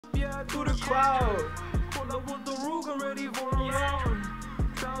through the cloud. Pull up with the Ruger ready for a round.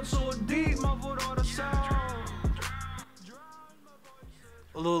 Down so deep, muffled all the sound.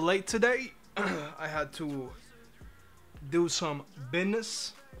 A little late today. I had to do some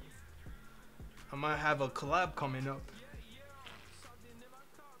business. I might have a collab coming up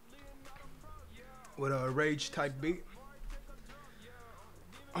with a rage type beat.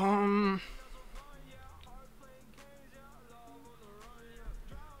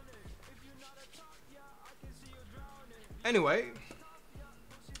 Anyway,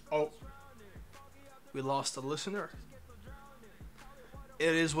 oh, we lost a listener.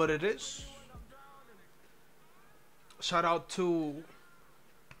 It is what it is. Shout out to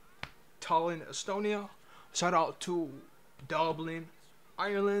Tallinn, Estonia. Shout out to Dublin,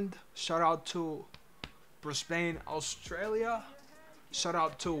 Ireland. Shout out to Brisbane, Australia. Shout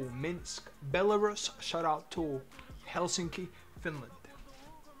out to Minsk, Belarus. Shout out to Helsinki, Finland.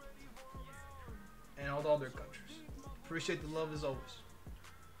 And all the other countries. Appreciate the love as always.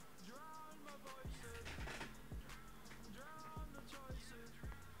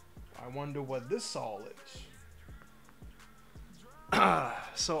 I wonder what this all is.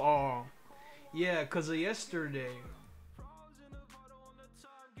 So, yeah, cause of yesterday.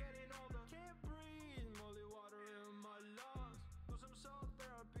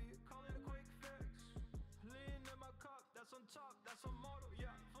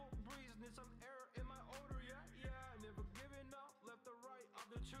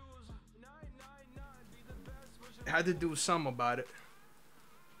 I had to do something about it.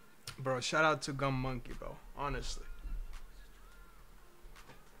 Bro, shout out to Gum Monkey, bro. Honestly.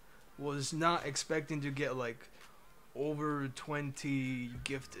 Was not expecting to get like over 20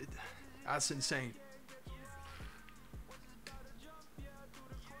 gifted. That's insane.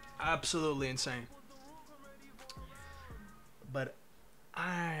 Absolutely insane. But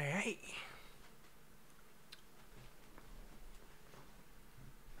maybe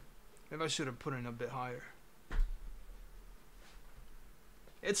I should have put it a bit higher.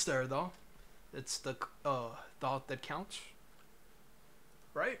 It's there though. It's the thought that counts.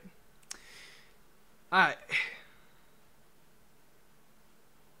 Right? I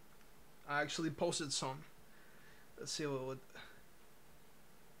actually posted some. Let's see what would.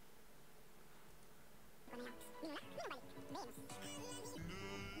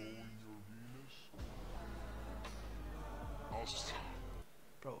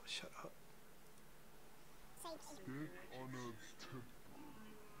 Bro, shut up.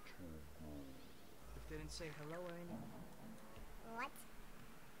 Didn't say hello or anything. What?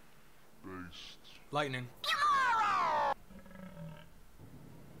 Based. Lightning.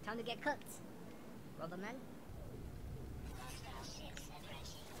 Time to get cooked. Rubber man.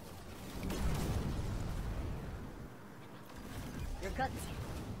 You're cooked.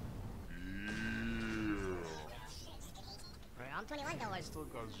 Yeah. I'm 21 though. I still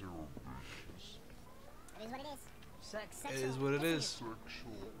got 0 bitches. It is what it is. Sex. It is what it is.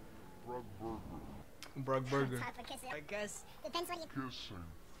 Sexual. Brug burger. Brug burger. I guess. Depends what you. Kissing.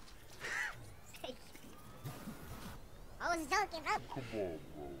 I was joking, bro. Come on,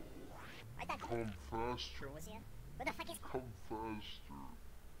 bro. I thought. Come faster. Was here? What the fuck is? Come faster.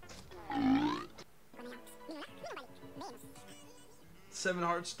 7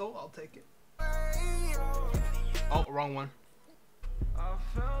 hearts though, I'll take it. Oh, wrong one.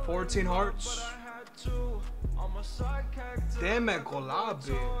 14 hearts. Damn it, collab.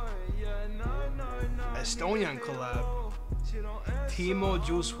 Estonian collab. Timo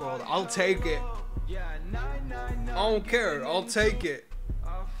Juice WRLD. I'll take it. I don't care. I'll take it.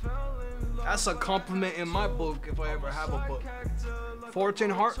 That's a compliment in my book if I ever have a book. 14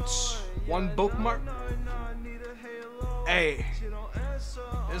 hearts. 1 bookmark. Hey.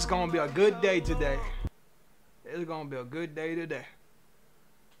 It's gonna be a good day today. It's gonna be a good day today.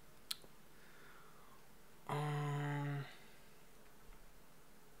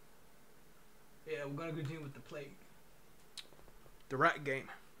 Yeah, we're gonna continue with the plague. The rat game.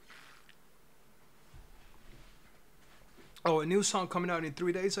 Oh, a new song coming out in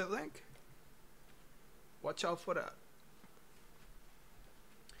 3 days, I think. Watch out for that.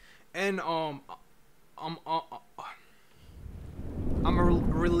 And I'm gonna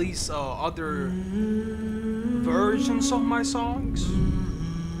release other versions of my songs,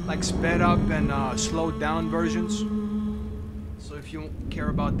 like sped up and slowed down versions. So if you care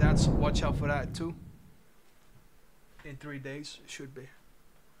about that, so watch out for that too. In 3 days, it should be.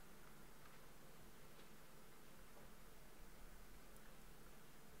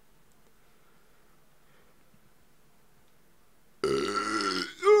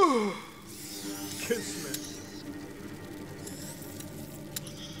 Kiss me.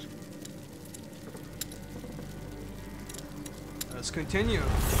 Let's continue.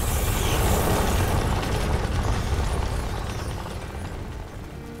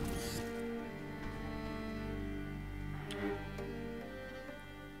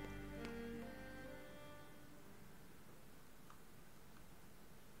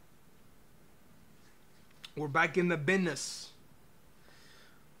 We're back in the business.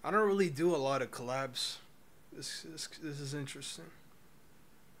 I don't really do a lot of collabs. This is interesting.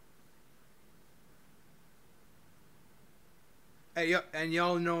 Hey, yeah, and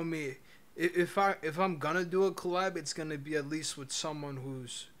y'all know me. If I'm gonna do a collab, it's gonna be at least with someone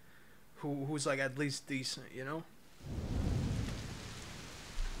who's like at least decent, you know.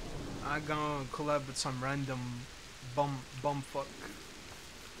 I gonna collab with some random bumfuck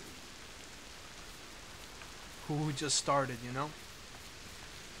who just started, you know.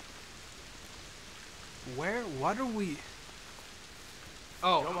 What are we?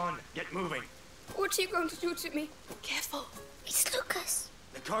 Oh. Come on, get moving. What are you going to do to me? Careful. It's Lucas.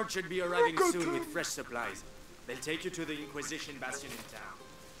 The cart should be arriving soon with fresh supplies. They'll take you to the Inquisition Bastion in town.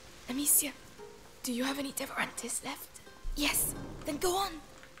 Amicia, do you have any Devorantis left? Yes. Then go on.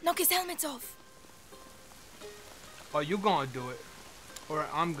 Knock his helmet off. Oh, you gonna do it, or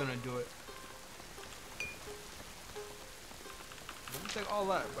I'm gonna do it. Don't take all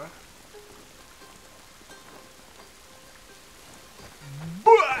that, bro.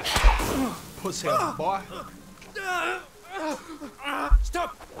 Pussy boy.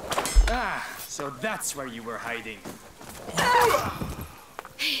 Stop! So that's where you were hiding. I'm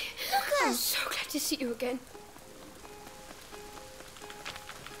so glad to see you again.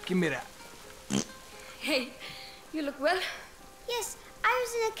 Give me that. Hey, you look well. Yes, I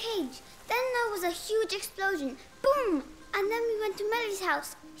was in a cage. Then there was a huge explosion. Boom! And then we went to Melly's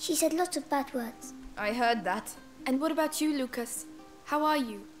house. She said lots of bad words. I heard that. And what about you, Lucas? How are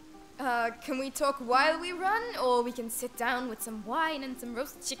you? Can we talk while we run, or we can sit down with some wine and some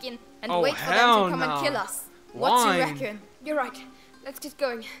roast chicken and wait for them to come and kill us? What do you reckon? You're right. Let's get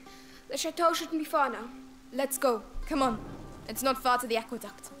going. The chateau shouldn't be far now. Let's go. Come on. It's not far to the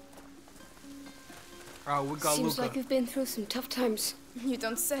aqueduct. We got Seems Luca. like you've been through some tough times. You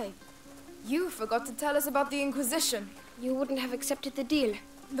don't say. You forgot to tell us about the Inquisition. You wouldn't have accepted the deal.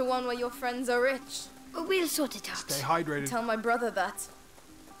 The one where your friends are rich. We'll sort it out. Stay hydrated. Tell my brother that.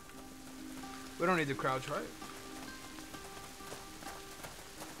 We don't need to crouch, right?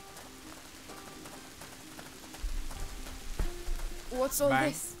 What's all Bang.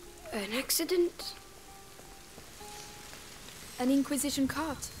 this? An accident? An Inquisition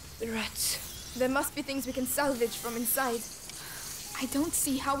cart. Rats. There must be things we can salvage from inside. I don't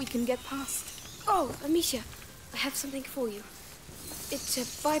see how we can get past. Oh, Amicia, I have something for you. It's a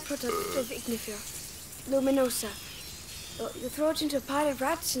byproduct of Ignifera. Luminosa. You throw it into a pile of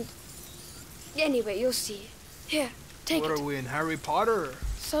rats and... Anyway, you'll see. Here, take What it. are we in, Harry Potter?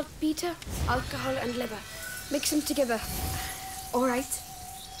 Saltpeter, alcohol and liver. Mix them together. All right.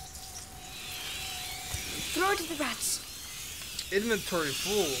 Throw it at the rats. Inventory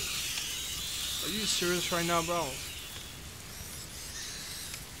full. Are you serious right now, bro?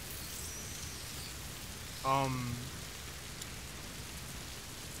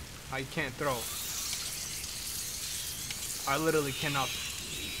 I can't throw. I literally cannot.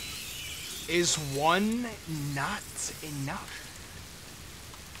 Is one not enough?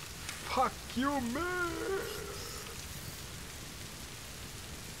 Fuck you, man.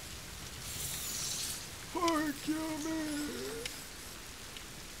 Fuck you, man.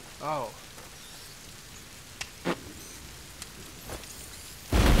 Oh.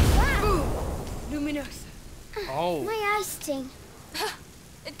 Luminosa. Oh. My eyes sting.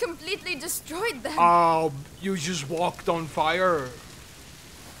 It completely destroyed them. Oh, you just walked on fire.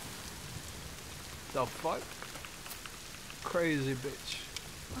 The fuck? Crazy bitch.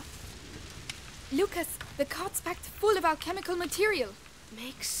 Lucas, the cart's packed full of alchemical material.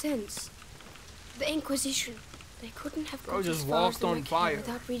 Makes sense. The Inquisition. They couldn't have Bro gone just as far walked as they on went fire. here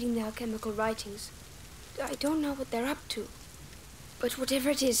without reading the alchemical writings. I don't know what they're up to. But whatever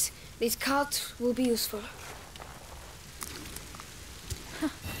it is, these carts will be useful.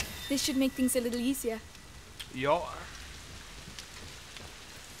 This should make things a little easier. Yo.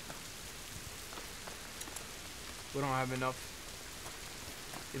 We don't have enough.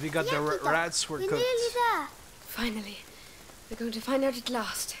 If we got the rats, we're We're cooked. nearly there. Finally. We're going to find out at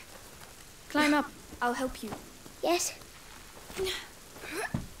last. Climb up. I'll help you. Yes.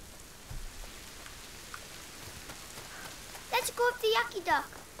 Let's go up the aqueduct.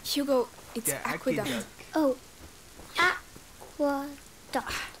 Hugo, it's Yeah, aqueduct. aqueduct. Oh,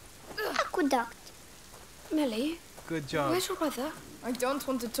 aqueduct. Aqueduct. Melly, Good job. where's your brother? I don't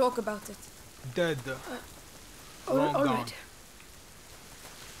want to talk about it. Dead. All Long gone. right.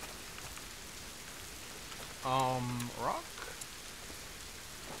 Rock?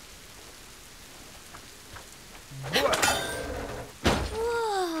 What?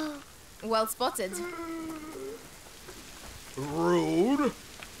 Whoa! Well spotted. Rude.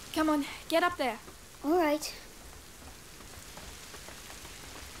 Come on, get up there. All right.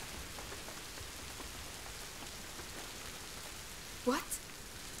 What?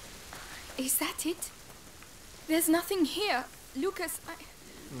 Is that it? There's nothing here. Lucas,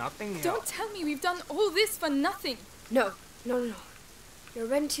 Nothing here. don't tell me we've done all this for nothing. No.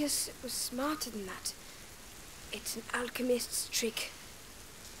 Laurentius was smarter than that. It's an alchemist's trick.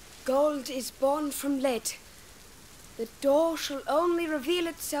 Gold is born from lead. The door shall only reveal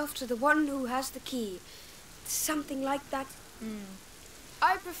itself to the one who has the key. Something like that.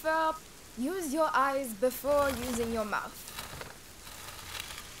 I prefer use your eyes before using your mouth.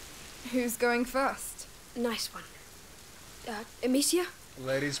 Who's going first? Nice one. Amicia?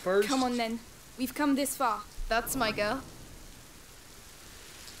 Ladies first. Come on then. We've come this far. That's my girl.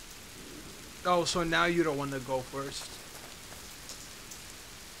 Oh, so now you don't want to go first.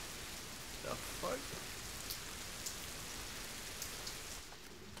 The fuck?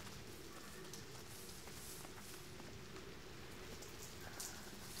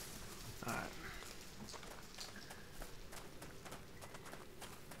 Alright.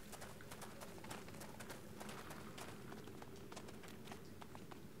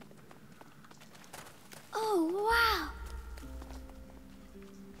 Oh, wow!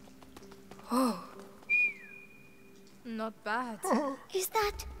 Oh, Not bad. Is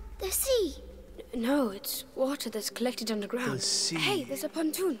that the sea? no, it's water that's collected underground. The sea. Hey, there's a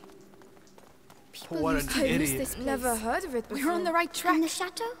pontoon. People What used an to use idiot. this place. Never heard of it before. We're on the right track. And the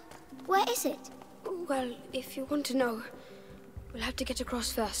chateau? Where is it? Well, if you want to know, we'll have to get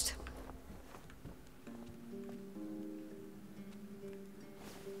across first.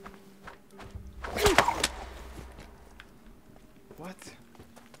 What?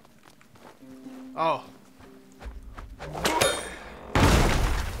 Oh,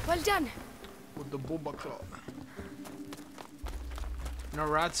 Well done. with the booba club. No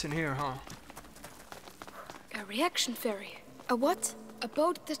rats in here, huh? A reaction ferry. A what? A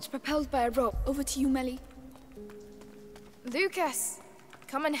boat that's propelled by a rope. Over to you, Melly. Lucas,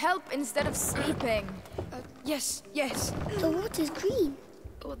 come and help instead of sleeping. Yes. The water's green.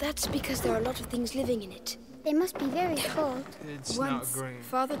 Well, that's because there are a lot of things living in it. They must be very cold. It's Once, not green.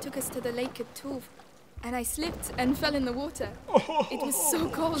 Father took us to the lake at Tuve, and I slipped and fell in the water. It was so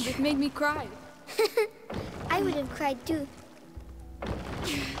cold, it made me cry. I would have cried too.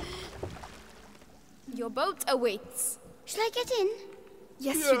 Your boat awaits. Shall I get in?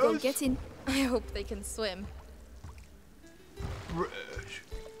 Yes, Hugo, Yes. get in. I hope they can swim. Fresh.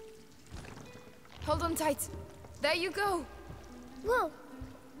 Hold on tight. There you go. Whoa!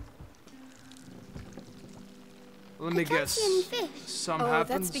 Let me I can't guess. see any fish. Some Oh, happens.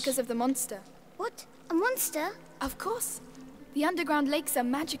 that's because of the monster. What? A monster? Of course. The underground lakes are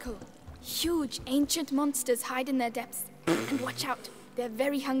magical. Huge, ancient monsters hide in their depths. And watch out, they're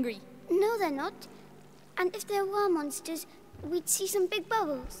very hungry. No, they're not. And if there were monsters, we'd see some big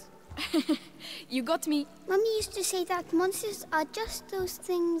bubbles. You got me. Mummy used to say that monsters are just those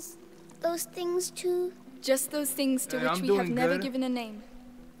things to... Just those things to Hey, which I'm we have doing never good. given a name.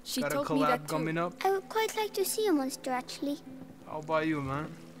 She Got a told me that collab too. coming up. I would quite like to see a monster, actually. How about you, man?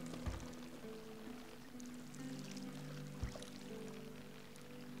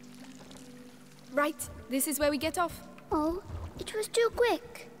 Right, this is where we get off. Oh, it was too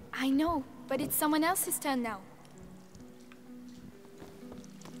quick. I know, but it's someone else's turn now.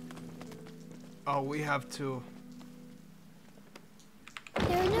 Oh, we have to.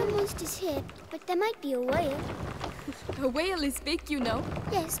 There are no monsters here, but there might be a whale. A whale is big, you know.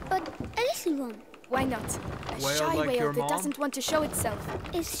 Yes, but a little one. Why not? A Whale shy like whale your that mom? doesn't want to show itself.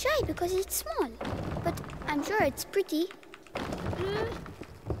 It's shy because it's small, but I'm sure it's pretty.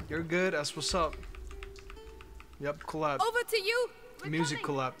 You're good. That's what's up. Yep, collab. Over to you. We're Music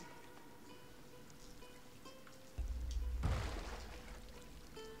coming. collab.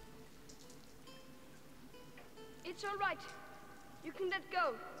 It's all right. You can let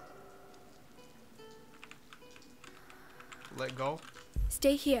go. Let go.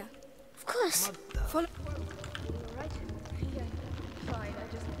 Stay here. Of course. Follow. All right? Yeah, fine.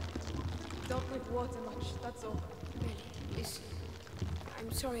 I just don't drink water much. That's all. Really, listen.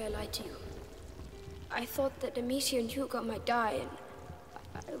 I'm sorry I lied to you. I thought that Amicia and Hugo might die, and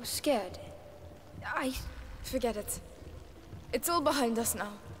I was scared. Forget it. It's all behind us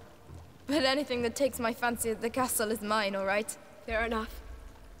now. But anything that takes my fancy at the castle is mine, all right? Fair enough.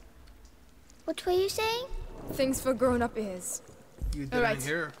 What were you saying? Things for grown-up ears. You All didn't right.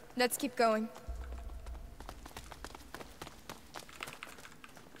 hear. Let's keep going.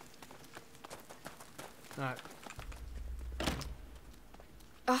 Alright.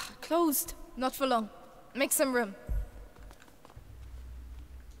 Ah, closed. Not for long. Make some room.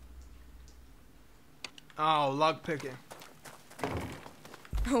 Oh, lock picking.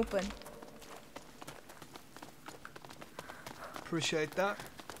 Open. Appreciate that.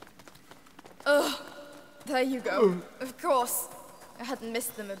 Ugh. There you go. Of course. I hadn't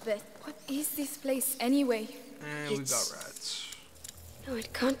missed them a bit. What is this place anyway? And we got rats. No,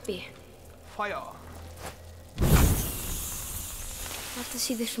 it can't be. Fire. I have to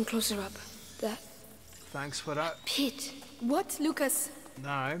see this from closer up. That Thanks for that. pit. What, Lucas?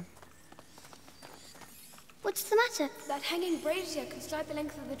 No. What's the matter? That hanging brazier can slide the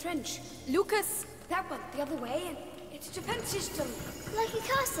length of the trench. Lucas! That one, the other way, and it's a defense system. Like a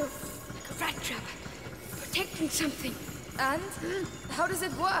castle. Like a rat trap. Protecting something. And? How does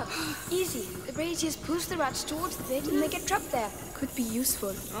it work? Easy. The braziers push the rats towards the pit and they get trapped there. Could be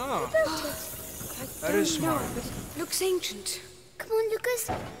useful. Oh, Built it. I That is don't know, smart. but it looks ancient. Come on, Lucas.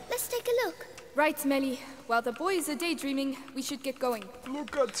 Let's take a look. Right, Melly. While the boys are daydreaming, we should get going.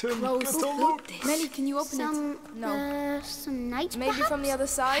 look at him. Close. Get a look. Melly, can you open Some, it? No. some knights, Maybe perhaps? from the other I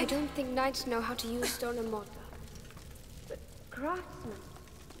side? don't think knights know how to use stone and mortar. But craftsmen,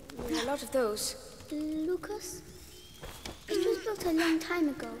 there are a lot of those. Lucas? It was built a long time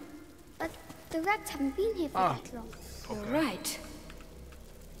ago, but the rats haven't been here for that long. You're right.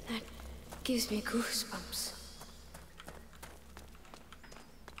 That gives me goosebumps.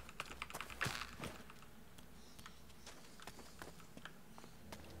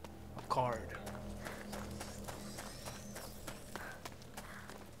 A card.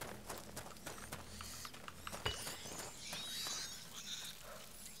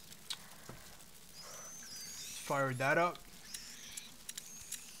 Fire that up.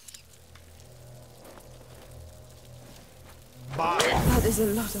 Bye. That is a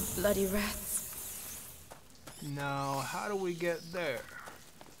lot of bloody rats. Now, how do we get there?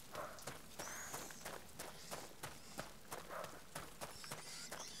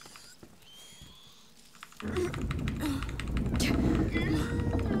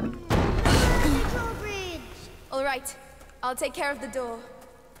 Drawbridge! All right. I'll take care of the door.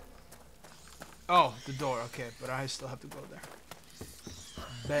 Oh, the door. Okay, but I still have to go there.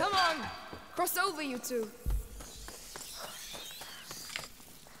 Bet. Come on! Cross over, you two.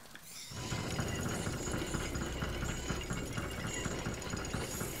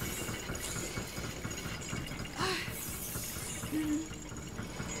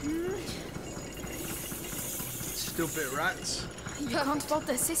 Stupid rats. You can't fault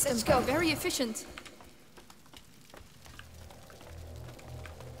their system. Let's go. Very efficient.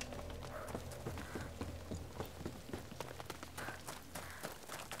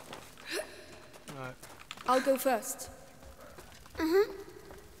 Alright. I'll go first.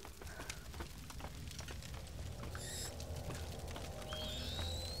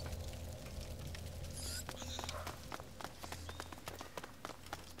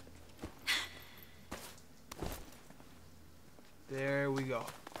 There we go.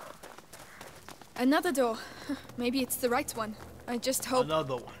 Another door. Maybe it's the right one. I just hope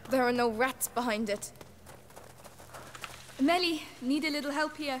Another one. there are no rats behind it. Melly, need a little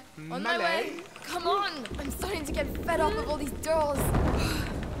help here. On my way. Melly? Come on! I'm starting to get fed up of all these doors.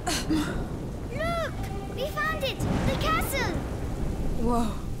 Look! We found it! The castle!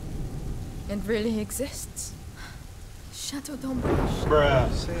 Whoa. It really exists. Chateau d'Ombre.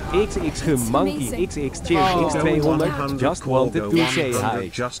 Say hi. XX Monkey amazing. XX Cheers Oh. 200 just wanted to say hi.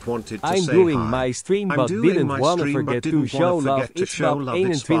 Just wanted to I'm say doing hi. my stream I'm but doing didn't my wanna stream, but forget to didn't show wanna love. forget to It's show Bob love.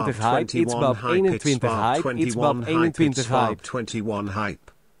 21 hype. It's Bob 21 hype. It's Bob 21 hype. 21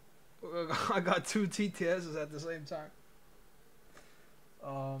 hype. I got two TTSs at the same time.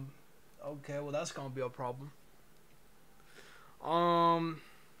 Okay, well that's gonna be a problem.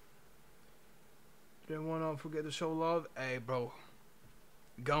 Didn't wanna forget to show love. Hey, bro.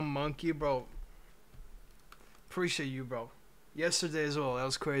 Gum Monkey, bro. Appreciate you, bro. Yesterday as well, that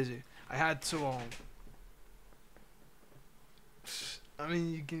was crazy. I had to, I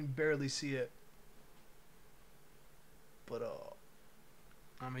mean, you can barely see it. But,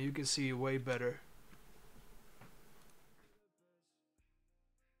 I mean, you can see it way better.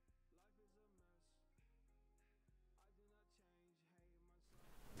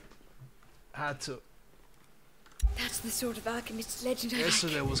 Had to. That's the sort of alchemist's legend I like.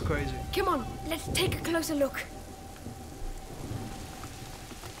 Yesterday was crazy. Come on, let's take a closer look.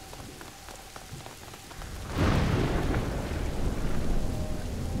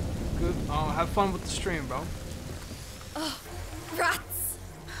 Good. Have fun with the stream, bro. Oh, rats!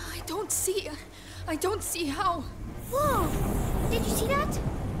 I don't see how. Whoa! Did you see that?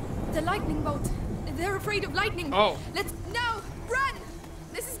 The lightning bolt. They're afraid of lightning. Oh. Let's now run.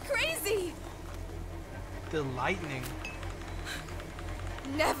 This is crazy. The lightning.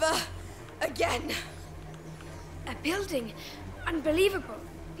 Never again. A building. Unbelievable.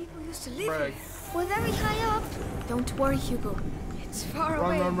 People used to live Right. here. We're very high up. Don't worry, Hugo. It's far Run,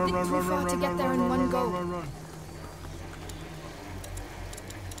 away. run, run, bit run, too run, far run, to run, get run, there in run, one run, go. run, run.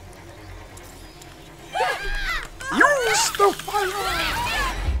 Use the fire!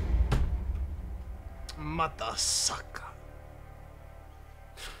 Matasaka.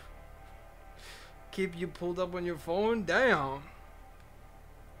 Keep you pulled up on your phone? Damn.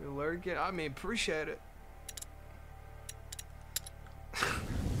 You alert it? I mean, appreciate it.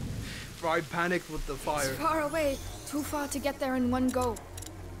 I panicked with the fire. It's far away. Too far to get there in one go.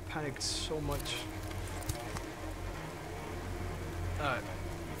 Panicked so much. Alright.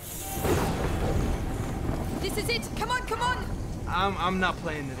 This is it. Come on, come on. I'm not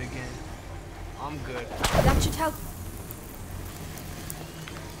playing it again. I'm good. That should help.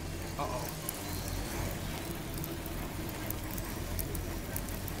 Uh-oh.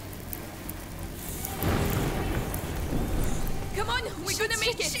 Come on, we're gonna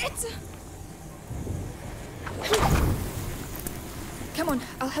make it. Shit. Come on,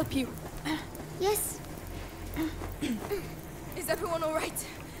 I'll help you. Yes. Is everyone all right?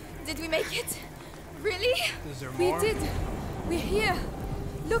 Did we make it? Really? Is there We more? did. We're here.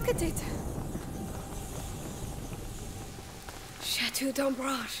 Look at it. Chateau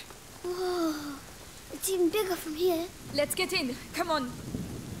d'Ombrage. Whoa. It's even bigger from here. Let's get in. Come on.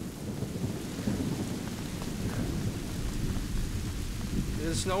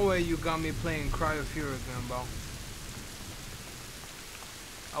 There's no way you got me playing Cry of Fear again, bro.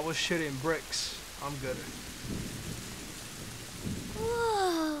 I was shitting bricks. I'm good.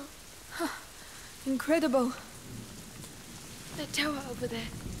 Whoa. Incredible. That tower over there.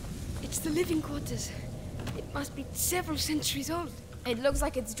 It's the living quarters. It must be several centuries old. It looks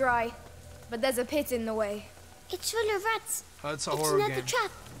like it's dry, but there's a pit in the way. It's full of rats. That's a It's horror another game.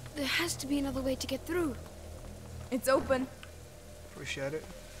 trap. There has to be another way to get through. It's open. Appreciate it.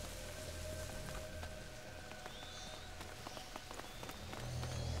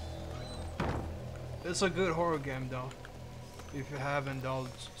 It's a good horror game, though. If you haven't, I'll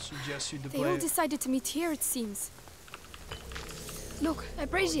suggest you to They play all it. decided to meet here, it seems. Look, a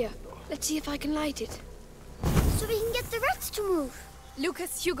brazier. Let's see if I can light it. So we can get the rats to move.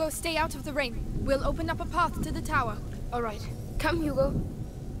 Lucas, Hugo, stay out of the rain. We'll open up a path to the tower. All right. Come, Hugo.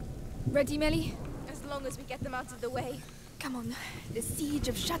 Ready, Melly? As long as we get them out of the way. Come on. The siege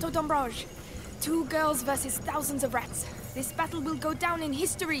of Chateau d'Ombrage. 2 girls versus thousands of rats. This battle will go down in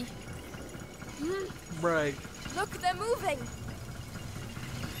history. Right. Look, they're moving.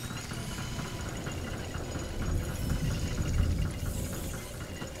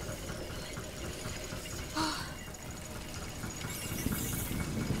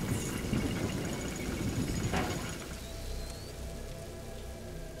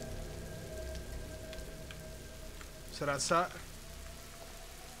 So that's that.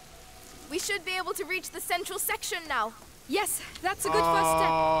 We should be able to reach the central section now. Yes, that's a good first step.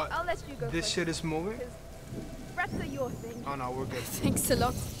 I'll let you go This first. shit is moving? Rats are your thing. Oh no, we're good. Thanks a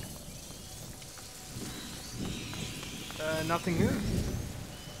lot. Nothing here.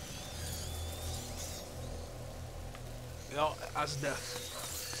 No, that's death.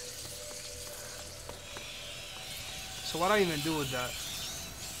 So what I even do with that?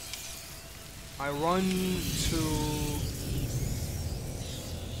 I run to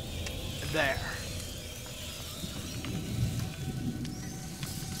there.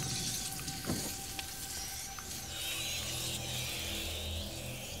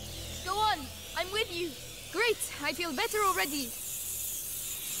 Go on, I'm with you. Great, I feel better already.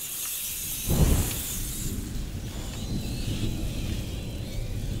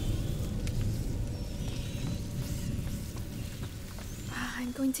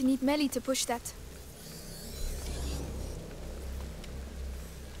 I'm going to need Melly to push that.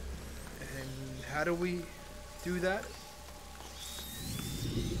 And how do we do that?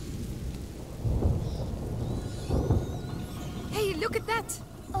 Hey, look at that!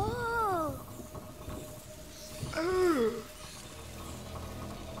 Oh.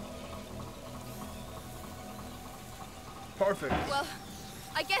 Perfect. Well,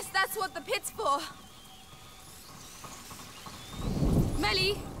 I guess that's what the pit's for.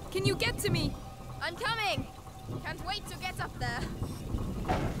 Melly, can you get to me? I'm coming! Can't wait to get up there.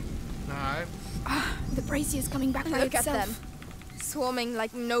 Alright. The brazier's coming back by Look itself. at them, swarming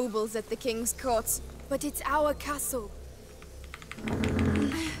like nobles at the king's court. But it's our castle.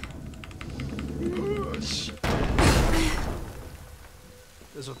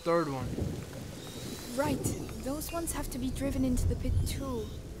 There's a third one. Right. Those ones have to be driven into the pit too.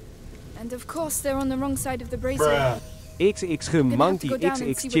 And of course they're on the wrong side of the brazier. XX Monkey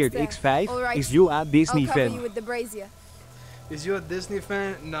XX cheered X5. Right. Is you a Disney I'll cover fan? you with the brazier. Is you a Disney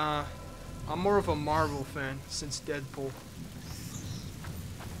fan? Nah. I'm more of a Marvel fan since Deadpool.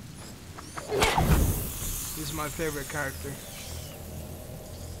 He's my favorite character.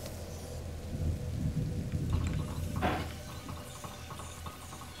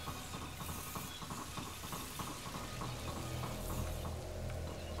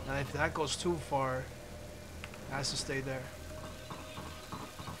 Now if that goes too far, it has to stay there.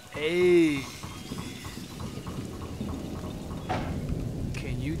 Hey!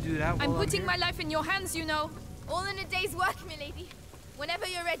 Can you do that while I'm putting here? my life in your hands, you know. All in a day's work, milady. Whenever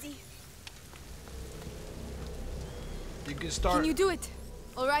you're ready. You can start. Can you do it?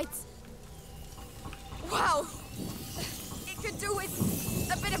 All right. Wow. It could do with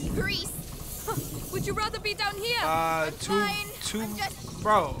a bit of grease. Would you rather be down here? I'm fine. I'm just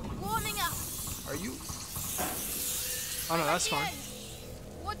bro. warming up. Are you? Oh no, that's fine.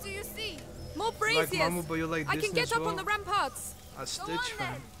 What do you see? More braziers. Like Marvel, but you like I Disney can get as up well? on the ramparts. A Stitch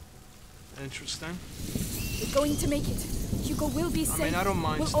fan. Interesting. We're going to make it. Hugo will be safe. I mean, I don't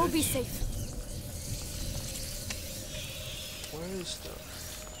mind We'll all be Stitch. safe. Where is the?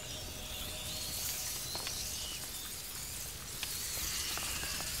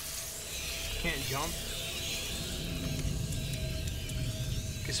 Can't jump.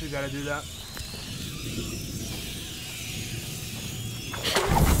 Guess we gotta do that.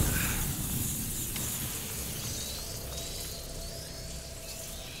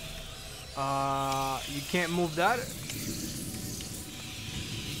 You can't move that?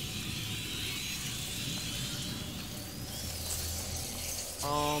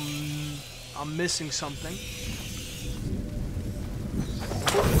 I'm missing something.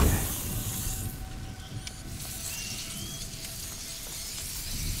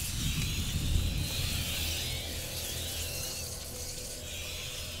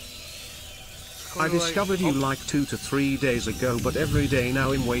 I discovered you like 2 to 3 days ago, but every day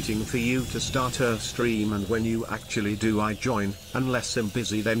now I'm waiting for you to start her stream, and when you actually do I join, unless I'm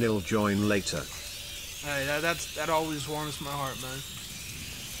busy then I'll join later. Hey, that always warms my heart, man.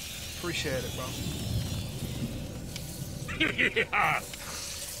 Appreciate it, bro.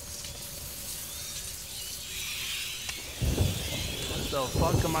 What the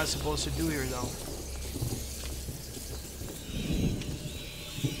fuck am I supposed to do here, though?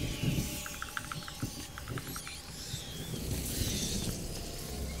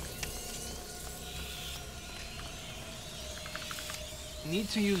 Need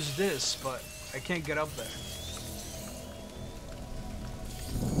to use this, but I can't get up there.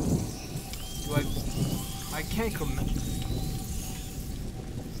 Do I can't command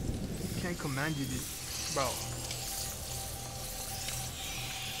you to, bro.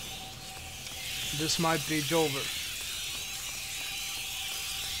 This might be over.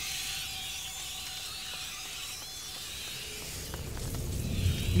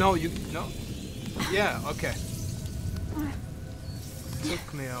 No, no. Yeah, okay.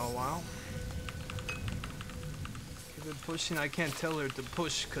 Took me a while. Keep it pushing. I can't tell her to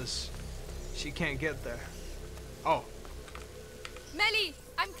push because she can't get there. Oh. Melly,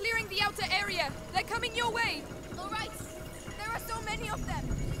 I'm clearing the outer area. They're coming your way. All right. There are so many of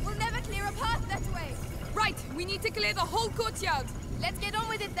them. We'll never clear a path that way. Right. We need to clear the whole courtyard. Let's get on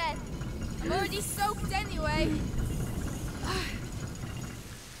with it then. I'm already soaked anyway.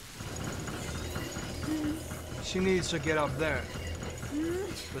 She needs to get up there.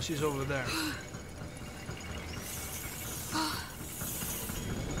 But she's over there.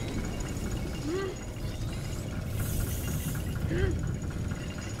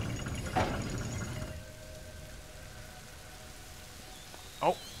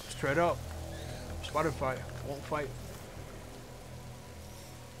 Oh, straight up. Spotify won't fight.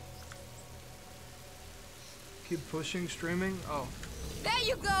 Keep pushing, streaming. Oh. There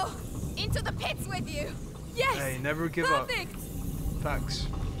you go. Into the pits with you. Yes. Hey, never give Perfect. up. Facts.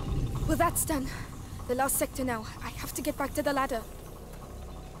 Well, that's done. The last sector now. I have to get back to the ladder.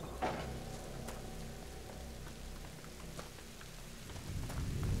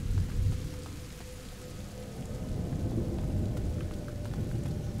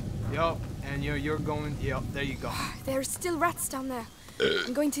 Yup, and you're going. Yup, there you go. There are still rats down there.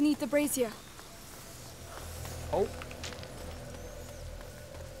 I'm going to need the brazier. Oh.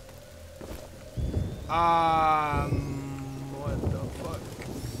 What the fuck?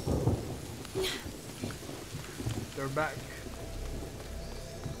 They're back.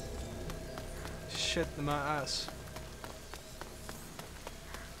 Shit in my ass.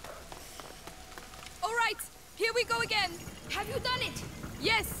 All we go again. Have you done it?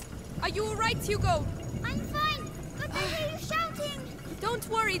 Yes. Are you all right, Hugo? I'm fine, but I hear you shouting. Don't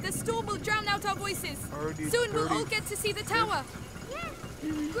worry, the storm will drown out our voices. Already Soon we'll all get to see the tower. Yes.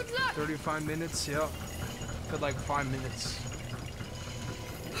 Good luck. 35 minutes, yeah. Feel like 5 minutes.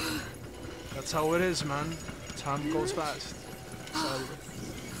 That's how it is, man. Time goes fast. Sadly.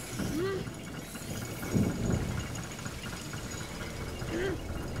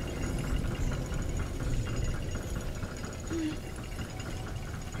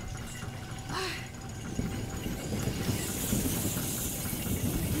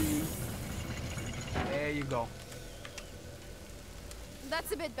 There you go.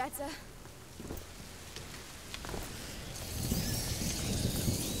 That's a bit better.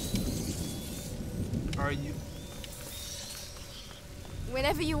 Are you?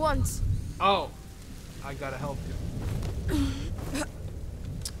 Whenever you want. Oh, I gotta help you.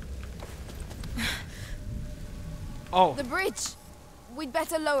 Oh. The bridge. We'd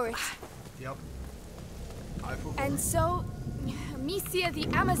better lower it. Yep. I forgot. And so, Amicia the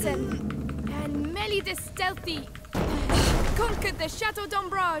Amazon and Melly the Stealthy conquered the Chateau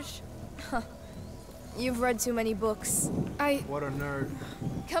d'Ombrage. You've read too many books. What a nerd.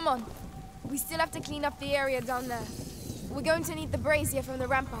 Come on. We still have to clean up the area down there. We're going to need the brazier from the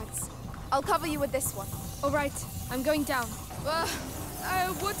ramparts. I'll cover you with this one. All right. I'm going down.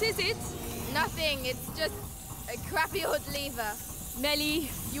 What is it? Nothing. It's just a crappy old lever. Melly,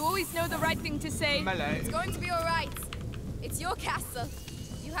 you always know the right thing to say. Melly. It's going to be all right. It's your castle.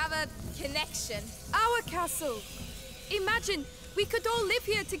 You have a connection. Our castle. Imagine, we could all live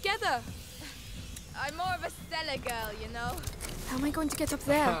here together. I'm more of a cellar girl, you know. How am I going to get up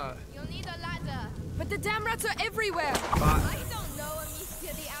there? You'll need a ladder. But the damn rats are everywhere. I don't know,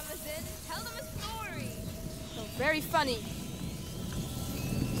 Amicia the Amazon. Tell them a story. Oh, very funny.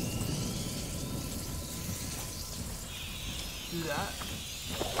 Do that.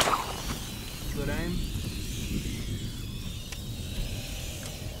 Good aim.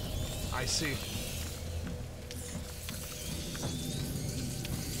 I see.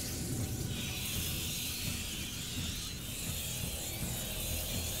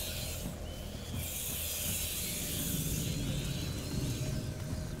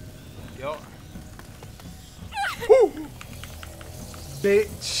 Yo.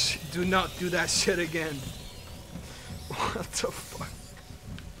 Bitch, do not do that shit again. What the fuck?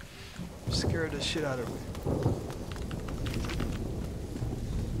 Scared the shit out of me.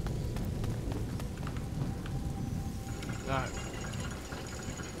 Alright.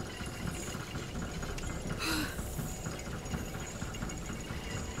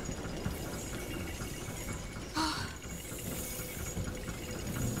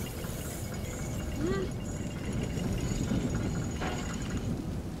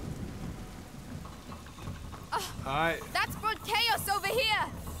 Alright. That's brought chaos over here.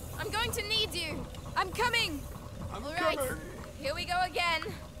 I'm going to need you. I'm coming. I'm All right. coming. Here we go again.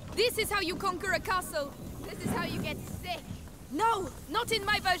 This is how you conquer a castle. This is how you get sick. No, not in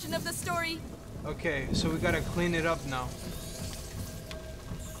my version of the story. Okay, so we gotta clean it up now.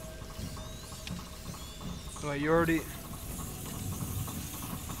 Wait, you already...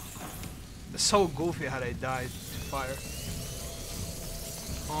 It's so goofy how they died to fire.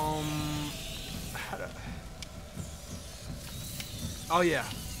 How to... Oh yeah.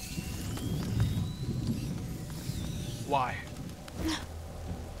 Why?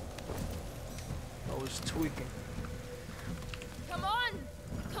 I was tweaking. Come on!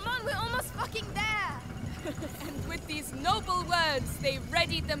 Come on, we're almost fucking there! And with these noble words, they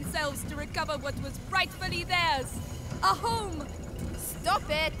readied themselves to recover what was rightfully theirs. A home! Stop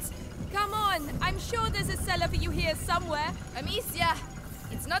it! Come on, I'm sure there's a cellar for you here somewhere. Amicia,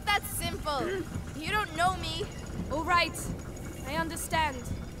 it's not that simple. You don't know me. All right, I understand.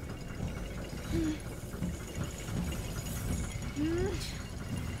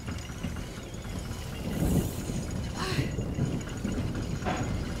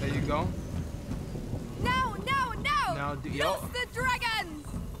 There you go. No, no, no! Now do Loose the dragons!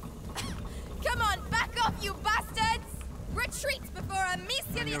 Come on, back off, you bastards! Retreat before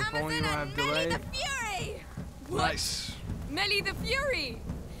Amicia the Amazon and Melly the Fury! What? Nice. Melly the Fury!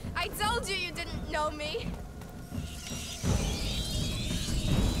 I told you you didn't know me.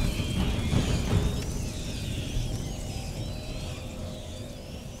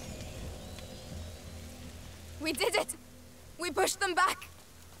 We did it! We pushed them back!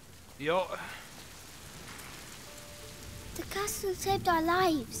 Yo. The castle saved our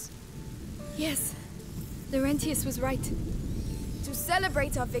lives. Yes, Laurentius was right. To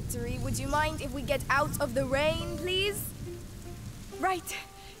celebrate our victory, would you mind if we get out of the rain, please? Right,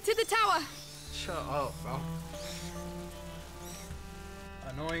 to the tower! Shut up, bro.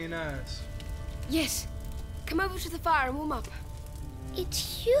 Annoying ass. Yes. Come over to the fire and warm up.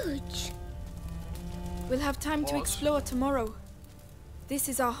 It's huge. We'll have time to explore tomorrow. This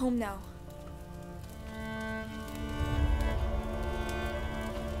is our home now.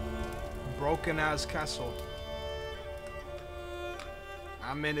 Broken ass castle.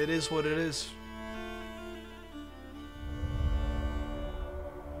 I mean, it is what it is.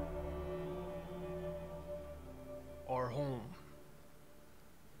 Our home.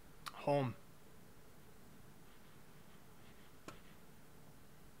 Home.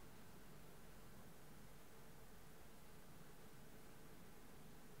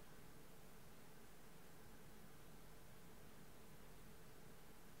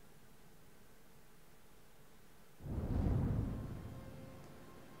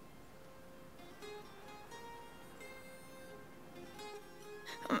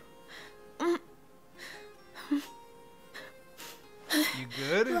 You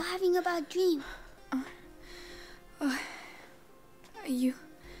good? You're having a bad dream.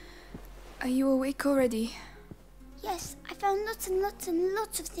 Are you awake already? Yes, I found lots and lots and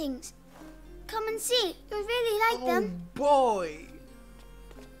lots of things. Come and see. You'll really like them. Oh boy!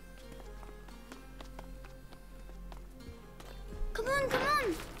 Come on, come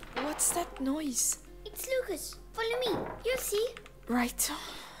on. What's that noise? It's Lucas. Follow me. You'll see. Right.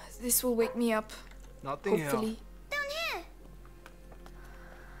 This will wake me up. Nothing Hopefully. Down here.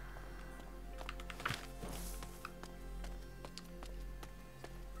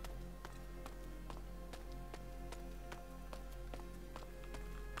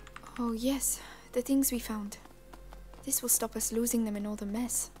 Oh yes, the things we found. This will stop us losing them in all the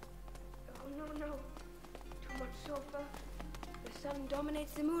mess. Oh, no. Too much sulfur. The sun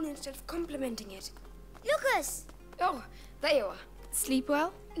dominates the moon instead of complementing it. Lucas! Oh, there you are. Sleep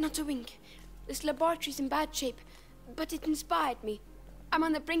well? Not a wink. This laboratory's in bad shape, but it inspired me. I'm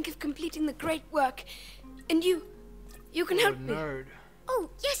on the brink of completing the great work. And you can help me. Nerd.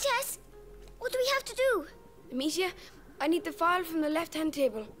 Oh, yes. What do we have to do? Amicia, I need the file from the left-hand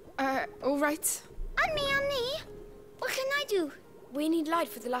table. All right. On me. What can I do? We need light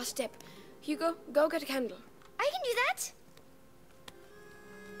for the last step. Hugo, go get a candle. I can do that.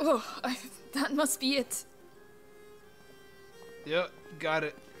 Oh, that must be it. Yep, got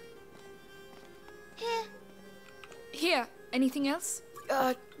it. Here, anything else?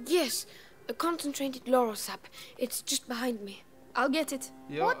 Yes. A concentrated laurel sap. It's just behind me. I'll get it.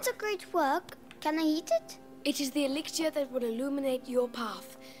 Yep. What's a great work? Can I eat it? It is the elixir that will illuminate your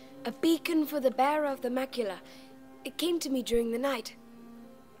path. A beacon for the bearer of the macula. It came to me during the night.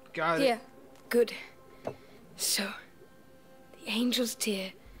 Got it. Here. Good. So, the angel's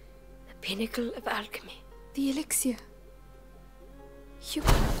tear, the pinnacle of alchemy. The elixir.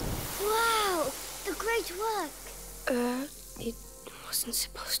 Wow, the great work. It wasn't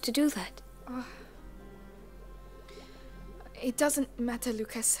supposed to do that. It doesn't matter,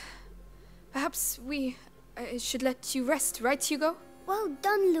 Lucas. Perhaps we should let you rest, right, Hugo? Well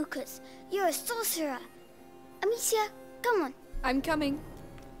done, Lucas. You're a sorcerer. Amicia, come on. I'm coming.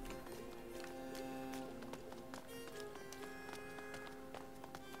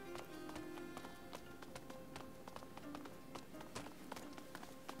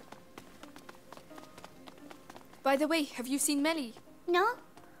 By the way, have you seen Melly? No?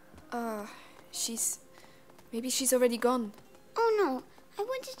 Maybe she's already gone. Oh no, I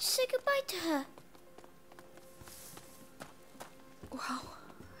wanted to say goodbye to her. Wow,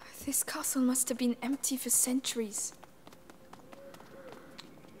 this castle must have been empty for centuries.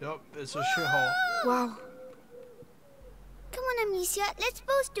 Yep, it's a shithole. Wow. Come on, Amicia, let's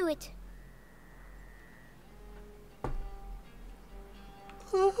both do it.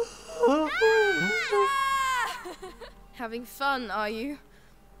 Having fun, are you?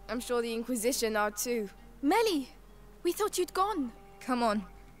 I'm sure the Inquisition are too. Melly, we thought you'd gone. Come on.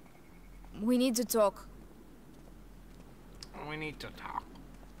 We need to talk. We need to talk.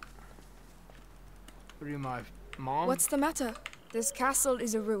 What are you, my mom? What's the matter? This castle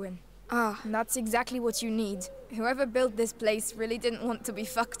is a ruin. Ah, And that's exactly what you need. Whoever built this place really didn't want to be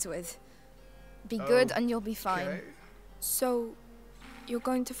fucked with. Be good and you'll be fine. Okay. so you're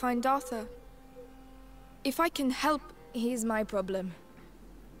going to find Arthur? If I can help... He's my problem.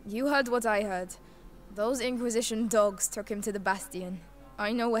 You heard what I heard. Those Inquisition dogs took him to the Bastion.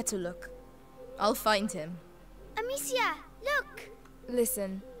 I know where to look. I'll find him. Amicia, look!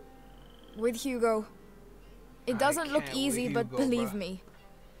 Listen, with Hugo, it doesn't look can't with easy, but Hugo, believe bruh. me,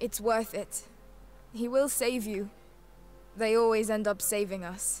 it's worth it. He will save you. They always end up saving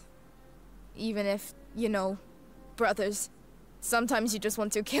us. Even if, you know, brothers, sometimes you just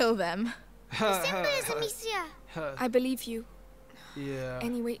want to kill them. Simple as Amicia. I believe you. Yeah.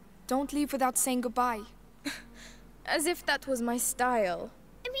 Anyway, don't leave without saying goodbye. As if that was my style.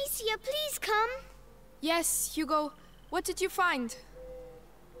 Amicia, please come. Yes, Hugo. What did you find?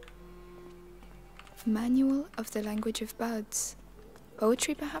 Manual of the Language of Birds.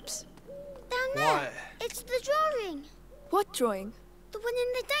 Poetry, perhaps? Down there. What? It's the drawing. What drawing? The one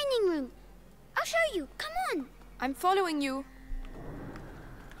in the dining room. I'll show you. Come on. I'm following you.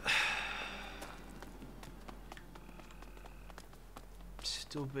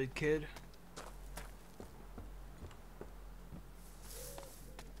 Stupid kid.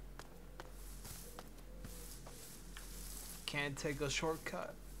 Can't take a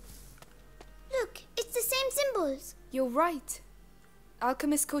shortcut. Look, it's the same symbols. You're right.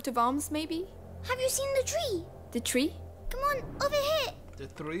 Alchemist coat of arms, maybe? Have you seen the tree? The tree? Come on, over here. The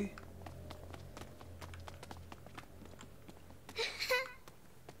 3?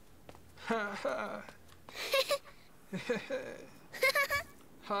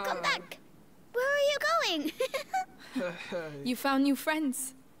 Come back. Where are you going? You found new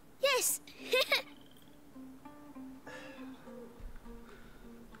friends. Yes.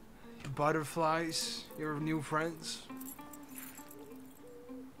 Butterflies, your new friends.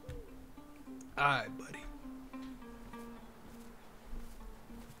 Alright, buddy.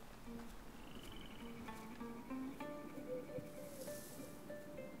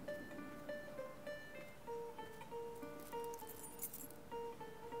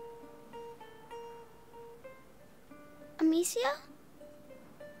 Amicia?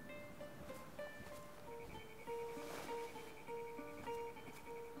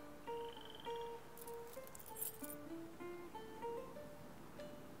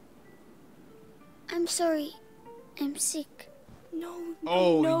 I'm sorry. I'm sick. No,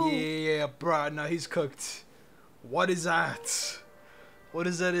 Oh, no. yeah, bruh. Nah, he's cooked. What is that? What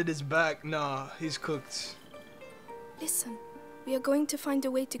is that in his back? Nah, he's cooked. Listen, we are going to find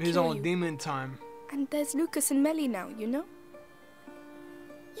a way to He's cure on you. demon time. And there's Lucas and Melly now, you know?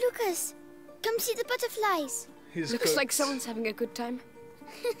 Lucas, come see the butterflies. He's Looks cooked. like someone's having a good time.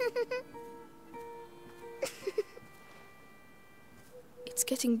 It's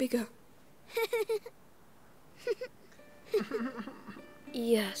getting bigger.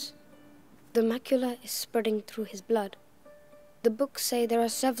 Yes. The macula is spreading through his blood. The books say there are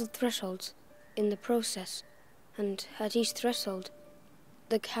several thresholds in the process, and at each threshold,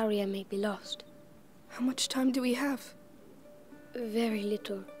 the carrier may be lost. How much time do we have? Very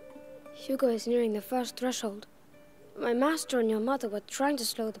little. Hugo is nearing the first threshold. My master and your mother were trying to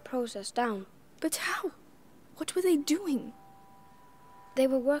slow the process down. But how? What were they doing? They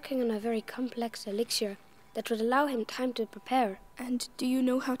were working on a very complex elixir that would allow him time to prepare. And do you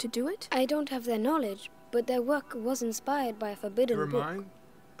know how to do it? I don't have their knowledge, but their work was inspired by a forbidden Never book. mind.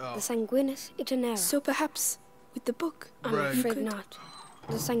 Oh. The Sanguinis Itinera. So perhaps with the book. I'm Right. afraid Could- not.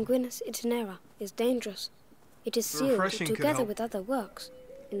 The Sanguinis Itinera is dangerous. It is sealed Refreshing could together help. with other works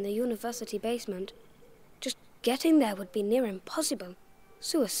in the university basement. Just getting there would be near impossible.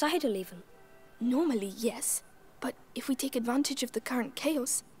 Suicidal even. Normally, yes. But if we take advantage of the current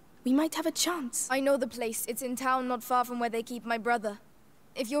chaos, we might have a chance. I know the place. It's in town, not far from where they keep my brother.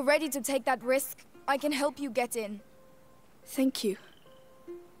 If you're ready to take that risk, I can help you get in. Thank you.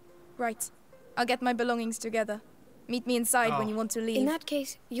 Right. I'll get my belongings together. Meet me inside when you want to leave. In that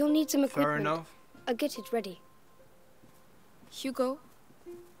case, you'll need some equipment. Fair enough. I'll get it ready. Hugo,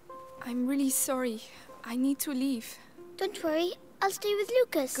 I'm really sorry. I need to leave. Don't worry, I'll stay with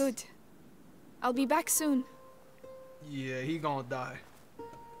Lucas. Good. I'll be back soon. Yeah, he gonna die.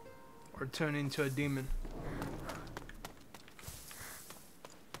 Or turn into a demon.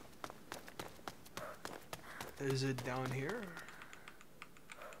 Is it down here?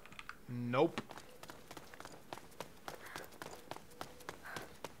 Nope.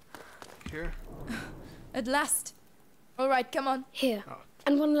 Here? At last. All right, come on. Here. Oh.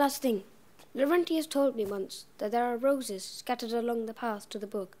 And one last thing. Laurentius told me once that there are roses scattered along the path to the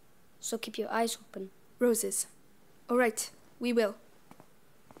book, so keep your eyes open. Roses. All right, we will.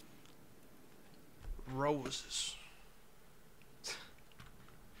 Roses.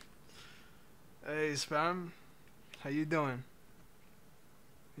 Hey, Spam. How you doing?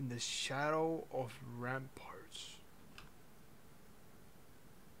 In the shadow of ramparts.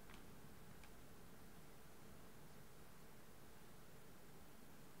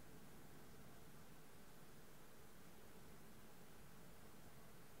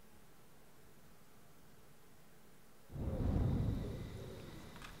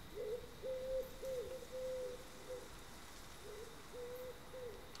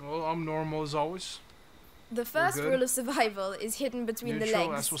 Well, I'm normal as always. The first good. rule of survival is hidden between the Neutral,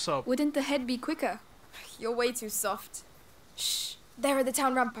 legs. that's what's up. Wouldn't the head be quicker? You're way too soft. Shh. There are the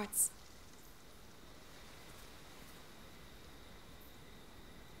town ramparts.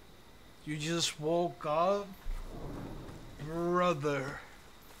 You just woke up? Brother.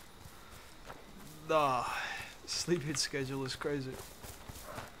 The sleeping schedule is crazy.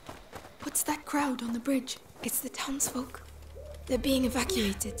 What's that crowd on the bridge? It's the townsfolk. They're being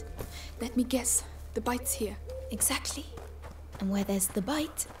evacuated. Let me guess. The bite's here. Exactly. And where there's the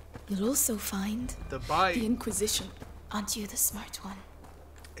bite, you'll also find... The bite? The Inquisition. Aren't you the smart one?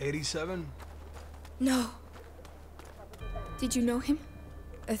 87? No. Did you know him?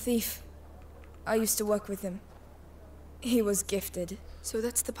 A thief. I used to work with him. He was gifted. So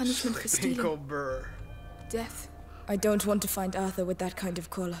that's the punishment for stealing. Pinko Death. I don't want to find Arthur with that kind of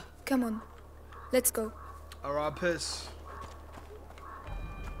collar. Come on. Let's go. Alright, piss.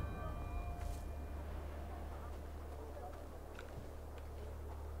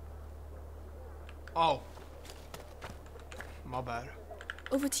 Oh. My bad.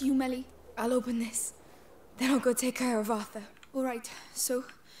 Over to you, Melly. I'll open this. Then I'll go take care of Arthur. All right, so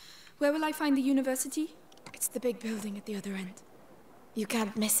where will I find the university? It's the big building at the other end. You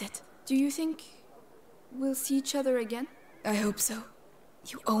can't miss it. Do you think we'll see each other again? I hope so.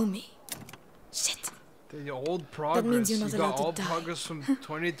 You owe me. Shit. The old progress. That means you're not you allowed got to old die. progress from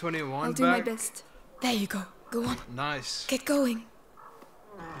 2021 I'll back. do my best. There you go. Go on. Nice. Get going.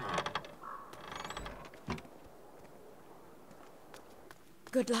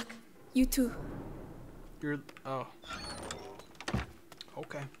 Good luck. You too. You're... Oh.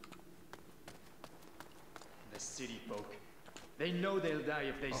 Okay. The city folk. They know they'll die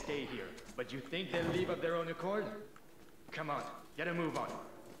if they stay here, but you think they'll leave of their own accord? Come on, get a move on.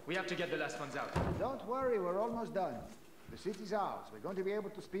 We have to get the last ones out. Don't worry, we're almost done. The city's ours. We're going to be able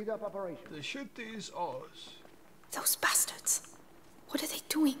to speed up operations. The city is ours. Those bastards. What are they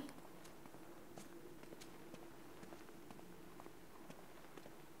doing?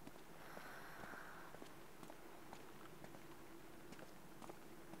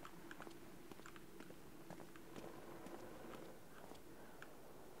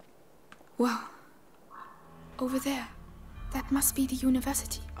 Wow. Over there. That must be the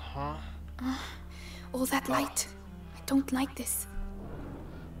university. Huh? All that light. I don't like this.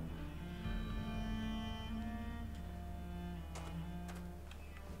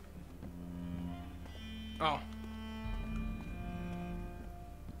 Oh.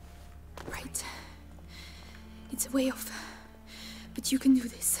 Right. It's a way off. But you can do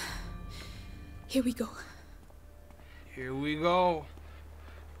this. Here we go. Here we go.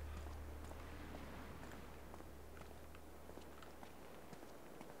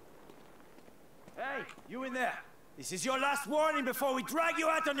 Hey, you in there! This is your last warning before we drag you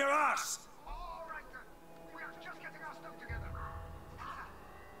out on your arse! All right then. We are just getting our stuff together.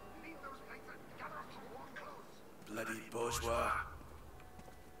 Leave those plates and gather up some warm clothes. Bloody bourgeois.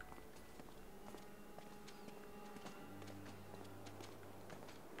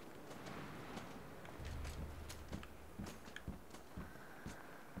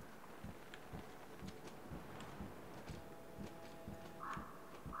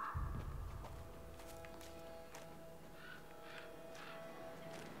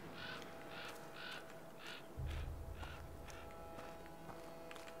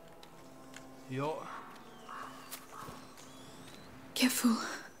 Yo. Careful.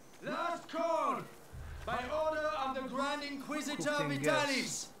 Last call! By order of the Grand Inquisitor Who can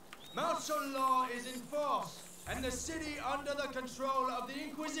Vitalis, guess? martial law is in force, and the city under the control of the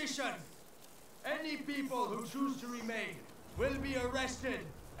Inquisition. Any people who choose to remain will be arrested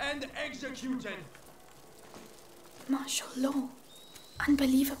and executed. Martial law.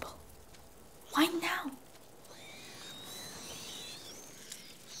 Unbelievable. Why now?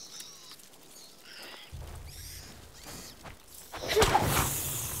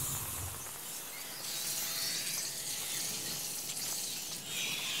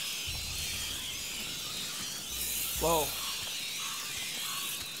 Whoa.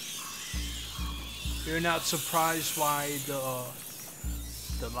 You're not surprised why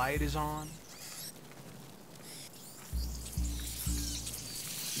the light is on?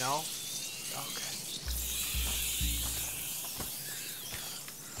 No? Okay.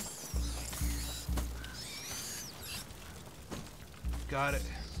 Got it.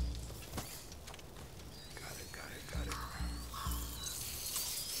 Got it.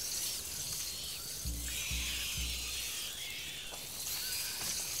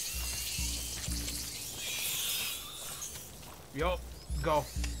 Yo, go.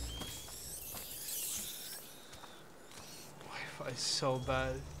 Wi-Fi is so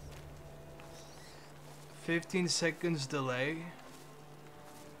bad. 15 seconds delay.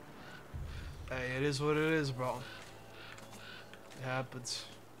 Hey, it is what it is, bro. It happens.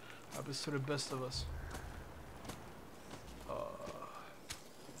 Happens to the best of us.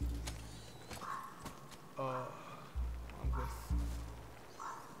 I'm good.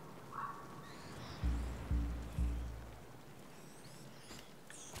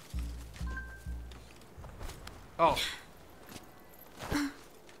 Oh.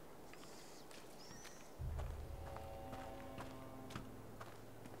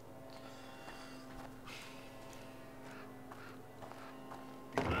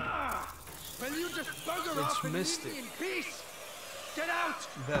 Will you just bugger off and leave me in peace? Get out!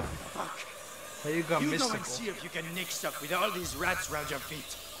 That. Fuck. Hey, you got You mystical. go and see if you can nick stuff with all these rats round your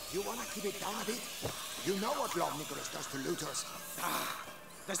feet. You wanna keep it down a bit? You know what Lord Nicholas does to looters. Ah,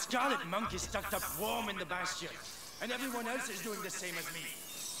 the Scarlet Monk is tucked up warm in the bastion, and everyone else is doing the same as me.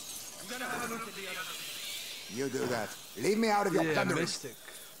 I'm gonna have a look at the others. You do that. Leave me out of your plundering. Mystic.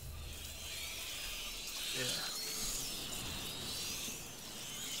 Yeah.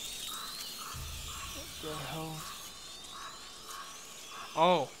 What the hell?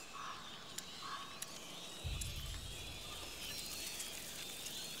 Oh.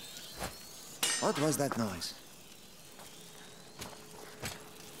 What was that noise?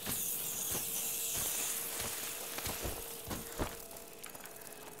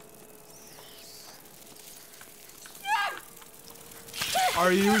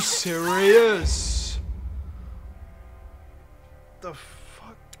 Are you serious? The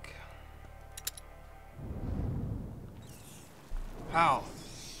fuck? How?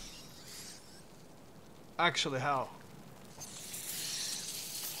 Actually, how?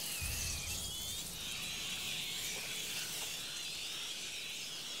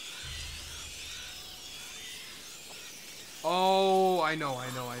 Oh, I know.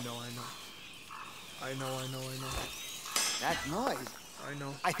 That noise? I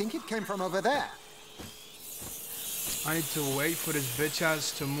know. I think it came from over there. I need to wait for this bitch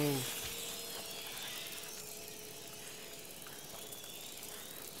ass to move.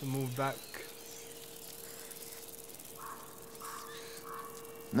 To move back.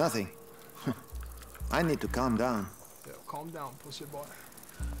 Nothing. I need to calm down. Yeah, calm down, pussy boy.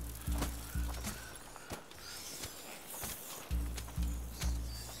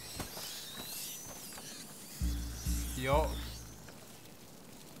 Yo.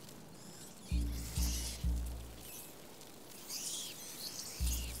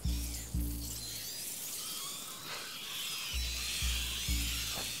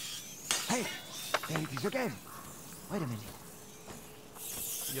 Hey, there it is again. Wait a minute.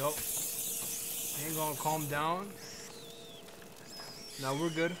 Yup. Ain't gonna calm down. Now we're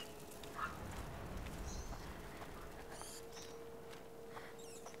good.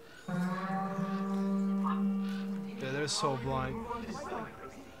 Yeah, they're so blind.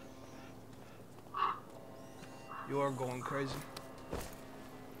 You are going crazy.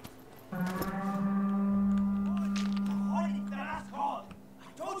 I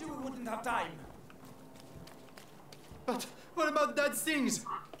told you we wouldn't have time. But what about dead things?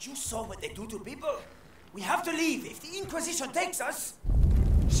 You saw what they do to people. We have to leave if the Inquisition takes us.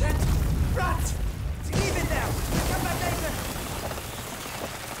 Shit! Rats! Leave it there! Come back later!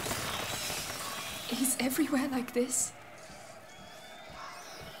 He's everywhere like this.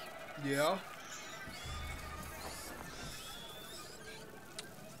 Yeah.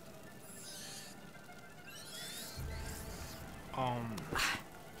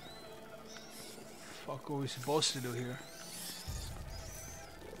 Fuck, what are we supposed to do here?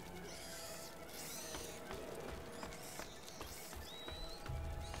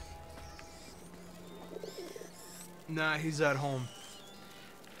 Nah, he's at home.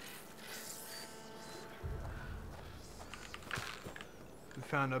 We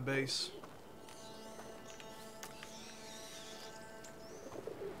found a base.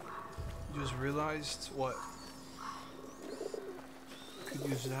 Just realized what? Could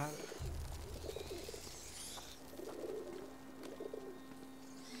use that.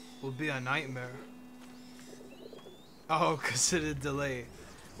 Will be a nightmare. Oh, cause of the delay.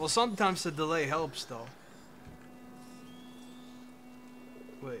 Well, sometimes the delay helps though.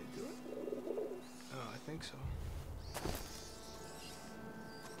 Wait, do it? Oh, I think so.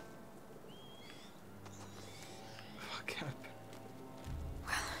 Fuck happened?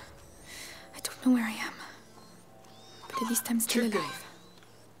 Well, I don't know where I am. But at least I'm still alive.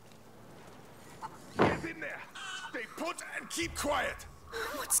 Get in there! Stay put and keep quiet!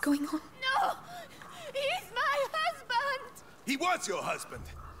 What's going on? No! He's my husband! He was your husband.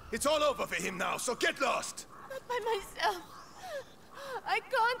 It's all over for him now, so get lost! Not by myself. I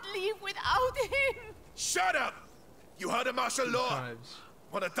can't leave without him. Shut up! You heard of martial law?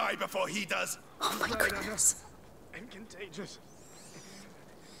 Wanna die before he does? Oh my goodness. And contagious.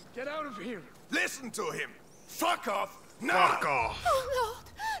 Get out of here! Listen to him! Fuck off! Now! Fuck off! Oh,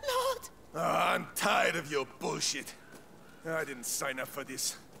 Lord! I'm tired of your bullshit. I didn't sign up for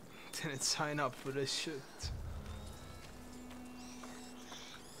this. Didn't sign up for this shit.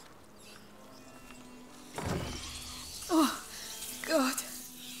 Oh, God.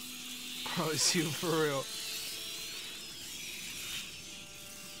 Bro, it's you for real.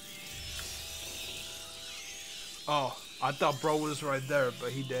 Oh, I thought bro was right there,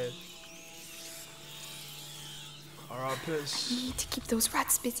 but he dead. Alright, piss. We need to keep those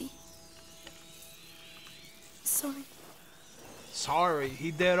rats busy. Sorry. Sorry,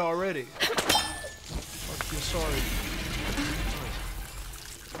 he dead already. Fuck you, sorry.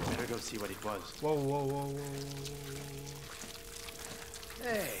 Better go see what it was. Whoa, whoa, whoa, whoa, whoa.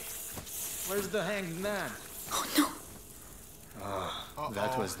 Hey, where's the hanged man? Oh no. Oh,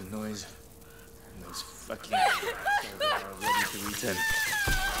 that was the noise. And those fucking rats are ready to return.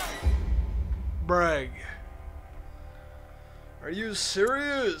 Brag. Are you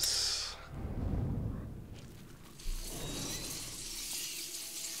serious?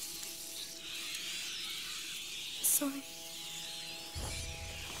 Sorry.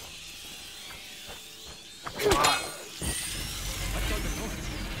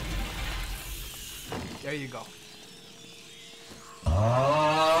 There you go.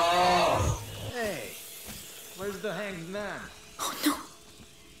 Hey, where's the hanged man? Oh no.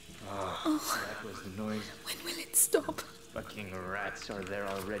 That was the noise. When will it stop? Fucking rats are there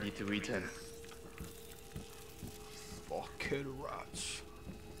already to return. Fucking rats.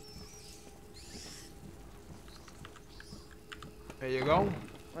 There you go.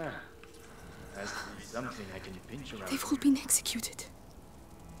 Well, has to be something I can pinch around. They've all been executed.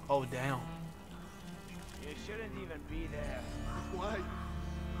 Oh, damn. You shouldn't even be there. Why?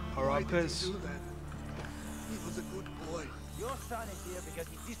 Alright, piss. He was a good boy. Your son is here because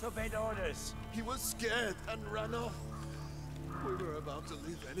he disobeyed orders. He was scared and ran off. We were about to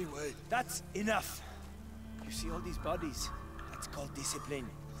leave anyway. That's enough. You see all these bodies? That's called discipline.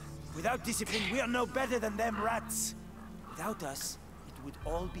 Without discipline, we are no better than them rats. Without us, it would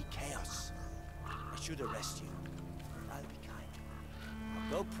all be chaos. I should arrest you. I'll be kind.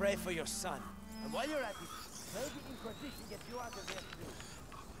 Now go pray for your son. And while you're at it, maybe the Inquisition gets you out of there too.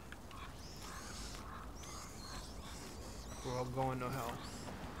 We're all going to hell.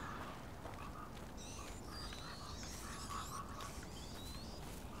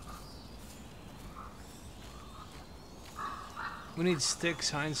 We need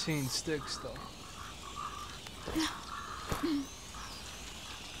sticks. I ain't seen sticks though.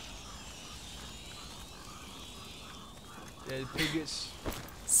 Dead piggies.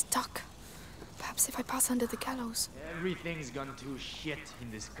 Stuck. Perhaps if I pass under the gallows. Everything's gone to shit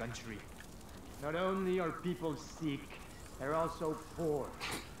in this country. Not only are people sick, they're also poor.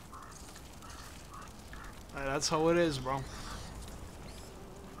 That's how it is, bro.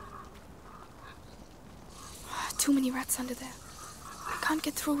 Too many rats under there. I can't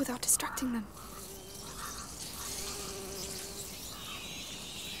get through without distracting them.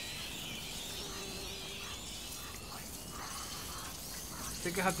 I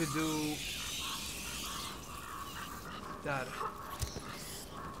think I have to do that.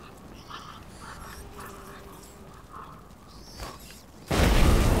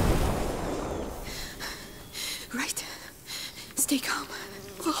 Right. Stay calm.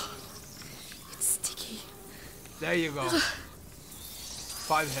 Oh, it's sticky. There you go.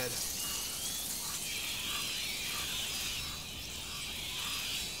 5 head.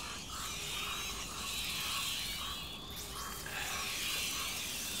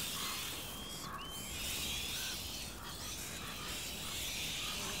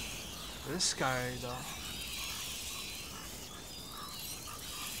 This guy though.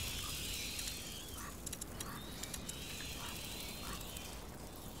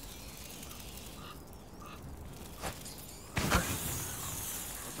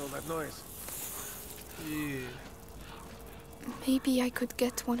 What's all that noise? Yeah. Maybe I could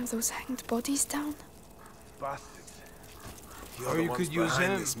get one of those hanged bodies down. Bastards. Or You're the you ones could use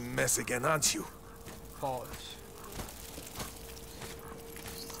behind him. this mess again, aren't you? Pause.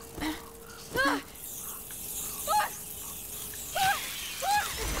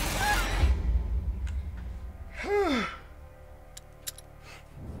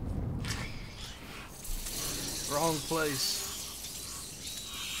 Wrong place.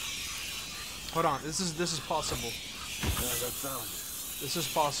 Hold on, this is possible. That sound. This is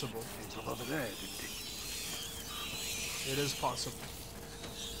possible. Came from over there, didn't it? It is possible.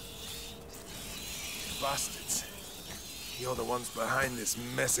 Bastards. You're the ones behind this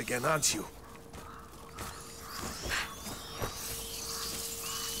mess again, aren't you?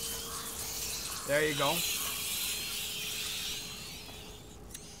 There you go.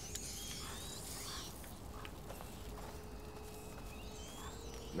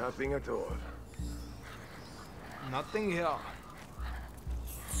 Nothing at all. Nothing here.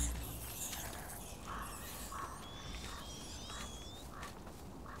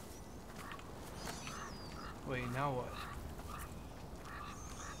 Wait, now what?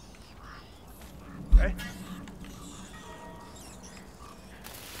 Hey.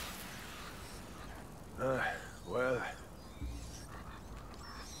 Well.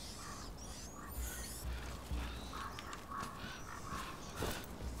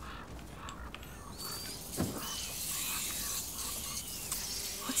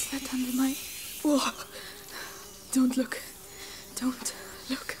 What's that under my... Whoa! Don't look. Don't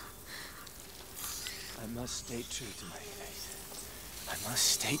look. I must stay true to my faith. I must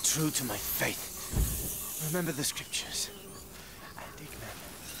stay true to my faith. Remember the scriptures. I'd dig them.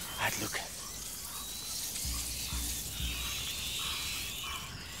 I'd look.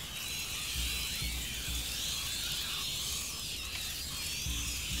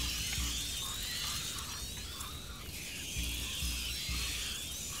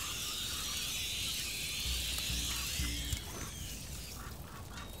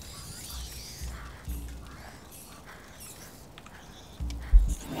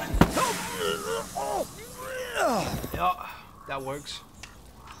 Yeah, that works.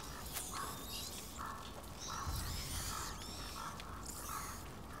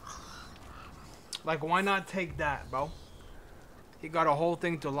 Like, why not take that, bro? He got a whole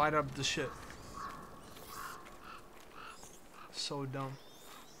thing to light up the shit. So dumb.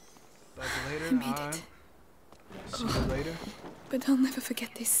 Back later, I made alright. it. See you later. But I'll never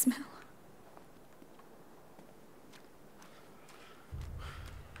forget this smell.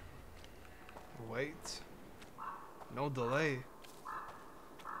 Wait. No delay.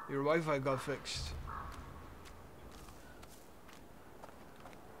 Your Wi-Fi got fixed.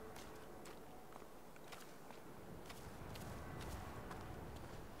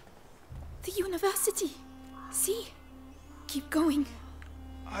 The university. See? Keep going.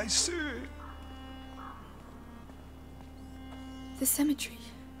 I see. The cemetery.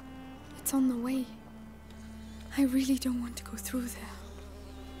 It's on the way. I really don't want to go through there.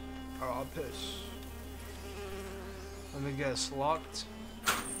 Oh, piss. Let me guess, locked?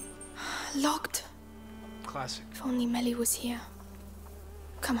 Locked. Classic. If only Melly was here.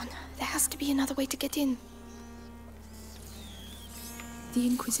 Come on, there has to be another way to get in. The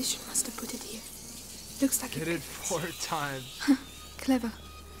Inquisition must have put it here. Looks like Hit it 4 times. Clever.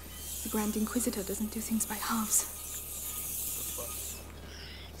 The Grand Inquisitor doesn't do things by halves.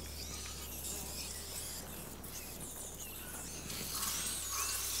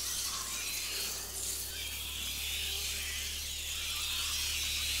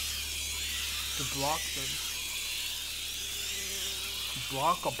 To block them.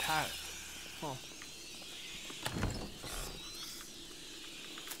 Block a path. Huh.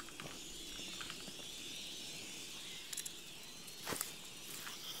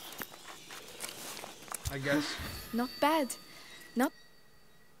 I guess. Not bad. Not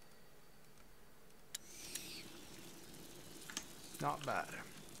bad.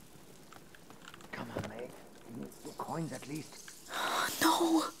 Come on, mate. You need your coins at least.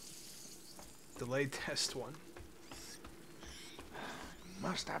 No. Delay test 1.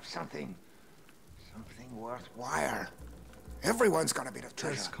 Must have something. Something worthwhile. Everyone's got a bit of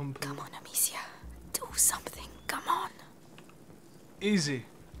treasure. Test complete. Come on, Amicia. Do something. Come on. Easy.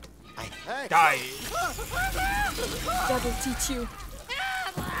 Hey. Die. That'll teach you.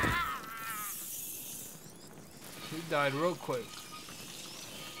 He died real quick.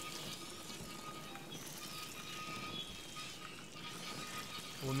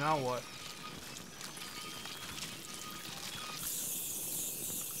 Well, now what?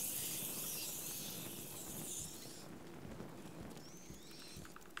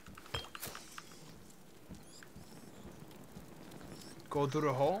 Go through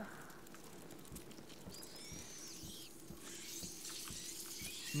the hole?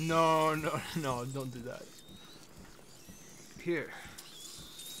 No, don't do that. Here.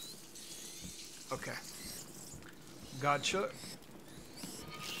 Okay. Gotcha.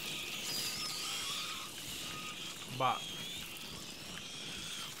 Bop.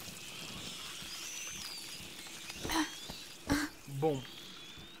 Boom.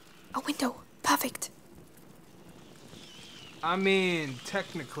 A window. Perfect. I mean,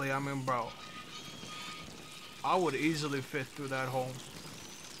 technically, bro. I would easily fit through that hole.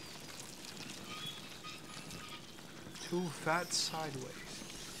 Too fat sideways.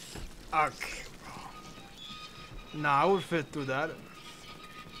 Okay, bro. Nah, I would fit through that.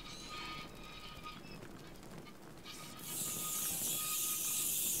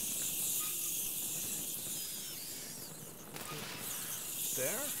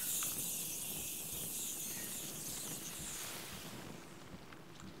 there?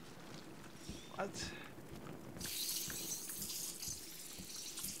 What?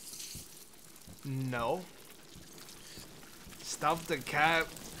 No. Stop the cat,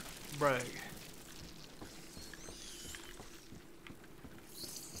 bruh.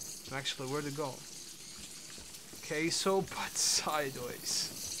 Actually, where'd it go? Queso, but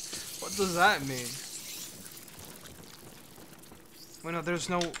sideways. What does that mean? Wait, no, there's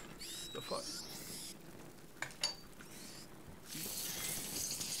no... The fuck?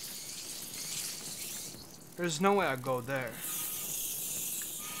 There's no way I go there.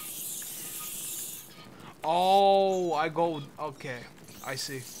 Oh, I go... Okay, I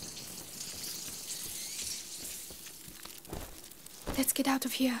see. Let's get out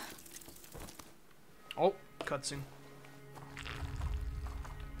of here. Oh, cutscene.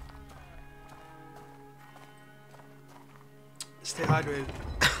 Stay hydrated.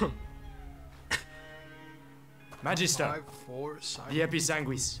 Magister, 5, 4, the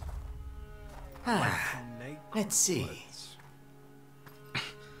Episanguis. Let's see.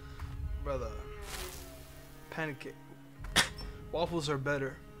 Brother. Pancake. Waffles are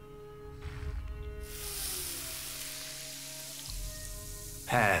better.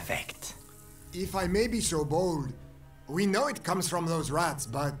 Perfect. If I may be so bold, we know it comes from those rats,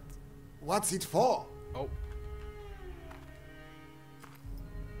 but what's it for? Oh.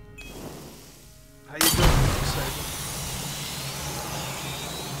 How you doing, Saber?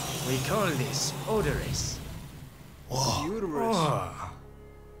 We call this odorous. Uterus. Oh.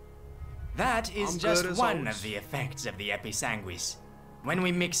 That is I'm just good as one always. of the effects of the Episanguis, when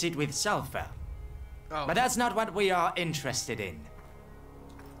we mix it with sulfur. Oh. But that's not what we are interested in.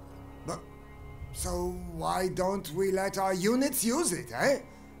 So why don't we let our units use it, eh?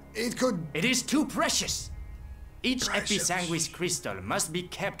 It could... It is too precious! Each Episanguis crystal must be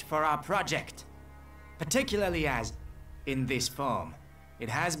kept for our project. Particularly as, in this form, it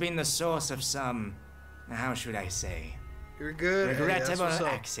has been the source of some... how should I say? You're good. Regrettable hey,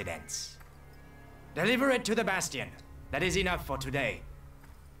 accidents. Deliver it to the Bastion. That is enough for today.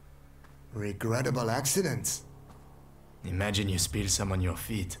 Regrettable accidents? Imagine you spill some on your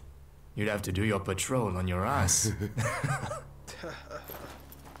feet. You'd have to do your patrol on your ass.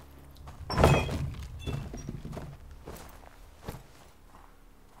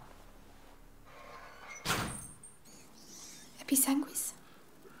 Episanguis?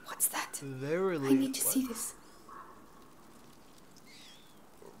 What's that? Verily, I need to see this.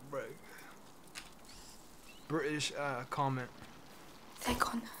 British comment.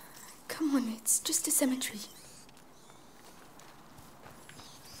 Thekon, come on, it's just a cemetery.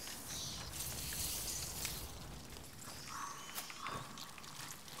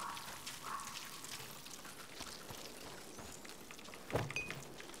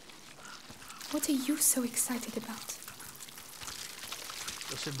 What are you so excited about?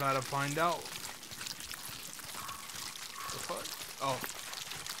 Just about to find out. The fuck? Oh.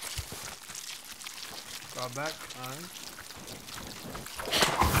 Got back. Alright.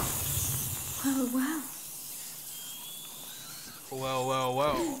 Wow.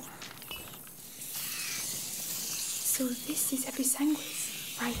 Well. So this is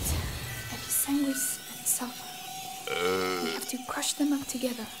Episanguis, right? Episanguis and sulfur. We have to crush them up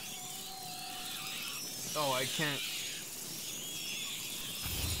together. Oh, I can't.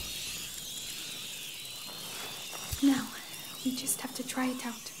 Now, we just have to try it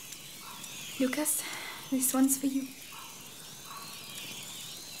out. Lucas, this one's for you.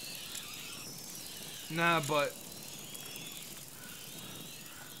 Nah, but...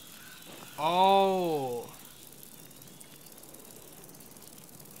 Oh.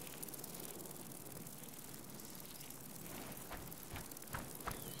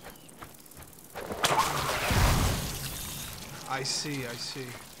 I see.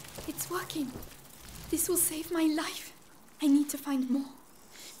 It's working. This will save my life. I need to find more.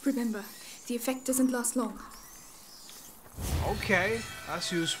 Remember, the effect doesn't last long. Okay,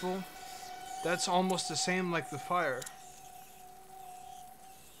 that's useful. That's almost the same like the fire.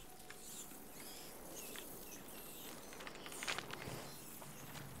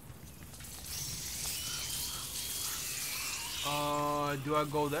 Do I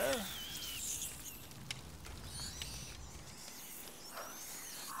go there?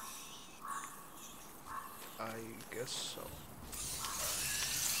 I guess so.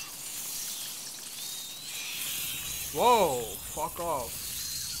 Whoa, fuck off.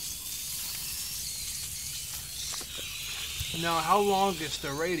 Now, how long is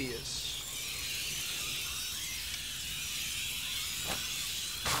the radius?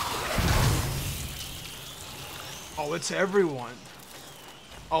 Oh, it's everyone.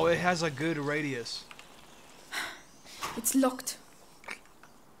 Oh, it has a good radius. It's locked.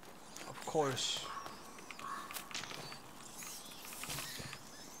 Of course.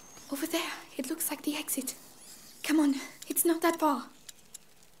 Over there, it looks like the exit. Come on, it's not that far.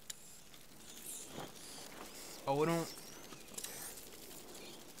 Oh, we don't...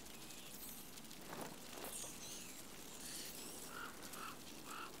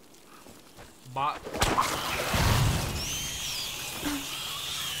 Bot.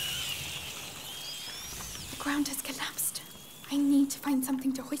 The ground has collapsed. I need to find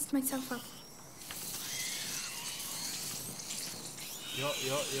something to hoist myself up. Yo.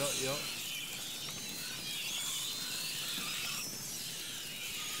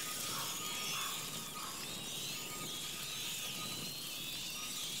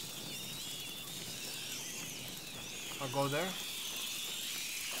 I'll go there.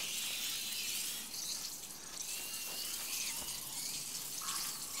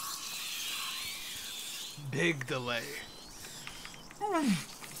 Big delay.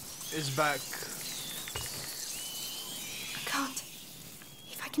 Is back. A cart.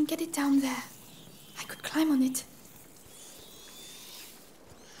 If I can get it down there, I could climb on it.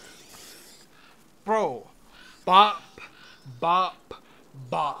 Bro. Bop. Bop.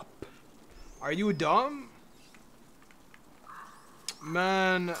 Bop. Are you dumb?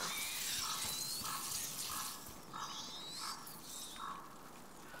 Man.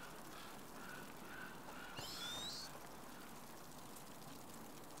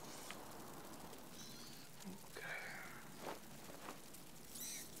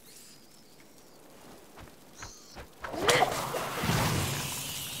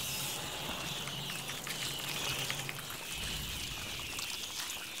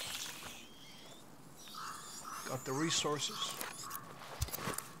 Got the resources.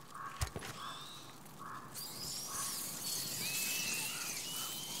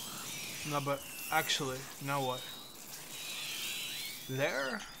 No, but actually, now what?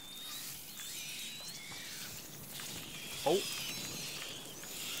 There? Oh.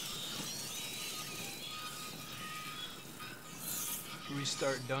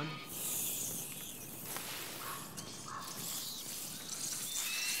 Restart done.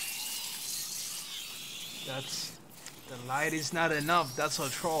 That's... The light is not enough, that's a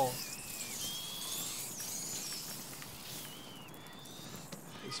troll.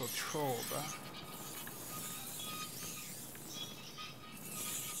 It's a troll, bro.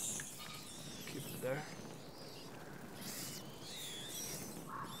 Keep it there.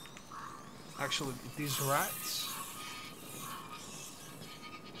 Actually, these rats...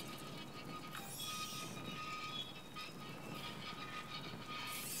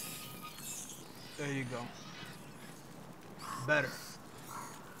 There you go. Better.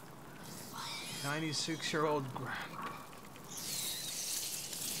 96-year-old grandpa.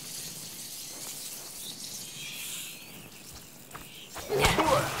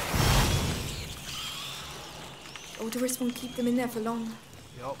 Odorous won't keep them in there for long.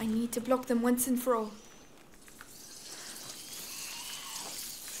 Yep. I need to block them once and for all.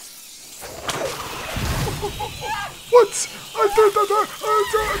 What?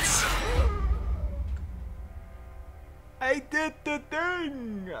 I did the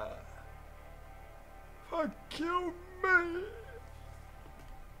thing! Fuck you, man!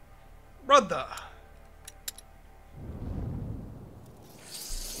 Brother!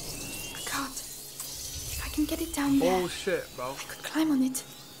 A cart. If I can get it down there, Bullshit, bro. I could climb on it.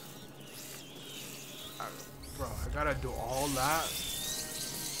 Bro, I gotta do all that.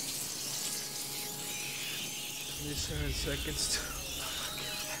 27 seconds to...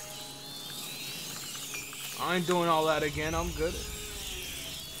 I ain't doing all that again, I'm good.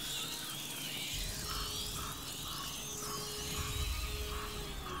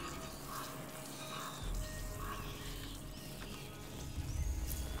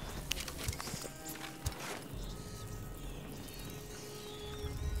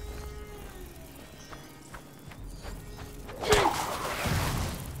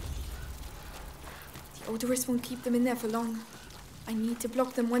 The odorous won't keep them in there for long. I need to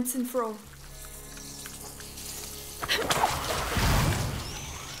block them once and for all.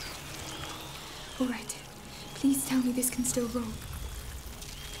 All right. Please tell me this can still roll.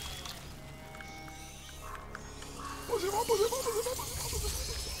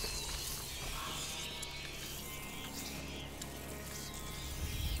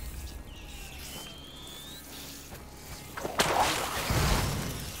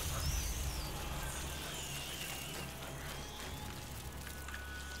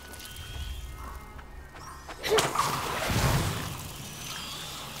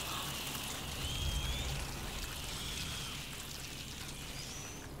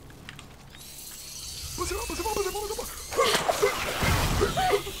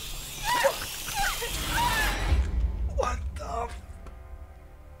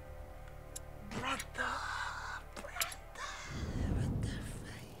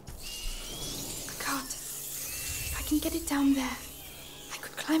 down there. I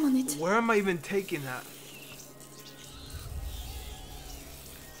could climb on it. Where am I even taking that?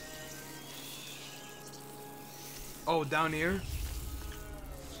 Oh, down here?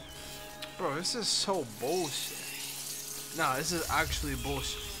 Bro, this is so bullshit. Nah, this is actually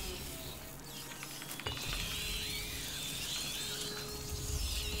bullshit.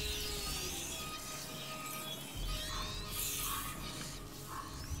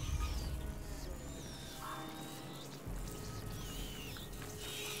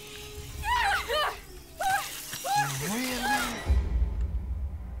 Really?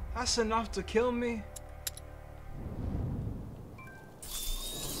 That's enough to kill me?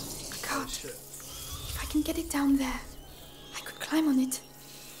 God, if I can get it down there, I could climb on it.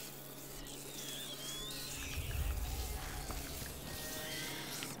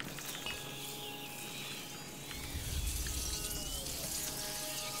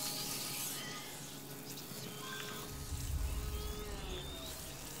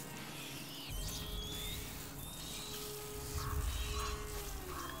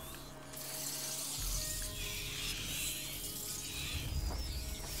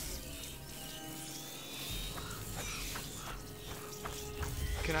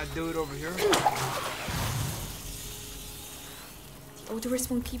 Can I do it over here? The odorous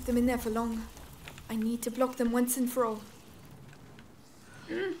won't keep them in there for long. I need to block them once and for all.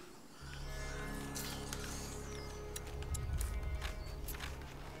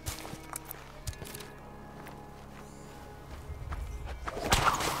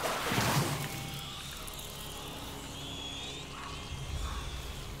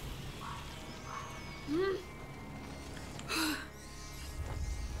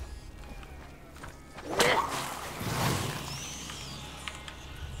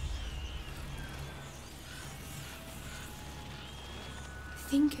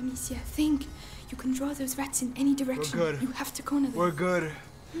 Think, Amicia, think. You can draw those rats in any direction. We're good. You have to corner them. We're good.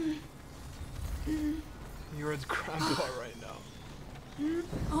 You're at grandpa right now.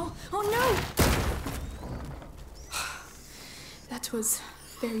 Oh no! That was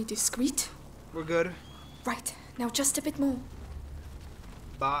very discreet. We're good. Right, now just a bit more.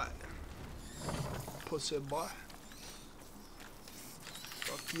 Bye. Pussy boy.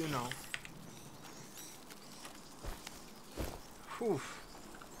 Fuck you now. Whew.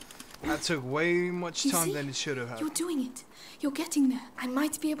 That took way much You time see? than it should have had. You're doing it. You're getting there. I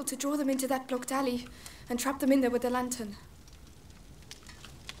might be able to draw them into that blocked alley and trap them in there with the lantern.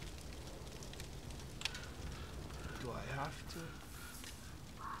 Do I have to?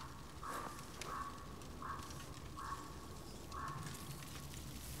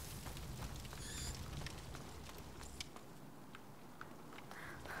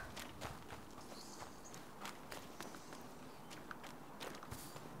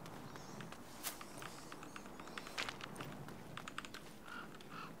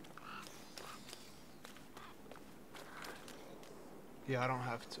 Yeah, I don't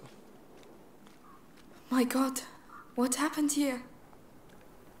have to. My God, what happened here?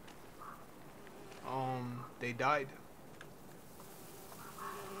 They died.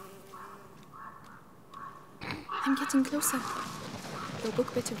 I'm getting closer. Your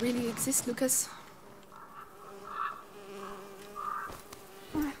book better really exist, Lucas.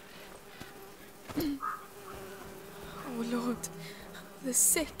 Oh Lord, the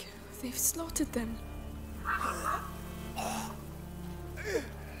sick. They've slaughtered them.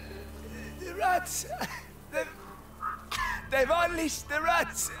 The rats! They've unleashed the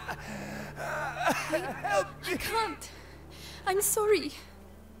rats! Help me! I can't. I'm sorry.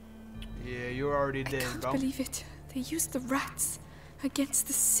 Yeah, you're already dead, I can't bro. believe it. They used the rats against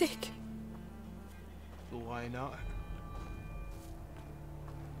the sick. Why not?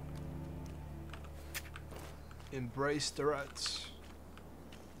 Embrace the rats.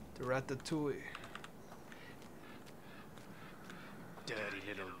 The ratatouille. Dirty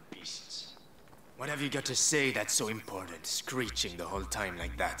little beasts. What have you got to say that's so important, screeching the whole time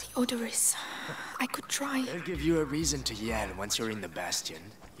like that? Odorous. I could try. They'll give you a reason to yell once you're in the bastion.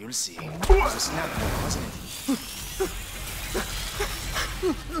 You'll see. It was a snap, wasn't it?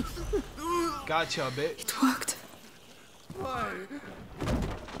 Gotcha, bitch. It worked. Why?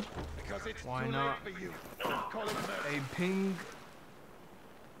 Because it's Why too not? late for you. Call it mercy. A ping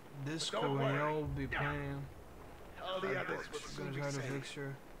disco Don't and worry. you'll be playing. All the others will soon Gonna be try to safe. fix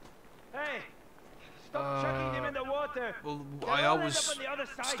her. Hey! Stop chucking them in the water! Well, They'll I all always end up on the other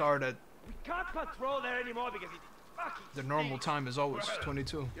side. start at We can't patrol there anymore because it's fucking the normal time is always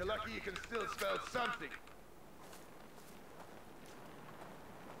 22. You're lucky you can still smell something.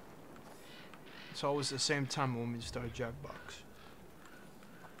 It's always the same time when we start Jackbox.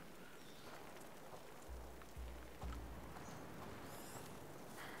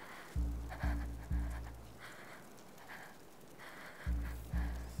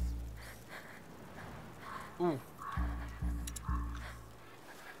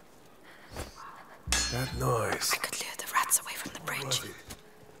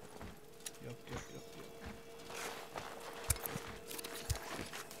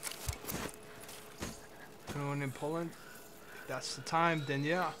 Poland. If that's the time, then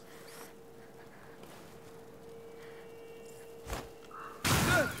yeah.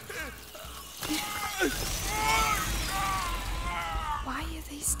 Why are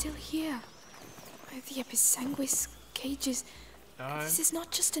they still here? The Episanguis cages. This is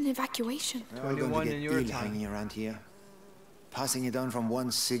not just an evacuation. We're all going to get ill hanging around here. Passing it on from one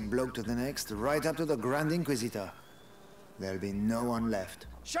sick bloke to the next, right up to the Grand Inquisitor. There'll be no one left.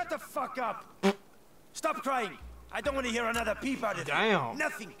 Shut the fuck up! Stop crying! I don't want to hear another peep out of you. Damn.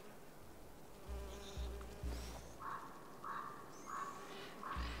 Nothing!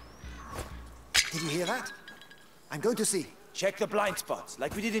 Did you hear that? I'm going to see. Check the blind spots,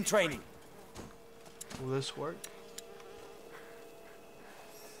 like we did in training. Will this work?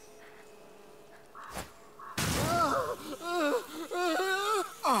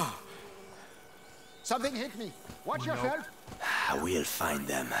 Something hit me. Watch yourself. We'll find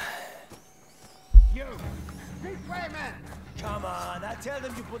them. You! This way, man! Come on, I tell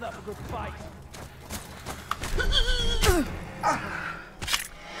them you put up a good fight.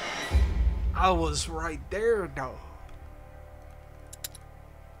 I was right there, though.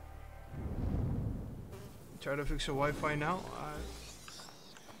 Try to fix your Wi-Fi now.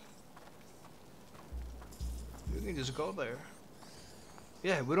 We can just go there.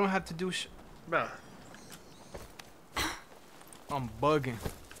 Yeah, we don't have to do bruh. I'm bugging.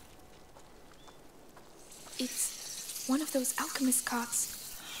 It's one of those alchemist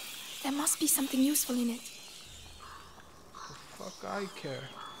carts. There must be something useful in it. The fuck I care.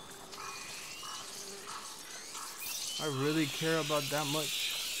 I really care about that much.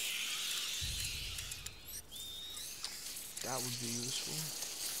 That would be useful.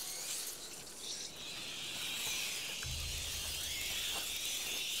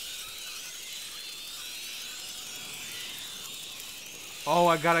 Oh,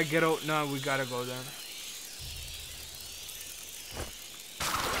 I gotta get out. No, we gotta go there.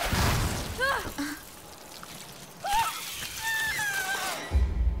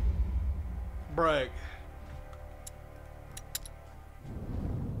 Brag.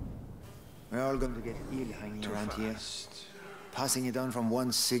 We're all going to get ill hanging around here. Passing it on from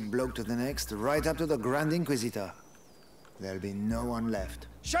one sick bloke to the next, right up to the Grand Inquisitor. There'll be no one left.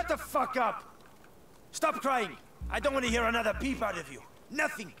 Shut the fuck up! Stop crying! I don't want to hear another peep out of you.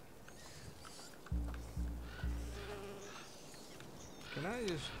 Nothing! Can I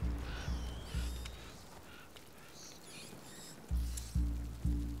just...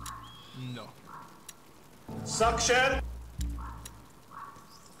 No. Suction!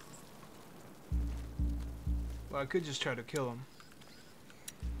 Well, I could just try to kill him.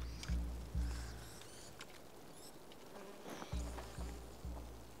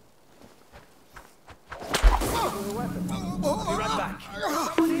 Be right back.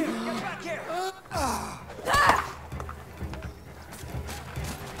 Someone here! Get back here!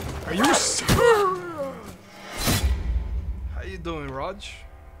 Are you serious? How you doing, Raj?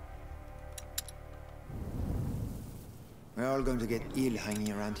 We're all going to get ill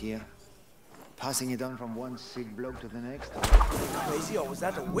hanging around here. Passing it on from one sick bloke to the next. Crazy, or was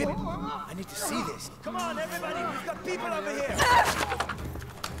that a whip? I need to see this. Come on, everybody! We've got people over here!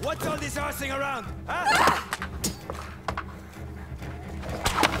 What's all this horsing around, huh?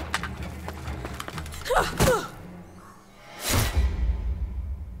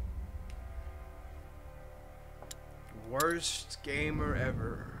 Worst gamer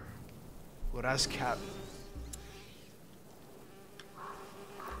ever. Well, that's cap.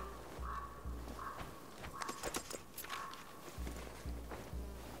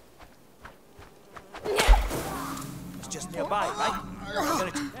 It's just nearby, right? I'm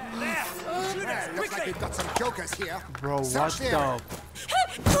gonna there! Shooters, Looks like we've got some jokers here. Bro, what Search the area.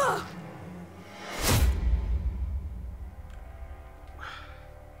 the...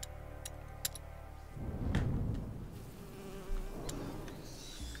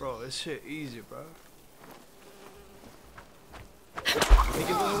 Bro, this shit easy, bro. Take it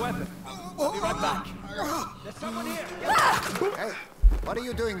with a weapon. I'll be right back. There's someone here. Hey, what are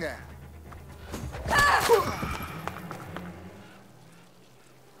you doing there?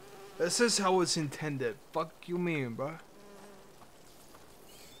 This is how it's intended. Fuck you mean, bro?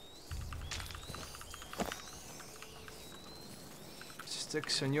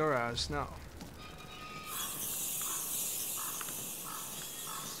 Sticks in your ass now.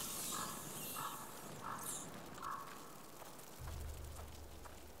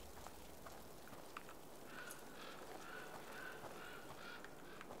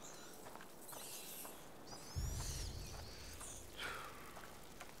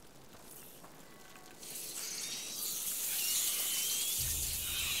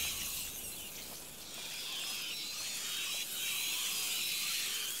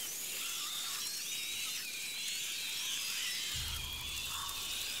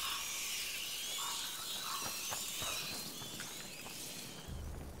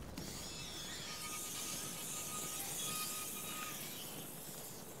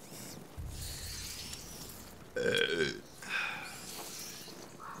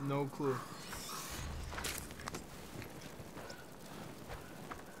 No clue.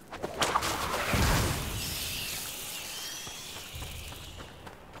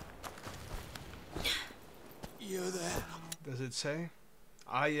 You there? Does it say?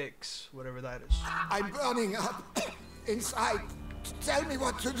 IX, whatever that is. I'm burning up inside. Tell me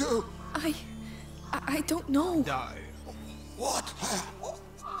what to do. I don't know. Die. What?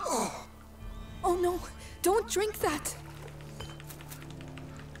 Oh no, don't drink that.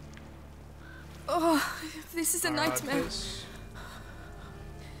 Oh, this is a nightmare.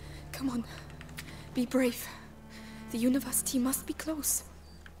 Come on, be brave. The university must be close.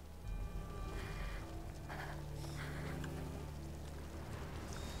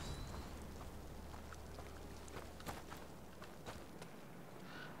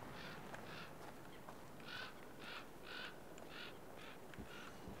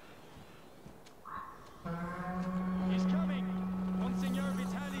 He's coming! Monsignor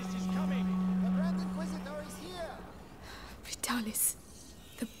Vitalis is coming! The Grand Inquisitor is here! Vitalis,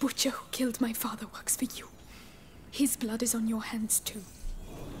 the butcher who killed my father works for you. His blood is on your hands too.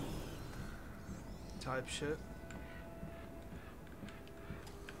 Type shit.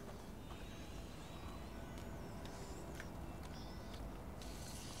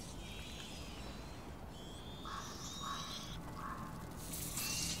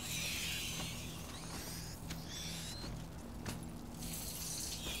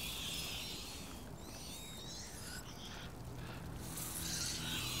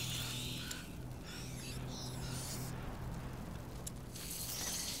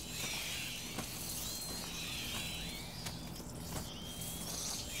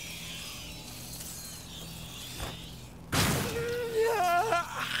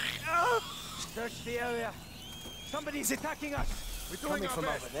 Search the area. Somebody's attacking us. We're coming from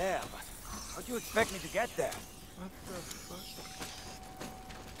over there, but how do you expect me to get there? What the fuck?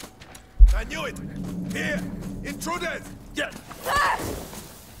 I knew it! Here! Intruders! Yeah!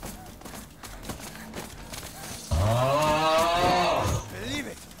 Believe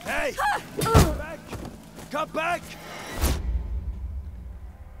it! Hey! Come back! Come back!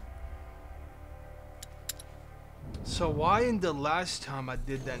 So why in the last time I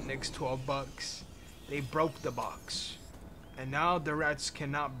did that next 12 bucks, they broke the box, and now the rats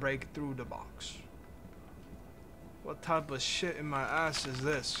cannot break through the box? What type of shit in my ass is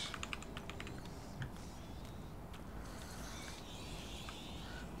this?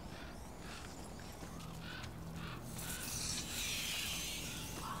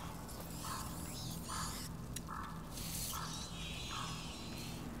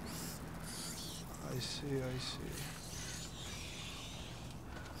 I see.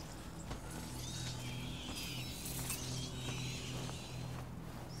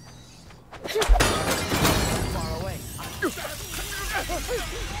 Far away.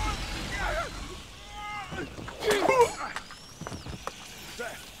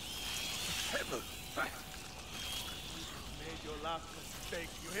 Made your last mistake,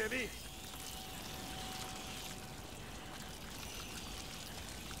 you hear me?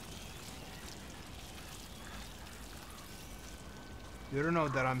 You don't know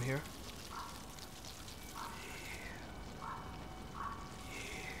that I'm here.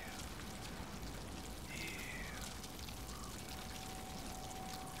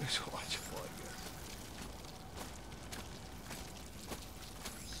 Let's watch it for again.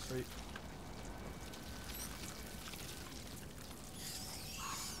 Wait.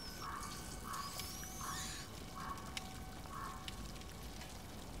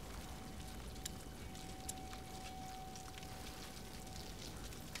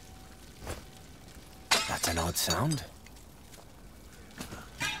 That's an odd sound.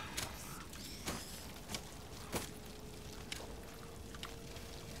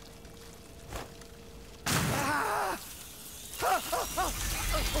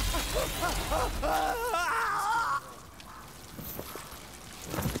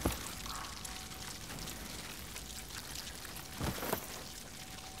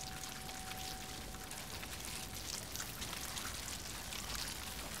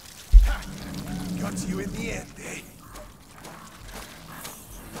 Got you in the end, eh?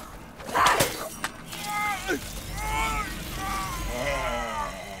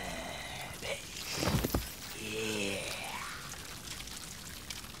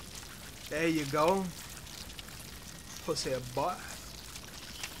 There you go. Pussy a butt.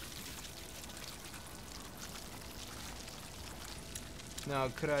 Now,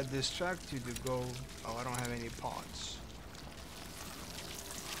 could I distract you to go? Oh, I don't have any pots.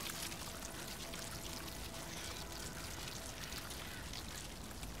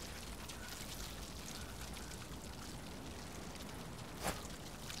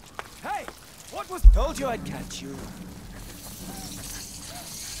 Told you I'd catch you.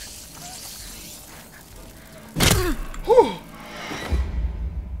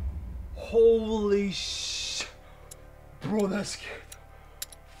 Holy sh... Bro, that scared the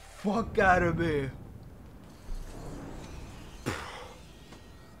fuck out of me.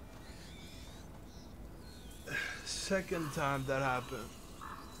 Second time that happened.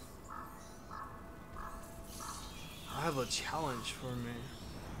 I have a challenge for me.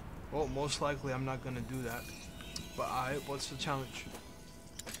 Well, most likely I'm not gonna do that. But what's the challenge?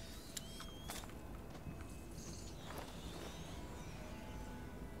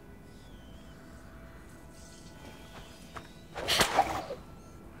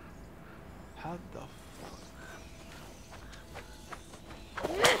 How the fuck?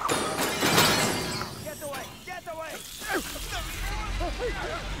 Get away! Get away!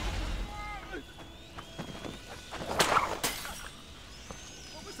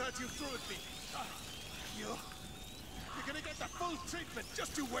 What was that you threw at me? You're gonna get the full treatment.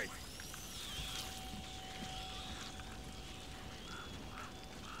 Just you wait.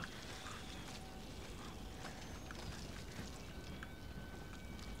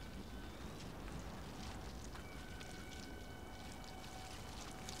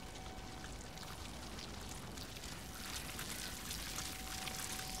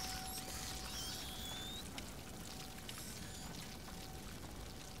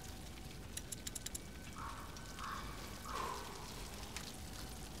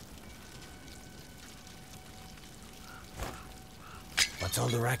 What's all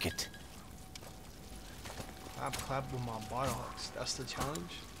the racket? Clap with my buttocks. That's the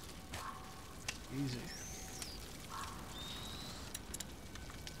challenge? Easy.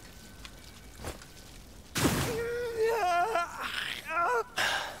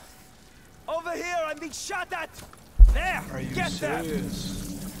 Over here, I'm being shot at! There! Are you Get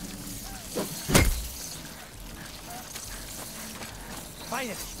serious?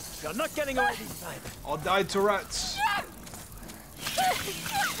 Finally! You're not getting away this time! I'll die to rats.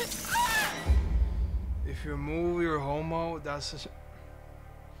 If you move your homo, that's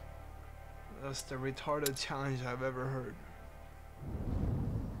the retarded challenge I've ever heard.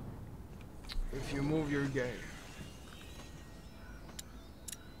 If you move, you're gay.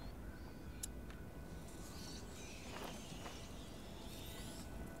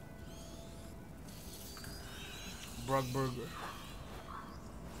 Brock Burger.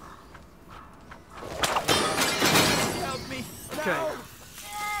 Help me! Okay. No!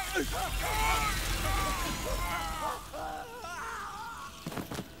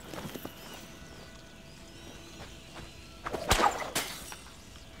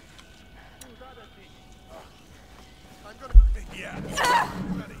 I'm gonna... Yeah.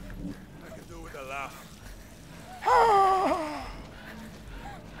 Ready. I can do it with a laugh.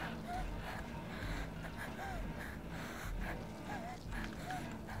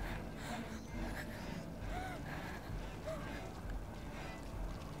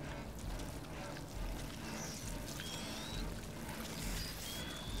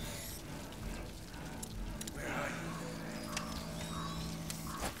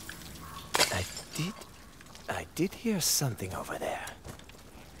 I did hear something over there.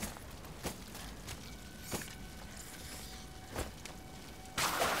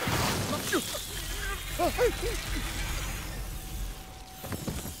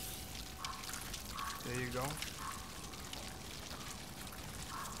 There you go.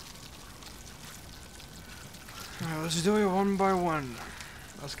 Alright, let's do it one by one.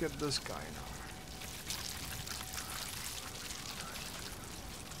 Let's get this guy now.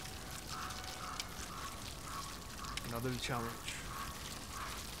 Another challenge.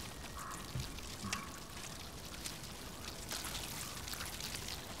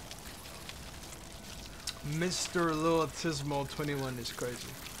 Mr. Lil Autizmo 21 is crazy.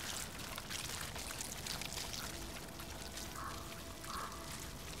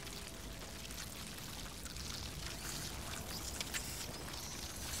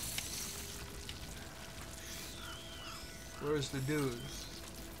 Where's the dude?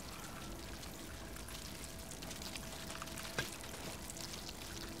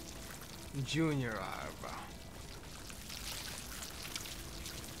 Junior eyebrow.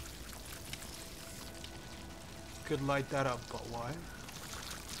 Could light that up, but why?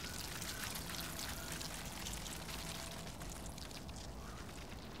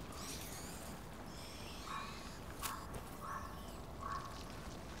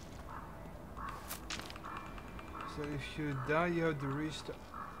 So if you die, you have to restart.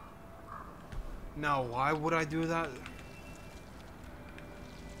 Now, why would I do that?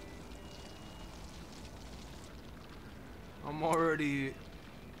 I'm already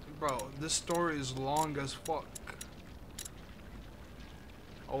Bro, this story is long as fuck.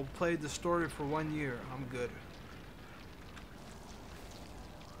 I'll play the story for 1 year. I'm good.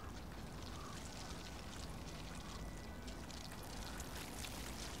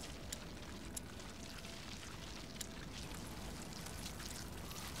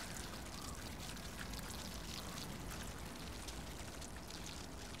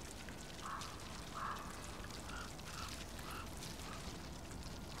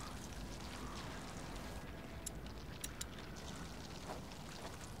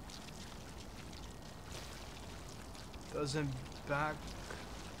 Doesn't back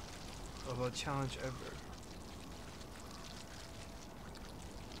of a challenge ever.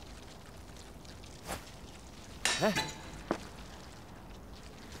 Huh?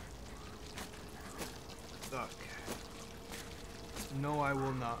 Okay. No, I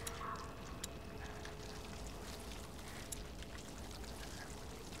will not.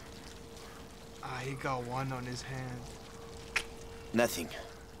 Ah, he got one on his hand. Nothing.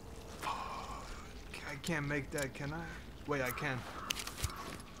 I can't make that, can I? Wait, I can.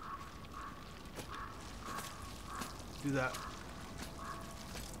 Do that.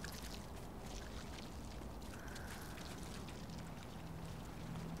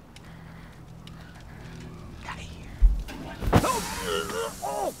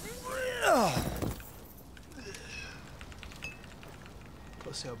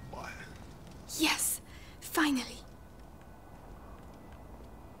 Pussy boy. Yes, finally.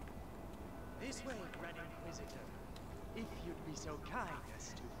 This way, Grand Inquisitor. If you'd be so kind as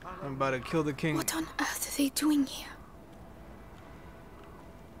to follow. I'm about to kill the king. What on earth are they doing here?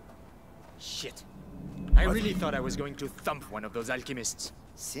 Shit. I really thought I was going to thump one of those alchemists.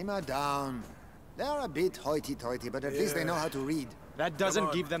 Simmer down. They're a bit hoity-toity, but at least they know how to read. That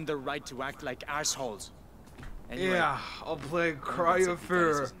doesn't give them the right to act like assholes. Anyway, Yeah, I'll play Cry of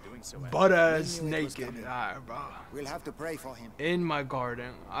Fear, butt ass naked. Alright, bro. We'll have to pray for him. In my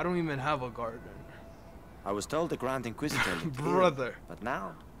garden. I don't even have a garden. I was told the Grand Inquisitor lived here, Brother. but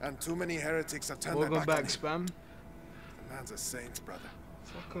now... And too many heretics have turned Welcome their back back, on him. Spam. The man's a saint, brother.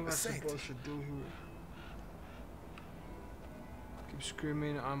 What am I A saint. supposed to do here? Keep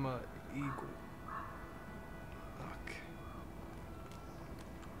screaming, I'm a eagle. Fuck.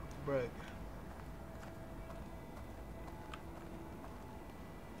 Break.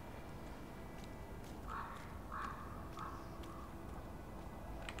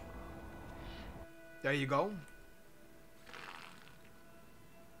 There you go.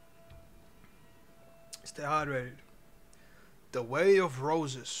 Stay hydrated. The Way of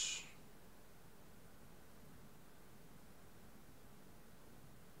Roses.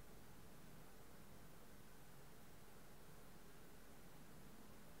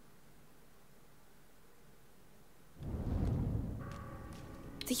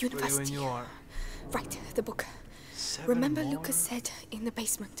 The university. You are. Right, the book. 7 Remember more? Lucas said in the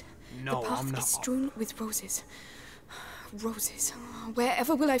basement. No, the path I'm not. is strewn with roses. Roses.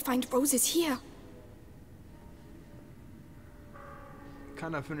 Wherever will I find roses here?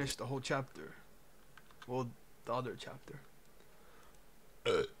 Kind of finished the whole chapter. Well, the other chapter.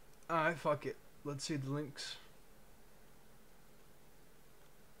 Alright, fuck it. Let's see the links.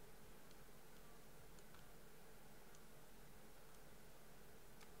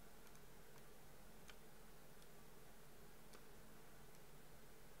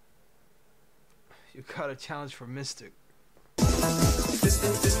 You got a challenge for Mystic.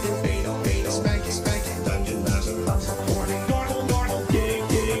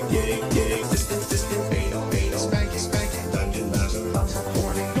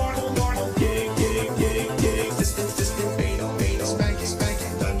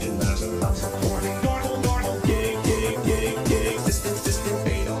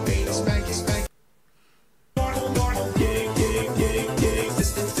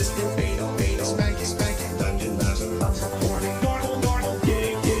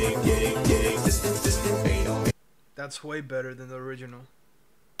 That's way better than the original.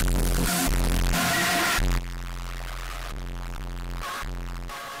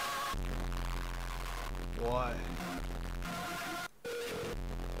 Why?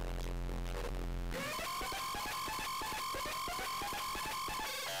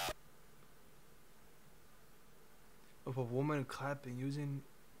 Of a woman clapping using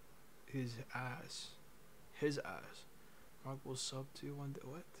his ass. His ass. Mark will sub to you one day.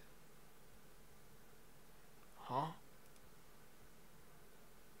 What? Huh?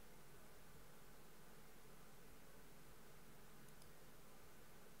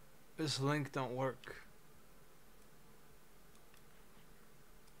 This link don't work.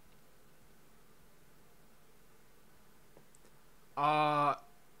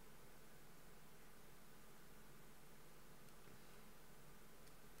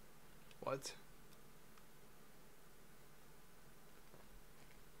 What?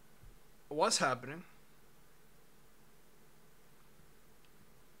 What's happening?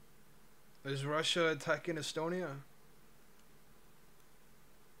 Is Russia attacking Estonia?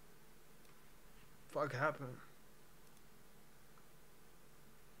 Fuck happened?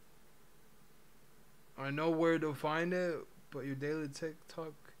 I know where to find it, but your daily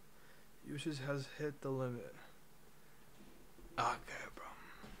TikTok usage has hit the limit. Okay, bro.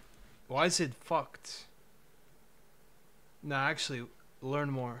 Why is it fucked? Nah, actually, learn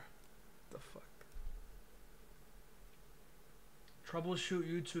more. The fuck? Troubleshoot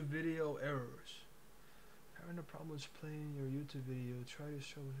YouTube video errors. Having a problem with playing your YouTube video, try to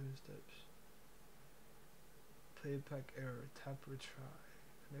troubleshoot steps. Playback error, tap retry.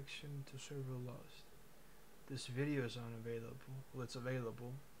 Connection to server lost. This video is unavailable. Well, it's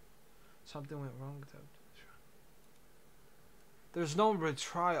available. Something went wrong. Tap retry. There's no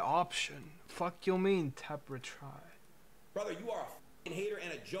retry option. Fuck you mean tap retry? Brother, you are a f***ing hater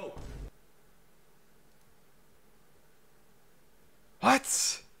and a joke.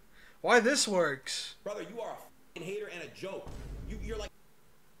 What? Why this works? Brother, you are a f***ing hater and a joke. You're like...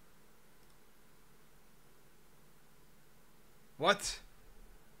 What?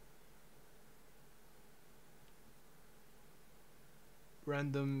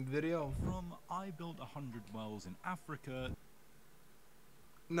 Random video. From I built 100 wells in Africa.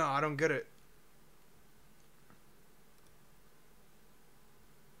 No, I don't get it.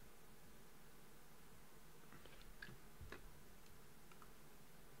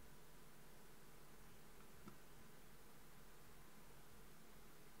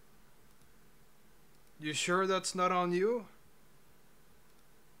 You sure that's not on you?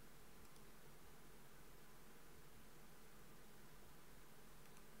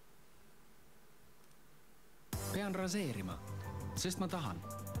 Pean raseerima, sest ma tahan.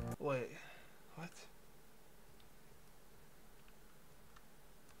 Wait, what?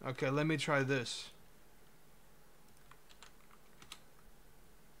 Okay, let me try this.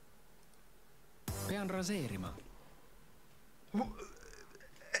 Pean raseerima.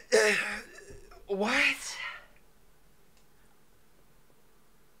 What?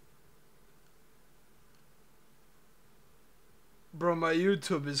 Bro, my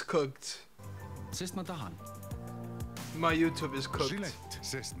YouTube is cooked. Sest ma tahan. My YouTube is cooked. Žilett,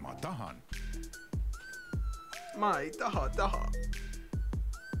 sest ma tahan. Ma ei taha.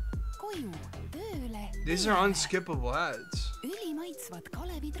 Koju, tööle. These are unskippable ads. Ülimaitsvad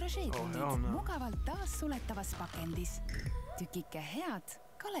Kalevi dražeekondid Oh, hell no. mugavalt taassuletavas pakendis. Tükike head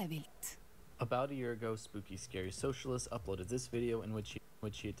Kalevilt. About a year ago, Spooky Scary Socialist uploaded this video in which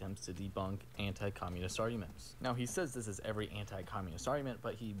he attempts to debunk anti-communist arguments. Now, he says this is every anti-communist argument,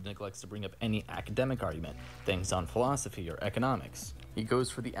 but he neglects to bring up any academic argument, things on philosophy or economics. He goes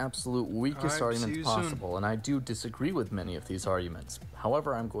for the absolute weakest arguments possible, and I do disagree with many of these arguments.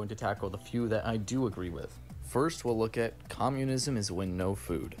 However, I'm going to tackle the few that I do agree with. First, we'll look at communism is when no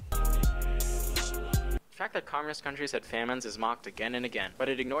food. The fact that communist countries had famines is mocked again and again, but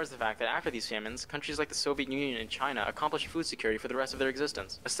it ignores the fact that after these famines, countries like the Soviet Union and China accomplished food security for the rest of their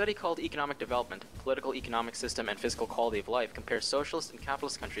existence. A study called Economic Development, Political Economic System and Physical Quality of Life compares socialist and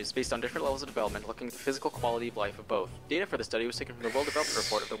capitalist countries based on different levels of development, looking at the physical quality of life of both. Data for the study was taken from the World Development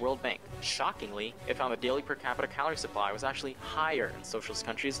Report of the World Bank. Shockingly, it found the daily per capita calorie supply was actually higher in socialist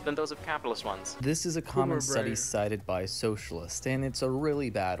countries than those of capitalist ones. This is a common study cited by socialists, and it's a really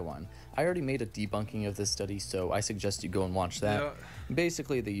bad one. I already made a debunking of this study, so I suggest you go and watch that. Yeah.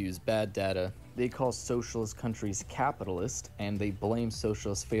 Basically, they use bad data, they call socialist countries capitalist, and they blame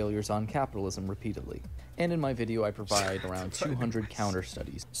socialist failures on capitalism repeatedly. And in my video, I provide around 200 counter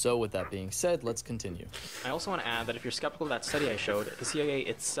studies. So with that being said, let's continue. I also want to add that if you're skeptical of that study I showed, the CIA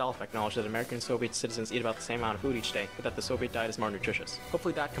itself acknowledged that American and Soviet citizens eat about the same amount of food each day, but that the Soviet diet is more nutritious.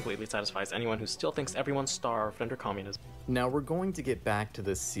 Hopefully that completely satisfies anyone who still thinks everyone's starved under communism. Now we're going to get back to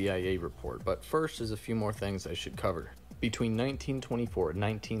this CIA report, but first there's a few more things I should cover. Between 1924 and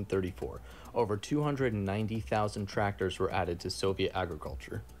 1934, over 290,000 tractors were added to Soviet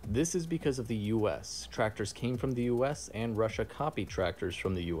agriculture. This is because of the US. Tractors came from the US and Russia copied tractors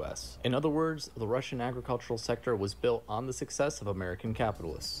from the US. In other words, the Russian agricultural sector was built on the success of American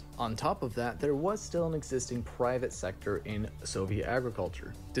capitalists. On top of that, there was still an existing private sector in Soviet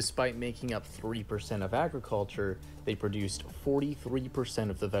agriculture. Despite making up 3% of agriculture, they produced 43%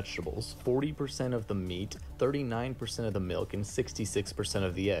 of the vegetables, 40% of the meat, 39% of the milk, and 66%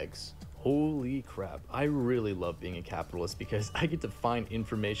 of the eggs. Holy crap, I really love being a capitalist because I get to find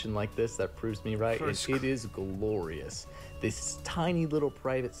information like this that proves me right, and it is glorious. This tiny little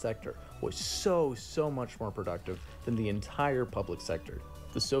private sector was so much more productive than the entire public sector.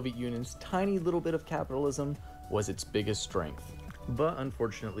 The Soviet Union's tiny little bit of capitalism was its biggest strength. But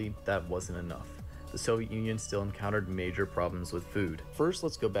unfortunately, that wasn't enough. The Soviet Union still encountered major problems with food. First,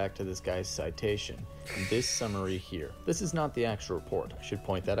 let's go back to this guy's citation. This summary here. This is not the actual report. I should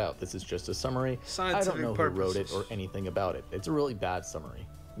point that out. This is just a summary. I don't know who wrote it or anything about it. It's a really bad summary.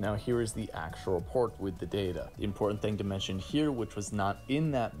 Now here is the actual report with the data. The important thing to mention here, which was not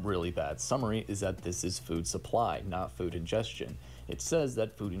in that really bad summary, is that this is food supply, not food ingestion. It says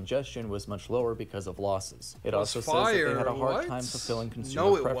that food ingestion was much lower because of losses. It also says that they had a hard time fulfilling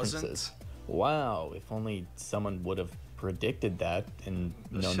consumer preferences. Wow, if only someone would have predicted that and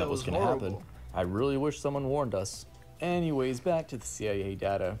known that was going to happen. I really wish someone warned us. Anyways, back to the CIA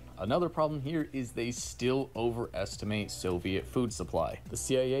data. Another problem here is they still overestimate Soviet food supply. The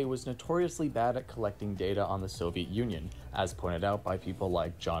CIA was notoriously bad at collecting data on the Soviet Union, as pointed out by people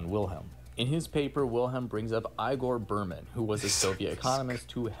like John Wilhelm. In his paper, Wilhelm brings up Igor Berman, who was a Soviet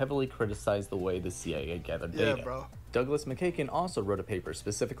economist who heavily criticized the way the CIA gathered data. Douglas McKagan also wrote a paper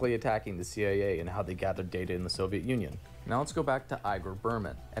specifically attacking the CIA and how they gathered data in the Soviet Union. Now let's go back to Igor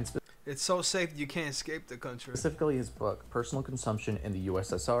Berman, and it's so safe you can't escape the country. Specifically his book, Personal Consumption in the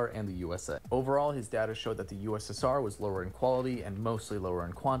USSR and the USA. Overall, his data showed that the USSR was lower in quality and mostly lower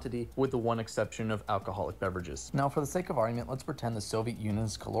in quantity, with the one exception of alcoholic beverages. Now, for the sake of argument, let's pretend the Soviet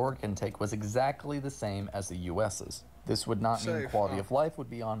Union's caloric intake was exactly the same as the US's. This would not mean quality of life would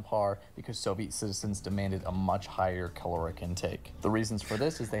be on par because Soviet citizens demanded a much higher caloric intake. The reasons for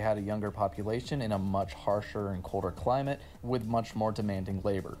this is they had a younger population in a much harsher and colder climate with much more demanding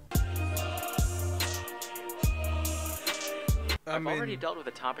labor. I've already dealt with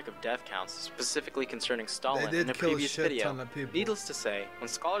the topic of death counts, specifically concerning Stalin, in a previous video. Needless to say, when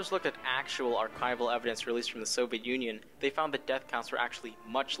scholars looked at actual archival evidence released from the Soviet Union, they found that death counts were actually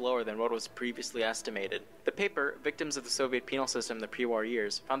much lower than what was previously estimated. The paper, Victims of the Soviet Penal System in the Pre-War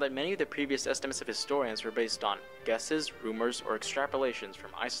Years, found that many of the previous estimates of historians were based on guesses, rumors, or extrapolations from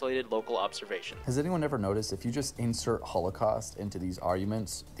isolated local observations. Has anyone ever noticed if you just insert Holocaust into these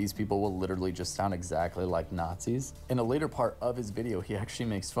arguments, these people will literally just sound exactly like Nazis? In a later part of his video, he actually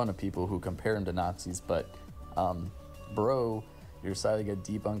makes fun of people who compare him to Nazis, but, bro, you're citing a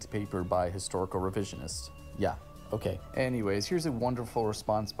debunked paper by historical revisionists. Yeah, okay. Anyways, here's a wonderful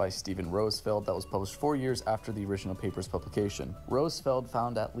response by Stephen Roosevelt that was published 4 years after the original paper's publication. Roosevelt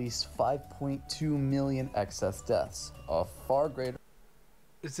found at least 5.2 million excess deaths, a far greater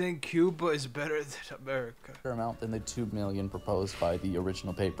It's in Cuba is better than America. amount than the 2 million proposed by the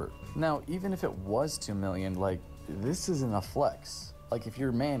original paper. Now, even if it was 2 million, like, this isn't a flex. Like, if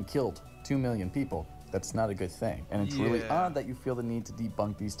your man killed 2 million people, that's not a good thing. And it's really odd that you feel the need to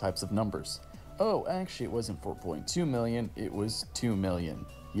debunk these types of numbers. Oh, actually, it wasn't 4.2 million, it was 2 million.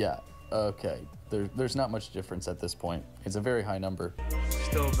 Yeah, okay. There's not much difference at this point. It's a very high number.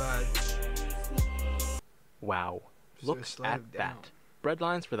 Still bad. Wow. Look at that.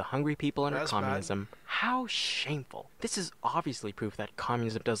 Breadlines for the hungry people under communism. How shameful. This is obviously proof that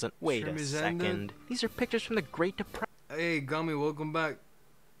communism doesn't... Wait a second. These are pictures from the Great Depression. Hey, Gummy, welcome back.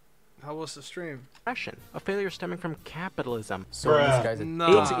 How was the stream? A failure stemming from capitalism. So these guys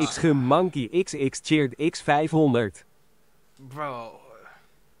XX Monkey XX cheered X500. Bro,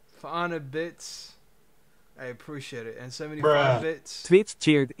 for 100 bits, I appreciate it. And 75 bits. Twitch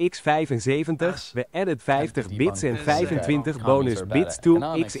cheered X75. We added 50 bits en 25 bonus bits to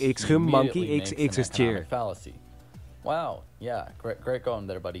XX Monkey XX's cheer. Fallacy. Wow, yeah, great going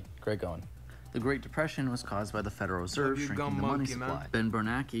there, buddy. Great going. The Great Depression was caused by the Federal Reserve shrinking the money supply. Ben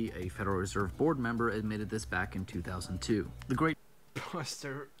Bernanke, a Federal Reserve board member, admitted this back in 2002. The Great Was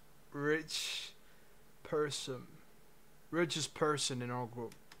the richest person in our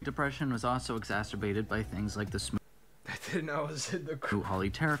group. Depression was also exacerbated by things like the I didn't know I was in the group. Smoot-Hawley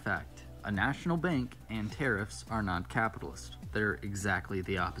Tariff Act. A national bank and tariffs are not capitalist. They're exactly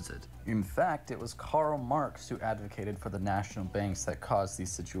the opposite. In fact, it was Karl Marx who advocated for the national banks that caused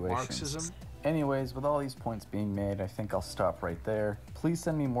these situations. Marxism? Anyways, with all these points being made, I think I'll stop right there. Please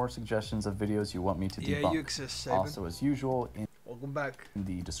send me more suggestions of videos you want me to debunk. Yeah, you exist, Saban. Also, as usual, welcome back. In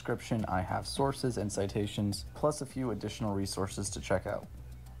the description, I have sources and citations, plus a few additional resources to check out.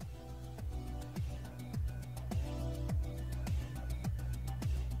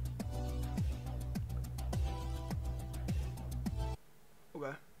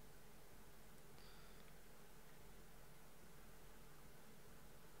 Okay.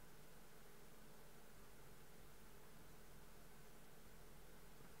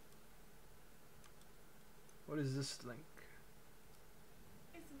 What is this link?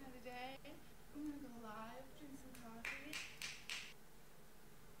 It's another day. I'm gonna go live, drink some coffee.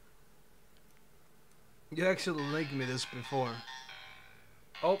 You actually linked me this before.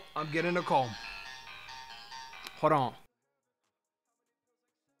 Oh, I'm getting a call. Hold on.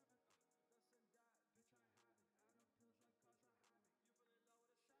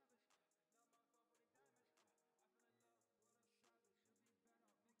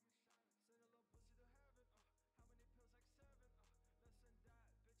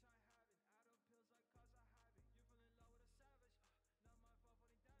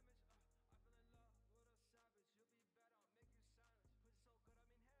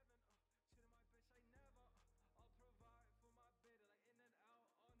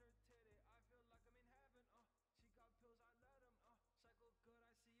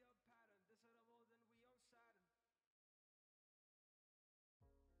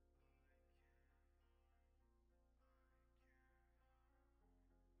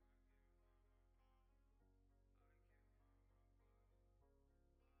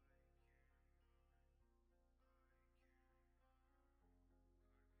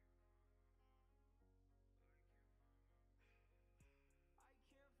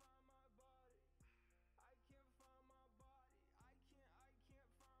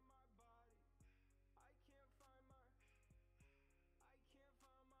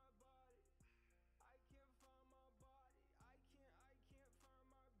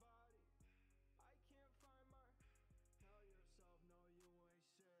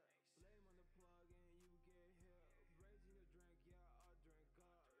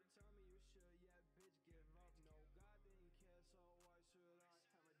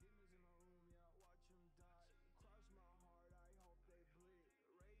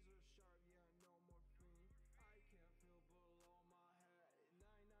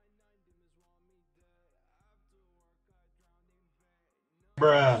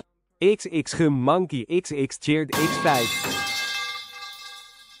 XX Gum Monkey XX Cheered X5.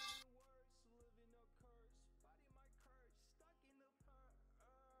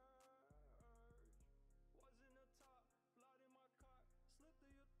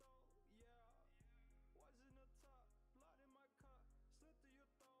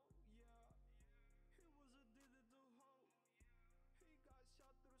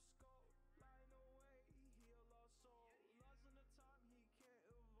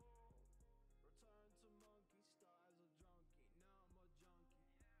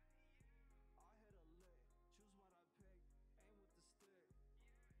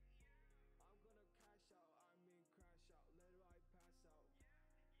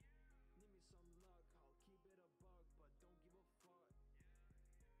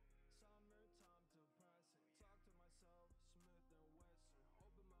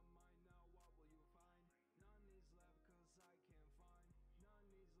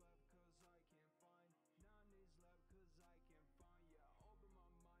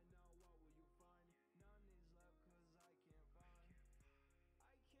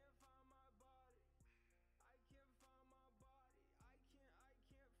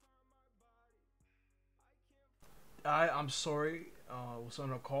 I'm sorry. Was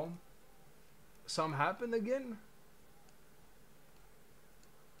on a call. Something happened again?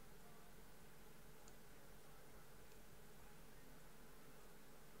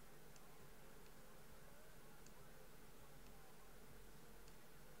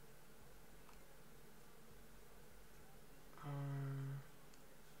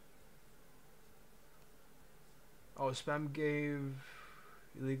 Oh, spam gave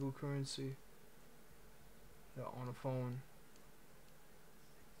illegal currency. Yeah, on the phone.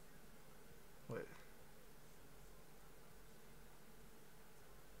 Wait.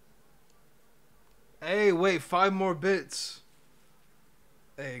 Hey, wait, 5 more bits.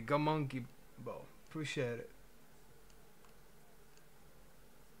 Hey, go monkey, bro. Appreciate it.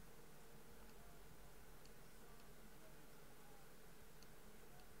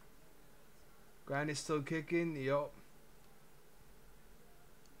 Granny's still kicking, yup.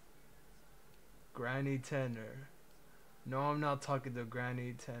 Granny Tenor. No, I'm not talking to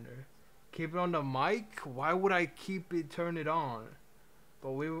Granny Tenor. Keep it on the mic? Why would I keep it, turn it on?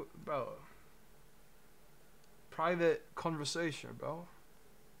 But bro. Private conversation, bro.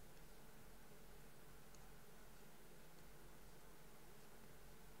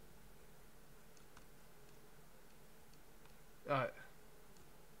 Alright.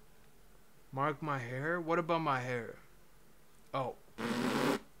 Mark my hair? What about my hair? Oh.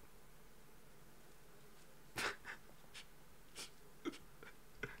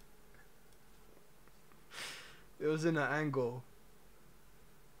 It was in an angle.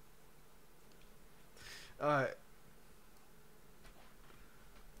 Alright.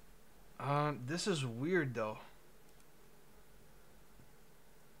 This is weird though.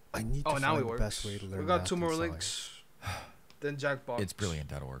 I need to find now it the works. best way to learn We got math 2 more and links. Then Jackbox. It's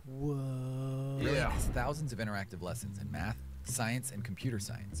brilliant.org. Whoa. Brilliant Yeah. has thousands of interactive lessons in math, science, and computer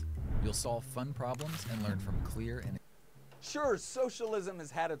science. You'll solve fun problems and learn from clear and... Sure, socialism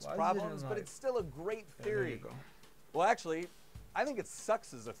has had its Why is it problems, in but life? it's still a great Yeah, there you theory. go. Well, actually, I think it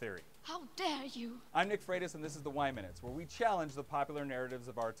sucks as a theory. How dare you? I'm Nick Freitas, and this is the Y Minutes, where we challenge the popular narratives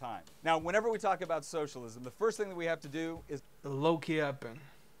of our time. Now, whenever we talk about socialism, the first thing that we have to do is... The low-key happen.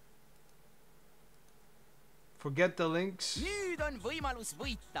 Forget the links.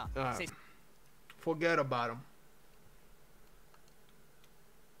 Forget about them.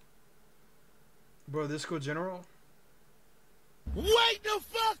 Bro, Discord General? Wake the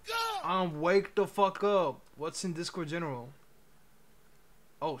fuck up! Wake the fuck up. What's in Discord General?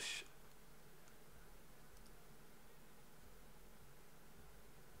 Oh,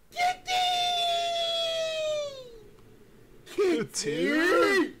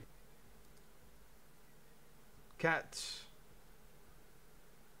 Kitty! Cats.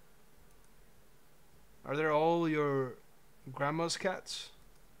 Are they all your grandma's cats?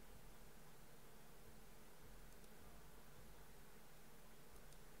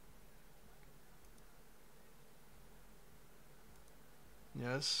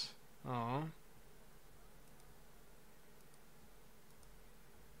 Yes.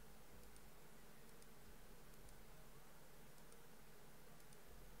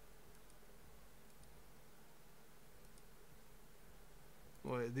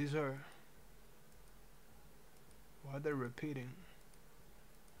 Wait, these are... Why are they repeating?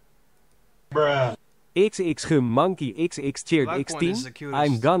 Bruh. XX Monkey XX Cheered Black one is the X10. cutest.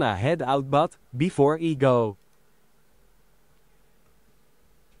 I'm gonna head out but before I go.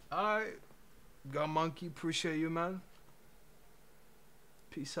 Alright. Got Monkey, appreciate you, man.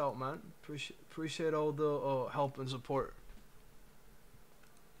 Peace out, man. Appreciate all the help and support.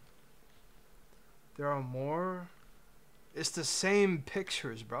 There are more. It's the same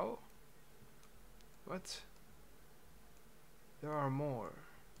pictures, bro. What? There are more.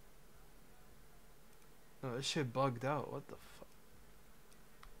 No, this shit bugged out. What the fuck?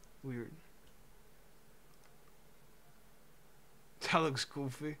 Weird. That looks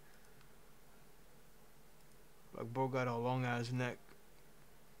goofy. Like bro got a long ass neck.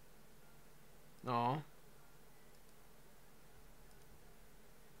 No.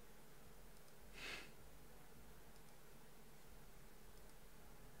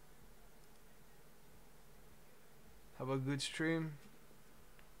 Have a good stream.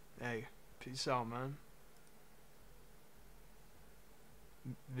 Hey, peace out, man.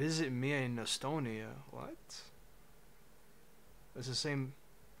 Visit me in Estonia. What? It's the same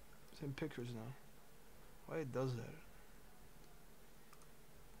pictures now. Why it does that?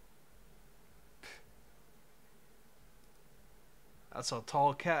 That's a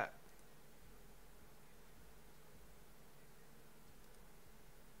tall cat.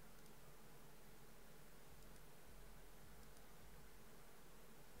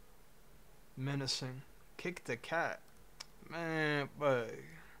 Menacing. Kick the cat. Man, but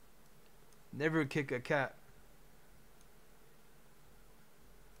never kick a cat.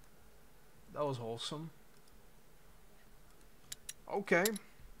 That was wholesome. Okay.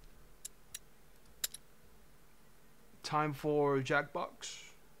 Time for Jackbox.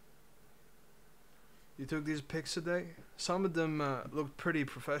 You took these pics today? Some of them looked pretty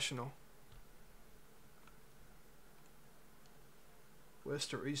professional.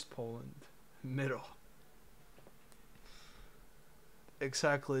 West or East Poland? Middle.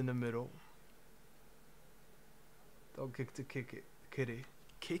 Exactly in the middle. Don't kick the kitty.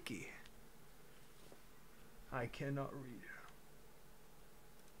 Kiki. I cannot read.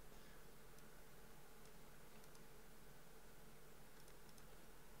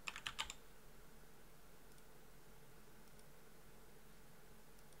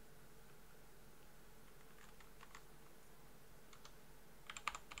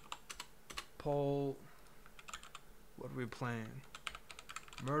 Poll. What are we playing?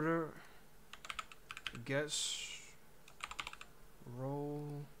 Murder. Guess.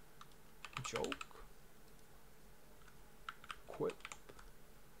 Roll. Joke. Quip.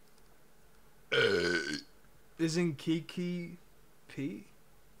 Isn't Kiki P?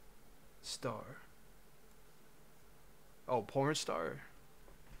 Star. Oh, porn star?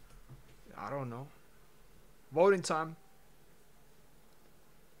 I don't know. Voting time.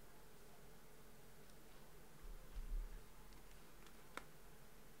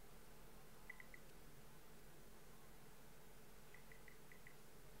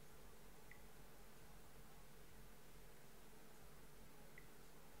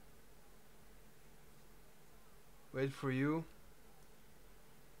 Wait for you.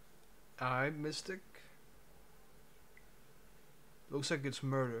 Alright, Mystic. Looks like it's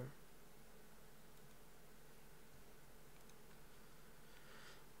murder.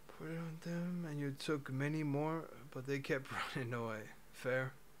 Put it on them, and you took many more, but they kept running away.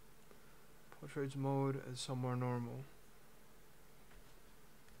 Fair. Portraits mode is somewhere normal.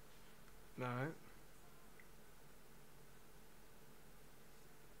 Alright.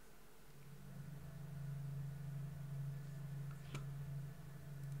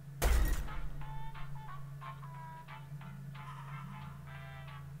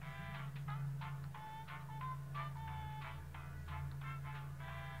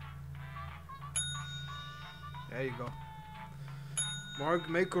 There you go. Mark,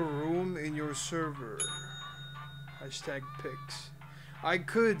 make a room in your server. Hashtag pics. I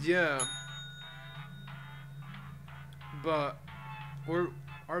could, yeah. But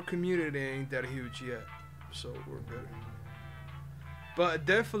our community ain't that huge yet, so we're good. But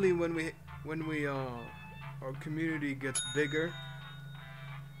definitely when we our community gets bigger,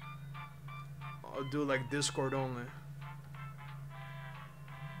 I'll do like Discord only.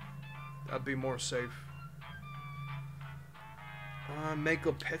 That'd be more safe. Make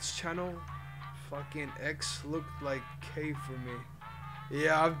a pets channel. Fucking X looked like K for me.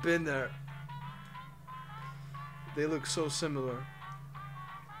 Yeah, I've been there. They look so similar.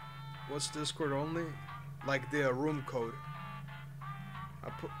 What's Discord only? Like the room code. I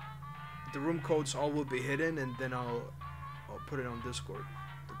put the room codes all will be hidden, and then I'll put it on Discord.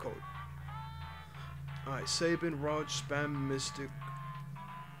 The code. Alright, Sabin, Raj, Spam, Mystic.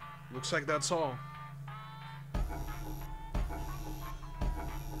 Looks like that's all.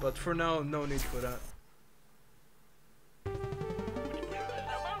 But for now, no need for that.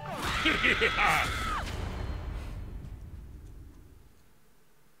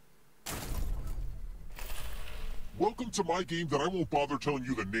 Welcome to my game that I won't bother telling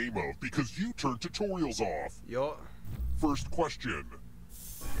you the name of because you turned tutorials off. Yo. First question.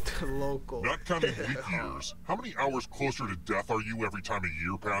 Local. Not counting leap years, how many hours closer to death are you every time a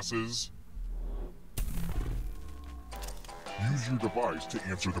year passes? Use your device to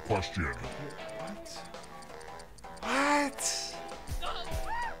answer the question. What? What?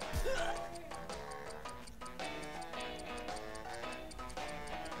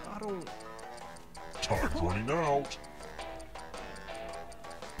 I don't... Time's running out.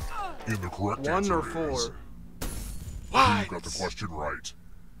 And the correct 1 answer or 4? is... What? You got the question right.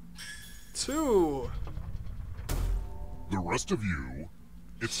 2. The rest of you,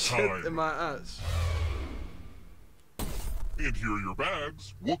 it's Shit time. in my ass. And here are your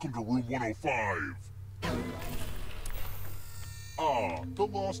bags. Welcome to room 105. Ah, the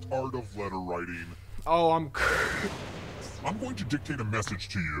lost art of letter writing. Oh, I'm going to dictate a message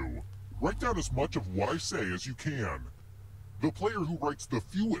to you. Write down as much of what I say as you can. The player who writes the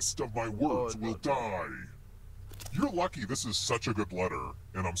fewest of my words will die. You're lucky this is such a good letter,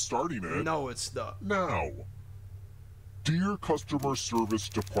 and I'm starting it. No, it's not. Now. Dear Customer Service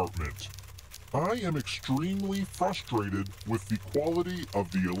Department, I am extremely frustrated with the quality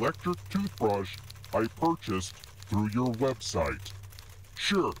of the electric toothbrush I purchased through your website.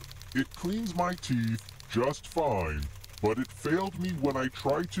 Sure, it cleans my teeth just fine, but it failed me when I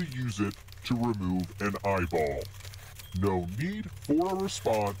tried to use it to remove an eyeball. No need for a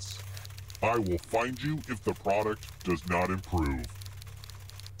response. I will find you if the product does not improve.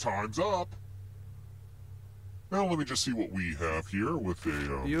 Time's up. Now let me just see what we have here with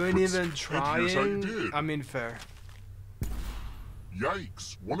a... you ain't even and here's how you trying. did. I mean, fair.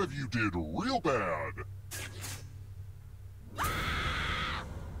 Yikes, one of you did real bad.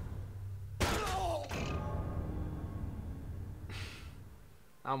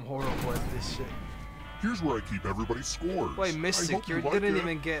 I'm horrible at this shit. Here's where I keep everybody's scores. Wait, Mystic, you like didn't it.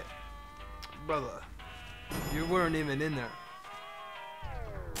 even get... Brother, you weren't even in there.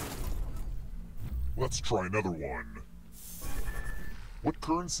 Let's try another one. What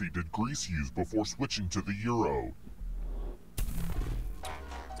currency did Greece use before switching to the euro?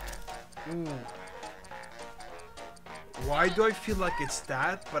 Ooh. Why do I feel like it's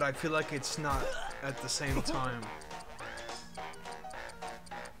that, but I feel like it's not at the same time?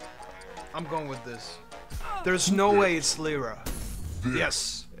 I'm going with this. There's no way it's Lira.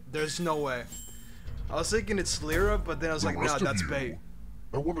 Yes, there's no way. I was thinking it's Lira, but then I was like, nah, that's bait.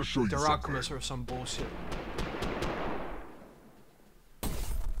 I want to show you Drachmas or some bullshit.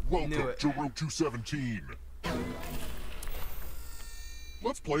 Welcome to room 217.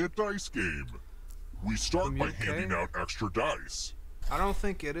 Let's play a dice game. We start by handing out extra dice. I don't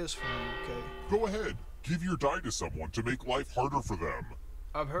think it is from the UK. Go ahead, give your die to someone to make life harder for them.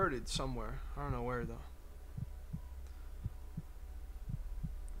 I've heard it somewhere. I don't know where though.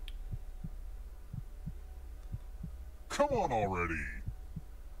 Come on already.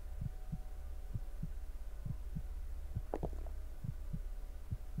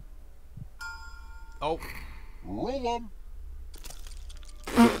 Oh. Roll 'em.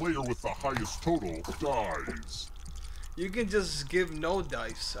 The player with the highest total dies. You can just give no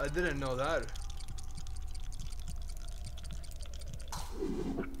dice. I didn't know that.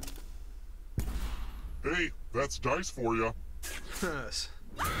 Hey, that's dice for you.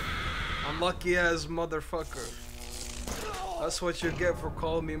 Unlucky ass motherfucker. That's what you get for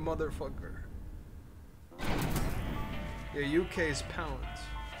calling me motherfucker. Yeah, UK is pounds.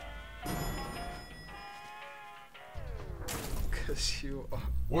 Cause you are.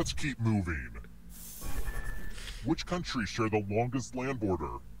 Let's keep moving. Which countries share the longest land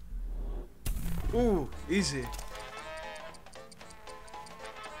border? Ooh, easy.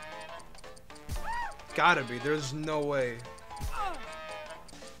 Gotta be. There's no way.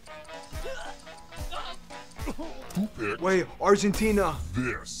 Who picked? Wait, Argentina.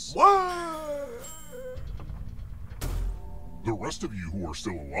 This. What? The rest of you who are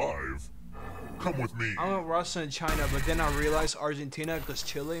still alive, come with me. I went Russia and China, but then I realized Argentina because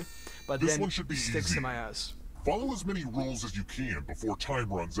Chile. But This then one should be sticks easy. to my ass. Follow as many rules as you can before time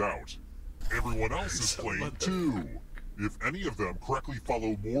runs out. Everyone else is playing too. If any of them correctly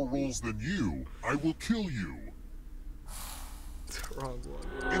follow more rules than you, I will kill you. Wrong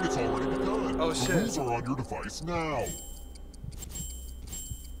one. And it's already begun. Oh, the shit. rules are on your device now.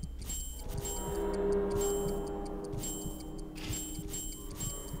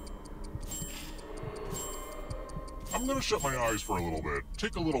 I'm gonna shut my eyes for a little bit.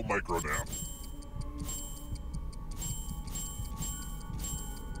 Take a little micro nap.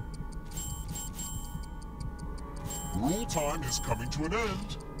 Rule time is coming to an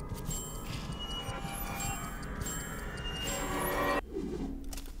end.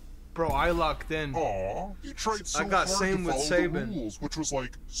 Bro, I locked in. Aw, you tried so I got hard same to with follow the Saban. rules, which was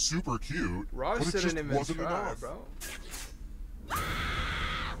like super cute, Ross but it didn't just even wasn't try, enough. bro.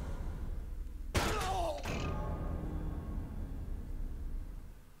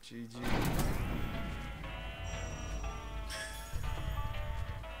 GG.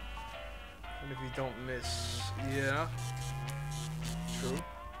 And if you don't miss, yeah. True.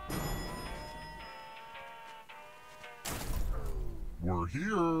 We're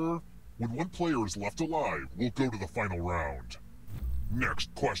here. When one player is left alive, we'll go to the final round.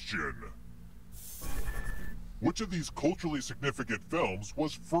 Next question. Which of these culturally significant films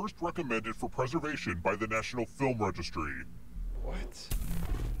was first recommended for preservation by the National Film Registry? What?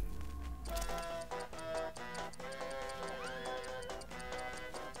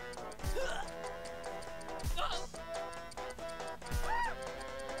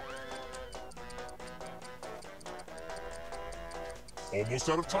 Almost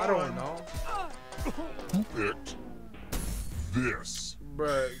out of time. I don't know. Who picked this?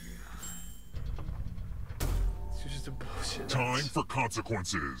 Bruh. It's just a bullshit. Time for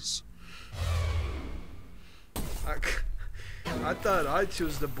consequences. I thought I'd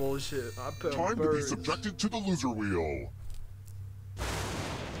choose the bullshit. I put Time to be birds. subjected to the loser wheel.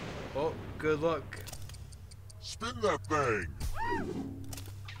 Oh, good luck. Spin that thing.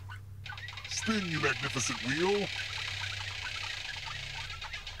 Spin, you magnificent wheel.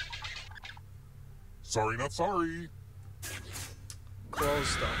 Sorry, not sorry. Close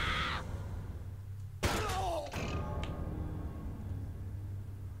stuff.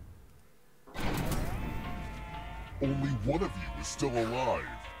 Only one of you is still alive.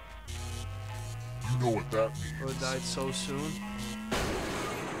 You know what that means. Or died so soon.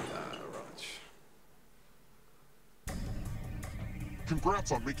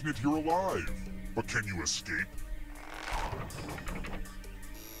 Congrats on making it here alive. But can you escape?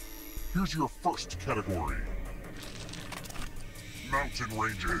 Here's your first category. Mountain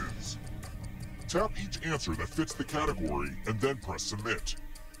ranges. Tap each answer that fits the category and then press submit.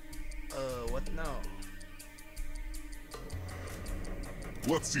 What now?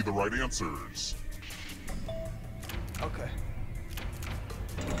 Let's see the right answers. Okay.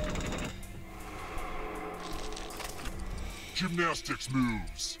 Gymnastics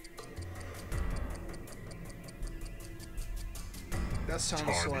moves. That sounds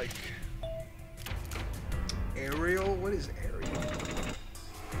Time. like aerial. What is aerial?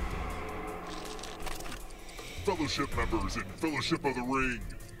 Fellowship members in Fellowship of the Ring.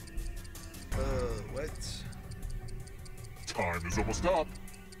 What? Time is almost up.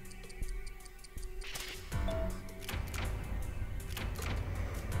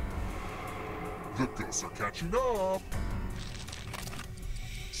 The ghosts are catching up.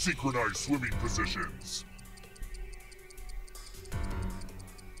 Synchronized swimming positions.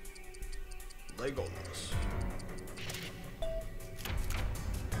 Legolas.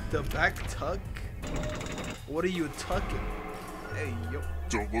 The back tuck? What are you tucking? Hey, yo.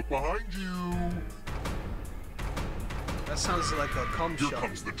 Don't look behind you. That sounds like a cum Here shot.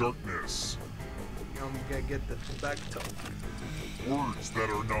 comes the darkness. I'm gonna get the back tuck. Words that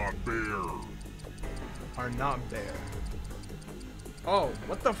are not bare. Are not bare. Oh,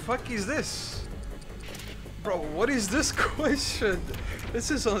 what the fuck is this? Bro, what is this question?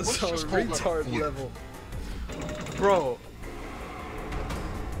 This is on some retard level. Bro.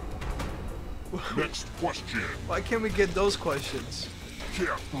 Next question. Why can't we get those questions?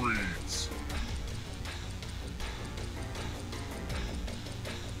 Cat breeds.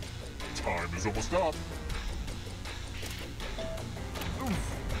 Time is almost up.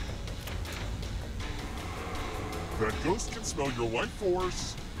 Oof. That ghost can smell your life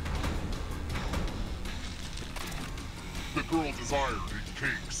force. The girl desired in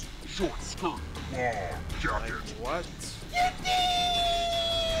kinks. Short skirt, long jacket. What?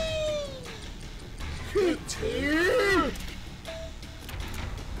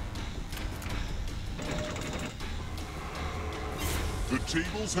 The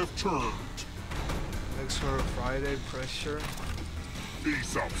tables have turned. Next for a Friday pressure.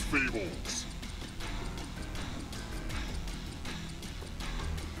 Aesop's Fables.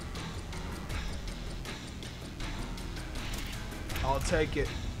 I'll take it.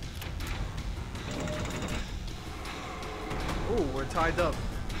 Ooh, we're tied up.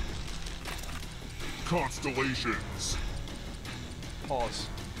 Constellations. Pause.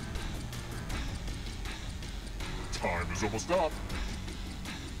 Time is almost up.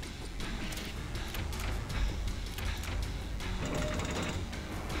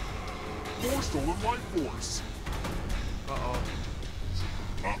 More stolen life force. Uh-oh.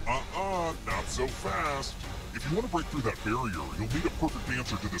 Not so fast. If you want to break through that barrier, you'll need a perfect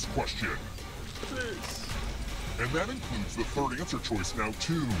answer to this question. Please. And that includes the third answer choice now,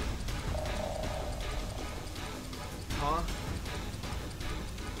 too. Huh?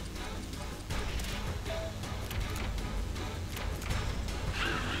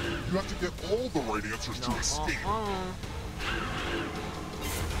 You have to get all the right answers to escape.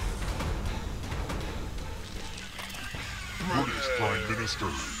 British Prime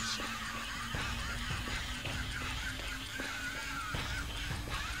Ministers.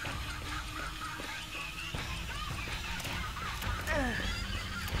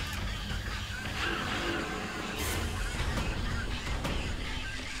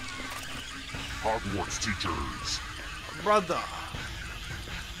 Hogwarts teachers. Brother.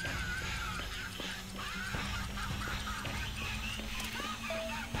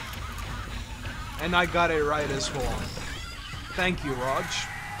 And I got it right as well. Thank you, Raj.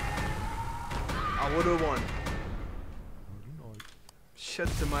 I would have won. Shit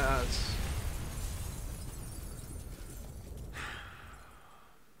to my ass.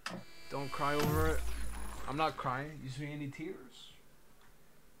 Don't cry over it. I'm not crying. You see any tears?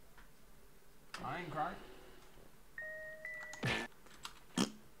 I ain't crying.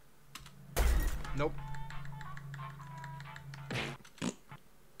 Nope.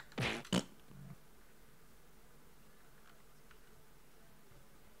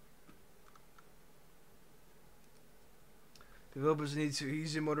 Developers need to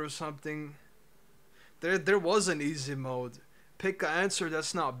easy mode or something. There was an easy mode. Pick an answer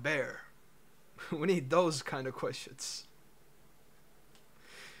that's not bare. We need those kind of questions.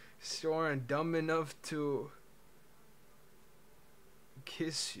 Sure and dumb enough to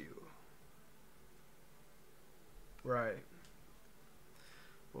kiss you. Right.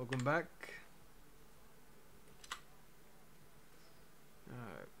 Welcome back.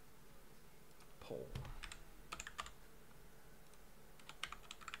 Alright. Poll.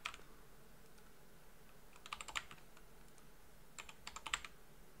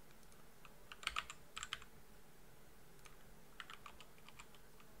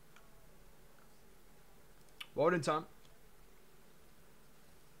 Voting time.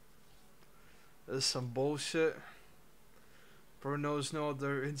 There's some bullshit. Bro knows no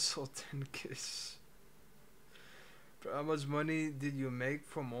other insult than kiss. Bro, how much money did you make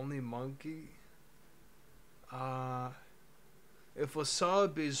from Only Monkey? If a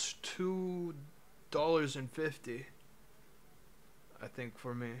sub is $2.50, I think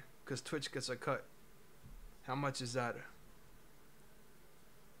for me, because Twitch gets a cut. How much is that?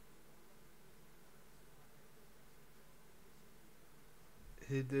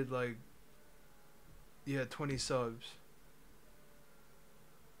 He did like, yeah, 20 subs.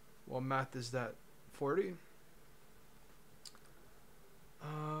 What math is that? 40?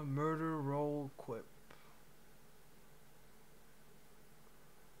 Murder roll quip.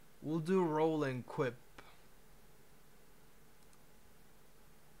 We'll do roll and quip.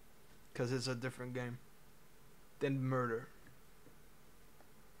 because it's a different game. Then murder.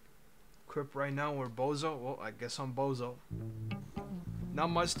 Quip right now or Bozo? Well, I guess I'm Bozo.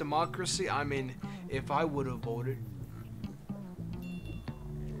 Not much democracy. I mean, if I would have voted.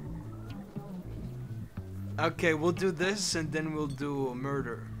 Okay, we'll do this and then we'll do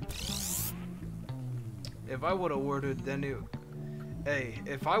murder. If I would have ordered, then it... Hey,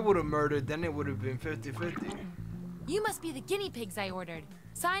 if I would have murdered, then it would have been 50-50. You must be the guinea pigs I ordered.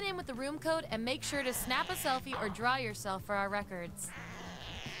 Sign in with the room code and make sure to snap a selfie or draw yourself for our records.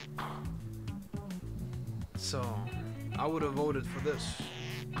 So, I would have voted for this.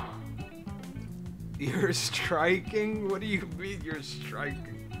 You're striking? What do you mean you're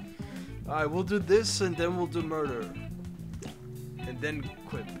striking? Alright, we'll do this and then we'll do murder. And then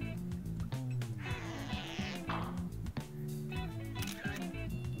quip.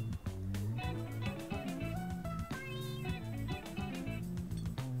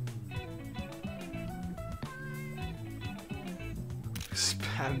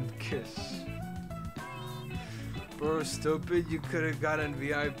 Spam kiss. Bro, stupid, you could have gotten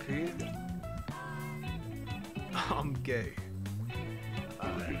VIP. I'm gay. 2,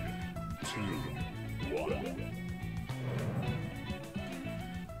 1.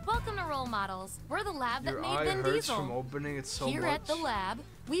 Welcome to Role Models. We're the lab that Your made eye Vin hurts Diesel. from opening it so Here much. at the lab,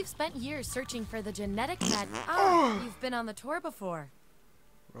 we've spent years searching for the genetic pet. You've been on the tour before.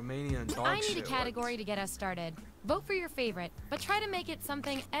 Romanian dog I need shit. a category to get us started. Vote for your favorite, but try to make it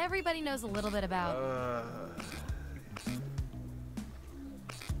something everybody knows a little bit about. Oh.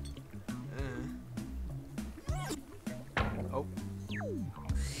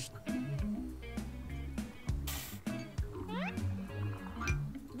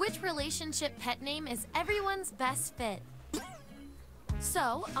 Which relationship pet name is everyone's best fit?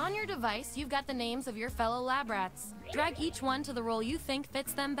 So, on your device, you've got the names of your fellow lab rats. Drag each one to the role you think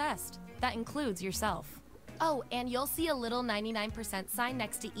fits them best. That includes yourself. Oh, and you'll see a little 99% sign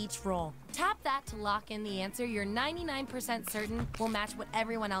next to each role. Tap that to lock in the answer you're 99% certain will match what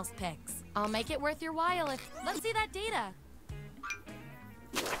everyone else picks. I'll make it worth your while if... Let's see that data.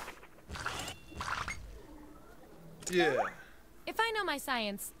 Yeah. If I know my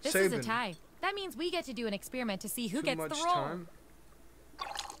science, this is a tie. That means we get to do an experiment to see who gets the role. Time.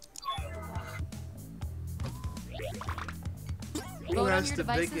 Who Vote on has your the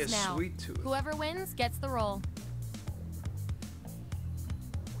devices biggest now. sweet tooth? Whoever wins gets the role.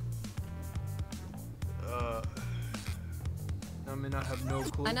 I mean, I have no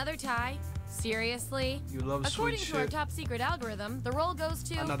clue. Another tie? Seriously? You love According sweet to our shit. top secret algorithm, the role goes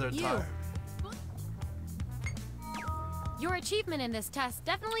to Another you. tie. Your achievement in this test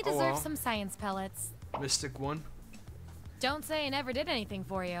definitely Oh, deserves well. some science pellets. Mystic one. Don't say I never did anything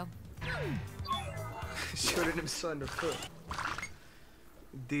for you. Shooting himself in the foot.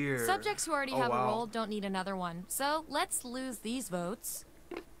 Dear. Subjects who already Oh, have wow. a role don't need another one. So let's lose these votes.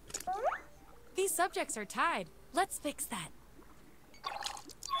 These subjects are tied. Let's fix that.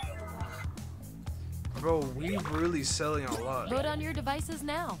 Bro, we really selling a lot. Vote on your devices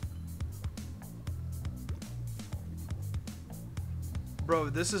now. Bro,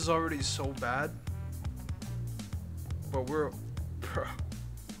 this is already so bad. But we're... Bro.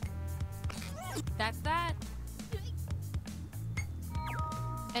 That's that.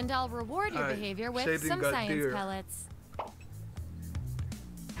 And I'll reward your Alright, behavior with Shaping some got science deer. pellets.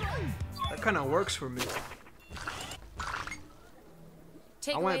 That kind of works for me.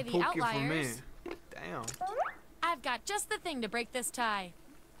 Take I away went the Pookie for me. outliers. Damn. I've got just the thing to break this tie.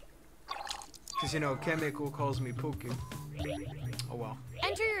 Because, you know, Chemical calls me Pookie. Oh, well.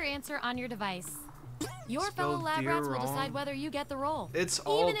 Enter your answer on your device. Your Spelled fellow lab deer rats will wrong. decide whether you get the role. It's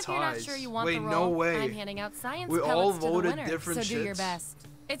all Even if you're not ties. sure you want Wait, the role, no way. I'm handing out science We all pellets to the voted winner, different so do your shits. best.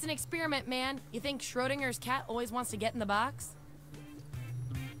 It's an experiment, man. You think Schrodinger's cat always wants to get in the box?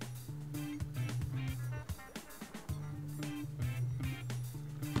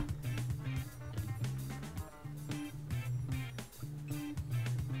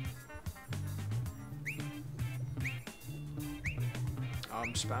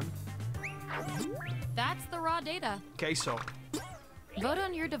 Spam. That's the raw data. Queso. Vote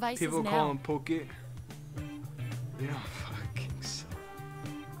on your devices People now. call him Pookie. You don't fucking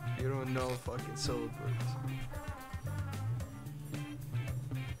you don't know fucking syllables.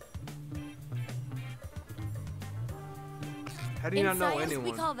 How do you In not know science,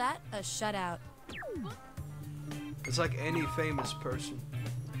 anyone? we call that a shutout. It's like any famous person.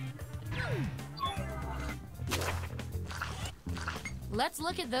 Let's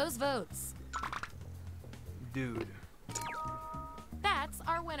look at those votes. Dude. That's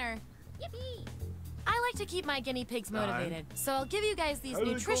our winner. Yippee! I like to keep my guinea pigs motivated, so I'll give you guys these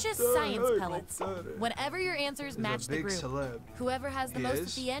nutritious Helicopter, science pellets. helicopter. Whenever your answers He's a match the big group, celeb. whoever has the He most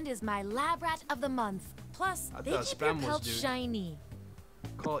is? at the end is my lab rat of the month. Plus, I they thought keep your Spam was pelts dude. shiny.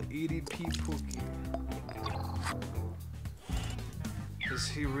 Call EDP Pookie. Is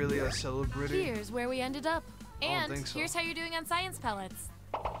he really a celebrity? Here's where we ended up. I don't And think so. here's how you're doing on science pellets.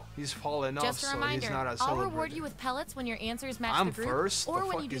 He's fallen off, Just a so reminder, he's not a I'll celebrity. reward you with pellets when your answers match I'm the group, first? or The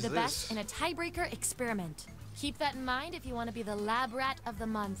when fuck you do is the best this? in a tiebreaker experiment. Keep that in mind if you want to be the lab rat of the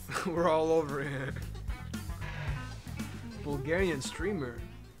month. We're all over here. Bulgarian streamer.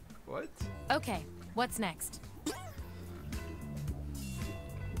 What? Okay, what's next?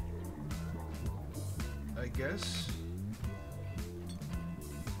 I guess.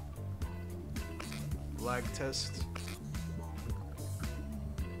 Lag test.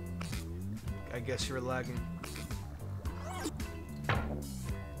 I guess you're lagging.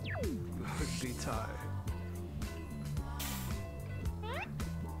 Be tie.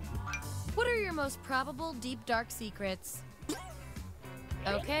 What are your most probable deep dark secrets?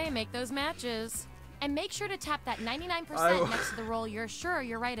 Okay, make those matches. And make sure to tap that 99% next to the roll you're sure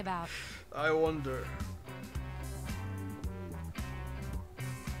you're right about. I wonder.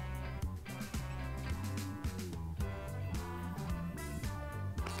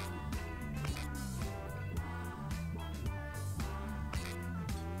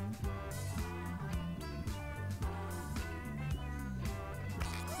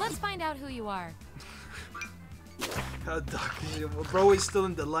 Let's find out who you are. How dark is it? Well, bro is still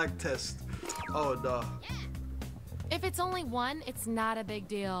in the lag test. Oh, duh. If it's only one, it's not a big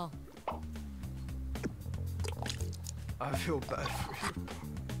deal. I feel bad for you.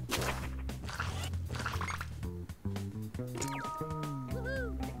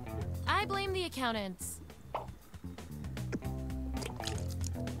 I blame the accountants.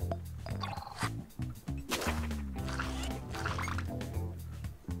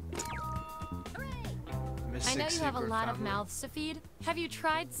 I know you have a lot of mouths to feed. Have you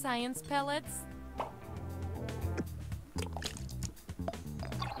tried science pellets?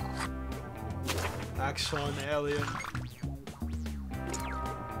 Axon alien.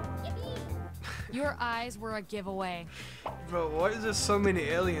 Your eyes were a giveaway. Bro, why is there so many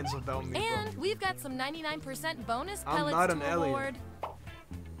aliens about me, And we've got some 99% bonus I'm pellets not to an alien. award.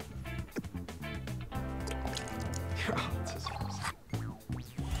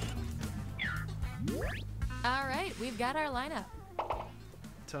 All right, we've got our lineup.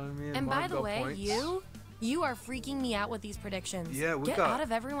 Telling me And by Margot the way, points. you are freaking me out with these predictions. Yeah, we Get got- out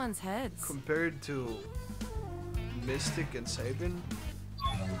of everyone's heads. Compared to Mystic and Sabin,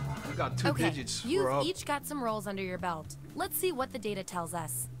 we got two Okay, digits. you've We're up. each got some rolls under your belt. Let's see what the data tells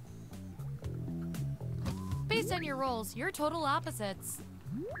us. Based on your rolls, you're total opposites.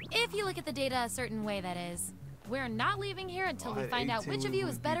 If you look at the data a certain way, that is. We're not leaving here until we At find out 18 which of we you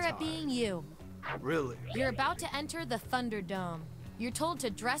would is be better at tied. being you. Really? You're about to enter the Thunderdome. You're told to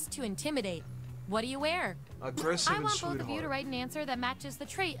dress to intimidate. What do you wear? Aggressive I and want both of you to sweetheart. write an answer that matches the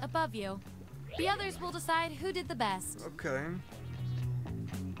trait above you. The others will decide who did the best. Okay.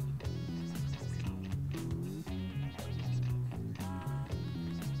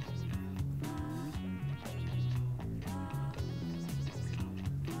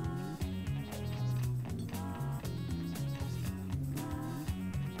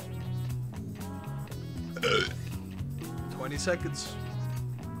 Uh, 20 seconds.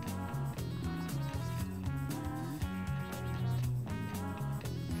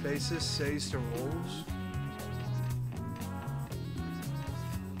 Faces says the rolls.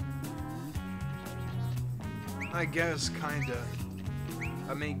 I guess, kinda.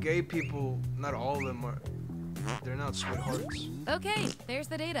 I mean, gay people, not all of them are. They're not sweethearts. Okay, there's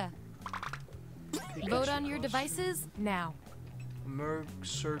the data. Vote on your devices now. Merc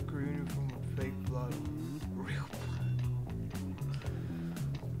circle uniform with fake blood. Real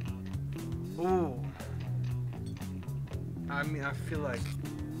blood. Ooh. I mean, I feel like.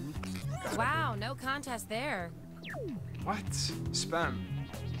 Wow, no contest there. What? Spam.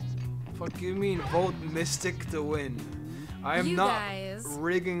 Fuck you mean vote Mystic to win? I am You not guys,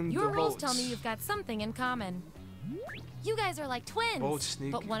 rigging Your the rolls votes. tell me you've got something in common. You guys are like twins, Vote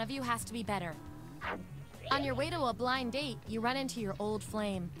sneak. but one of you has to be better. On your way to a blind date, you run into your old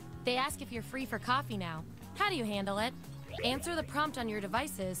flame. They ask if you're free for coffee now. How do you handle it? Answer the prompt on your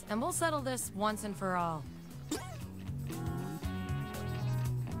devices, and we'll settle this once and for all.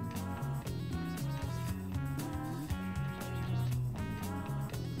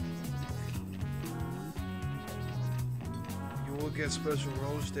 You will get special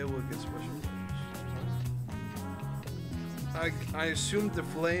rolls, they will get special rolls. I assume the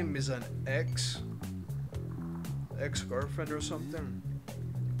flame is an X. ex-girlfriend or something.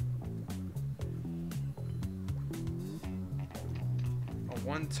 A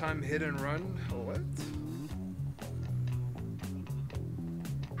one-time hit and run? What?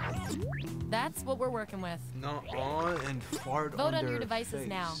 That's what we're working with. Not on and fart Vote on their your devices face.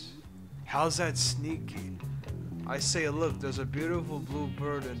 now. How's that sneaky? I say, look, there's a beautiful blue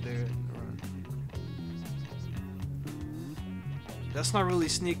bird in there. That's not really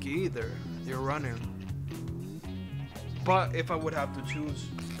sneaky either. You're running. But if I would have to choose.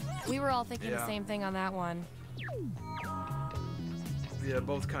 We were all thinking the Yeah. same thing on that one. Yeah,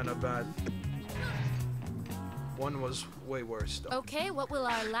 both kind of bad. One was way worse though. Okay, what will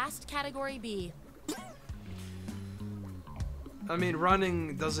our last category be? I mean,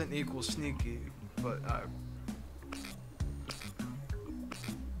 running doesn't equal sneaky, but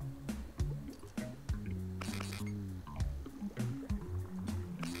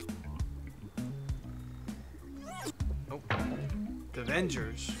nope. The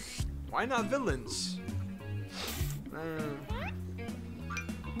Avengers. Why not villains?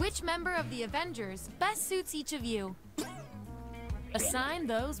 Which member of the Avengers best suits each of you? Assign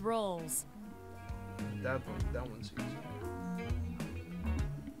those roles. That one's easy.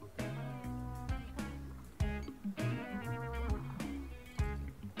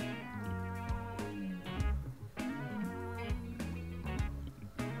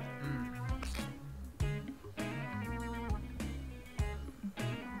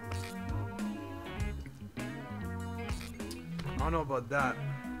 I don't know about that.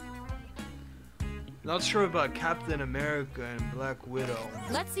 Not sure about Captain America and Black Widow.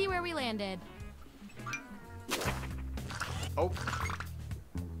 Let's see where we landed. Oh.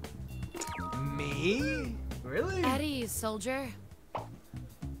 Me? Really? At ease, soldier.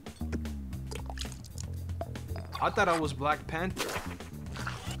 I thought I was Black Panther.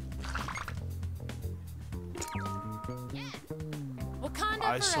 Wakanda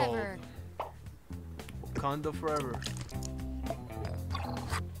I sold. forever. Wakanda forever.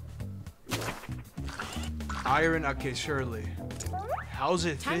 Iron, okay, surely. How's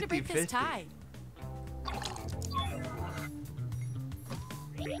it 50-50? Time to break this tie.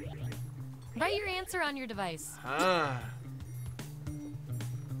 Write your answer on your device. Ah.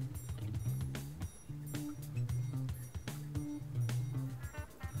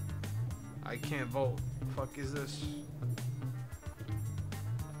 I can't vote. Fuck is this?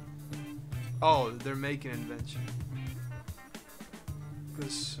 Oh, they're making an invention.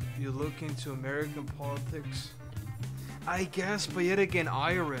 Because you look into American politics. I guess, but yet again,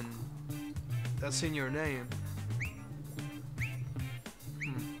 iron. That's in your name.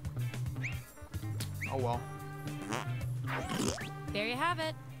 Oh well. There you have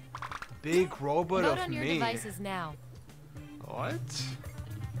it. Big robot Vote of on your me. devices now. What?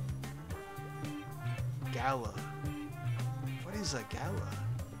 Gala. What is a gala?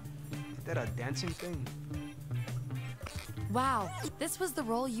 Is that a dancing thing? Wow, this was the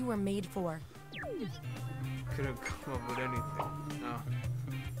role you were made for. Couldn't come up with anything. No.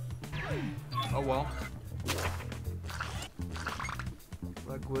 Oh well.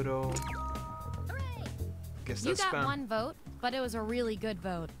 Black Widow. Guess You that's got spam. one vote, but it was a really good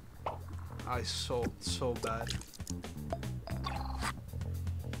vote. I sold so bad.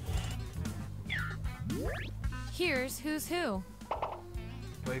 Here's who's who.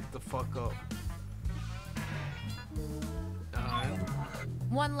 Wake the fuck up.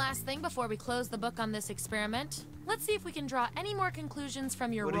 One last thing before we close the book on this experiment. Let's see if we can draw any more conclusions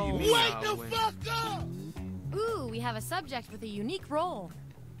from your What do you roles. mean, Wake the fuck up! Ooh, we have a subject with a unique role.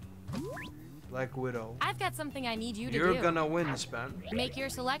 Black Widow. I've got something I need you to You're do. gonna win, spam. Make your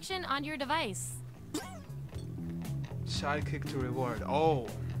selection on your device. Sidekick to reward. Oh.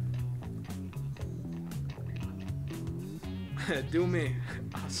 Do me.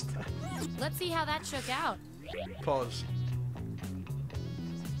 Let's see how that shook out. Pause.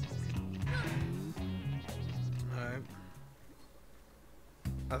 Alright.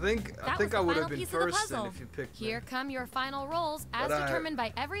 I think That I was the would have final been piece of the first then puzzle. if you picked me. Here come your final roles, as But I- determined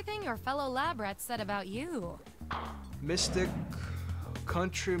by everything your fellow lab rats said about you. Mystic,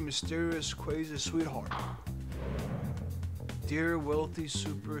 country, mysterious, crazy sweetheart. Dear wealthy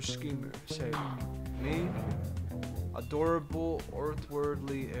super schemer. Say me. Adorable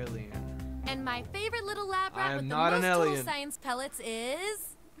earthworldly alien. And my favorite little lab I rat am with the not most an total alien. science pellets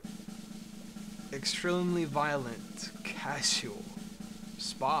is... Extremely violent, casual,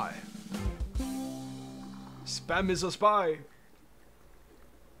 spy. Spam is a spy.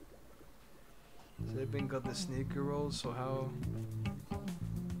 Zipping got the sneaker rolls, so how?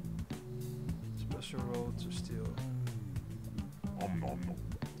 Special rolls are still.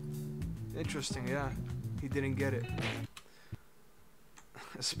 Interesting, yeah. He didn't get it.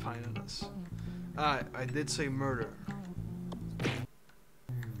 Spying on us. I did say murder.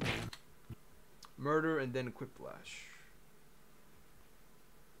 Murder and then Quiplash.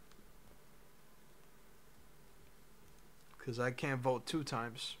 Because I can't vote 2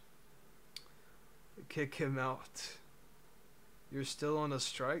 times. Kick him out. You're still on a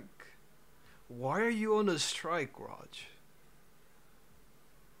strike? Why are you on a strike, Raj?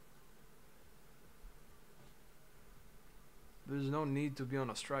 There's no need to be on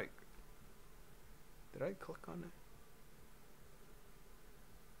a strike. Did I click on it?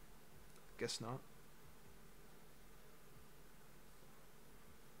 Guess not.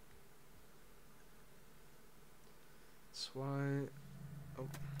 That's why. Oh.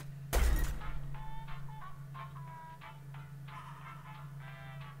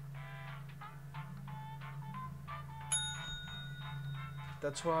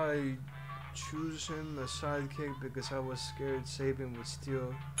 That's why I choose him a sidekick, because I was scared Sabin would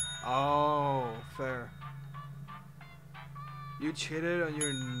steal. Oh, fair. You cheated on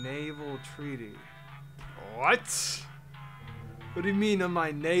your naval treaty. What? What do you mean on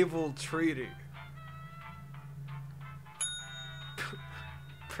my naval treaty?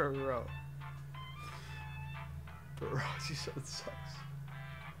 Bro. Bro, she so sucks.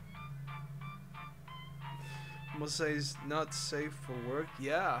 Must say it's not safe for work.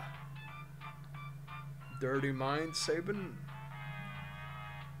 Yeah. Dirty mind, Sabin.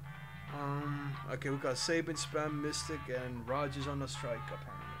 Okay, we got Sabin, Spam, Mystic, and Raj is on a strike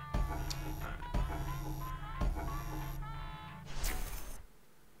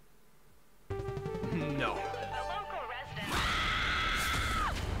apparently. No.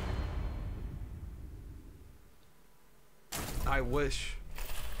 I wish.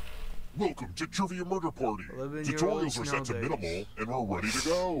 Welcome to Trivia Murder Party. Tutorials are set to minimal, and we're ready to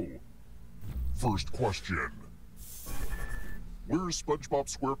go. First question. Where is SpongeBob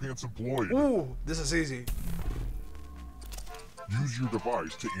SquarePants employed? Ooh, this is easy. Use your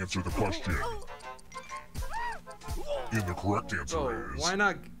device to answer the question. And the correct answer is... Why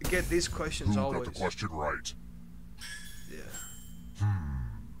not get these questions who always? got the question right? Yeah.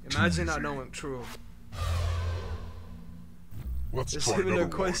 Imagine not knowing true. Let's Just try even another a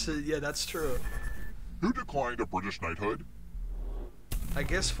question. Yeah, that's true. Who declined a British knighthood? I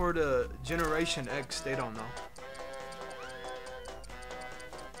guess for the Generation X, they don't know.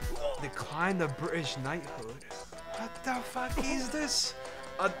 Decline the British knighthood. What the fuck is this?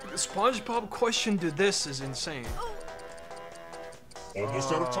 A SpongeBob question to this is insane.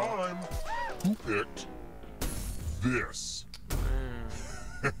 Almost out of time. Who picked this?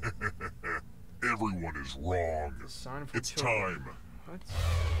 Everyone is wrong. It's time. What?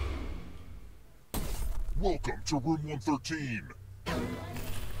 Welcome to room 113.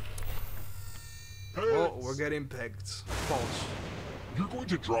 Oh, we're getting picked. False. You're going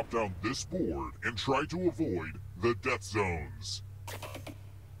to drop down this board and try to avoid the death zones.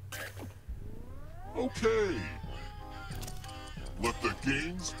 Okay. Let the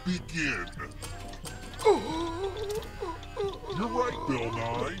games begin. You're right, Bill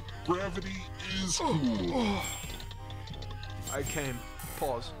Nye. Gravity is cool. I came.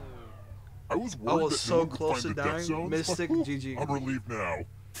 Pause. I was worried that so no one would close find to the death dying. zones, Mystic, but, GG. I'm relieved now.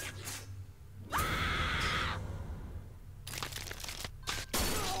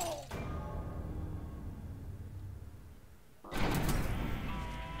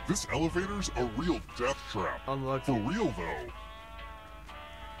 This elevator's a real death trap. Unlucky. For real, though.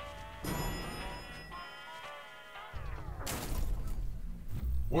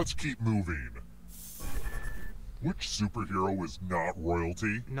 Let's keep moving. Which superhero is not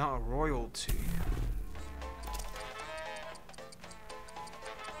royalty? Not royalty.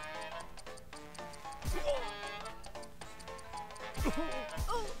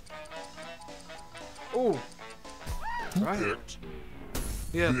 Oh. Right. Picked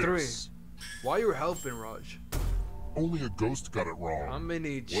Yeah, this. 3. Why you helping, Raj? Only a ghost got it wrong. How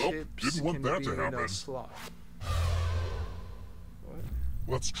many Well, chips didn't want can that be to in happen. a slot? What?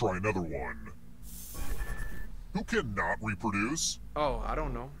 Let's try another one. Who cannot reproduce? Oh, I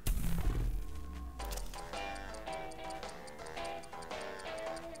don't know.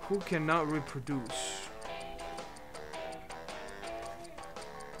 Who cannot reproduce?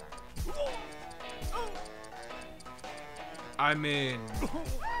 I mean,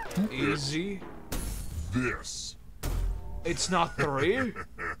 easy. This. It's not 3?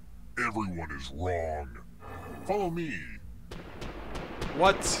 Everyone is wrong. Follow me.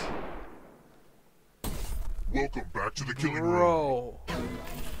 What? Welcome back to the killing room. Bro.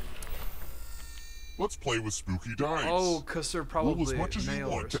 Let's play with spooky dice. Oh, because they're probably Roll as much as you male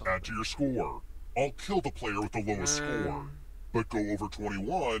or want to something. add to your score. I'll kill the player with the lowest score. But go over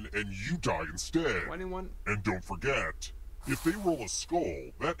 21 and you die instead. 21? And don't forget, if they roll a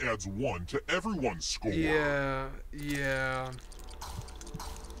skull, that adds 1 to everyone's score. Yeah.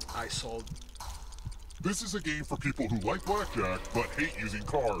 I sold. This is a game for people who like blackjack but hate using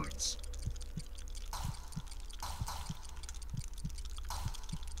cards.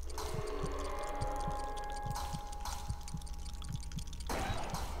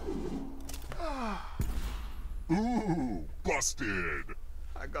 Ooh, busted.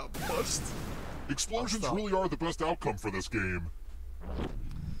 I got busted. Explosions really are the best outcome for this game.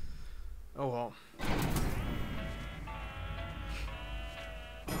 Oh well.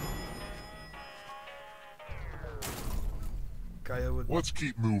 Let's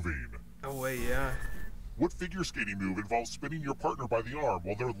keep moving. Oh wait, yeah. What figure skating move involves spinning your partner by the arm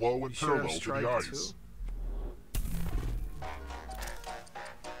while they're low and parallel to the ice?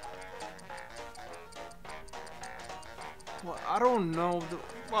 Well, I don't know.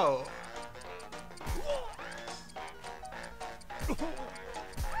 Whoa.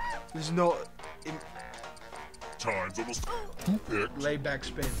 There's no. Time's almost. Who picked? Layback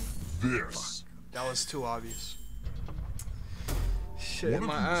spin. This. That was too obvious. Shit, One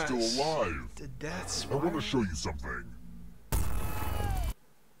my of eyes. you's still alive. The death I want to show you something.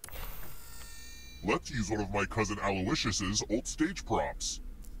 Let's use one of my cousin Aloysius's old stage props.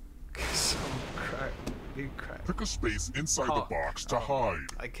 Some crap. Big crap. Pick a space inside the box to hide.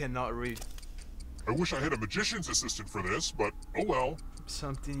 I cannot read. I wish I had a magician's assistant for this, but oh well.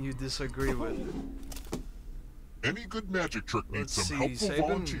 Something you disagree with. Any good magic trick needs Let's some see, helpful Sabin.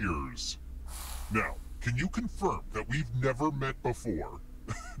 volunteers. Now, can you confirm that we've never met before?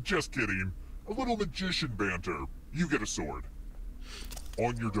 Just kidding. A little magician banter. You get a sword.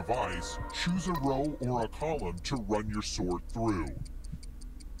 On your device, choose a row or a column to run your sword through.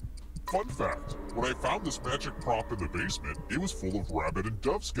 Fun fact, when I found this magic prop in the basement, it was full of rabbit and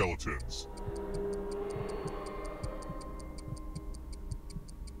dove skeletons.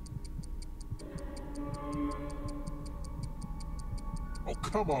 Oh,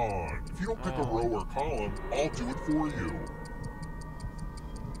 come on. If you don't pick a row or column, I'll do it for you.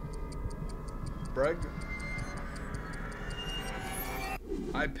 Breg?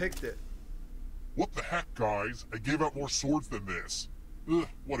 I picked it. What the heck, guys? I gave out more swords than this. Ugh,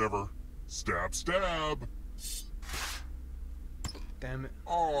 whatever. Stab, stab. Damn it.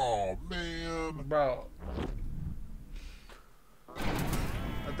 Oh, man. Bro.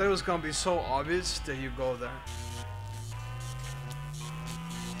 I thought it was gonna be so obvious that you go there.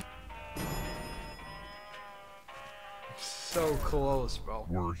 So close, bro.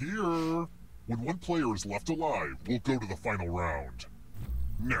 We're here. When one player is left alive, we'll go to the final round.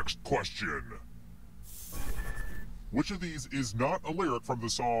 Next question. Which of these is not a lyric from the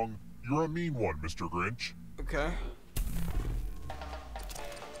song You're a Mean One, Mr. Grinch? Okay.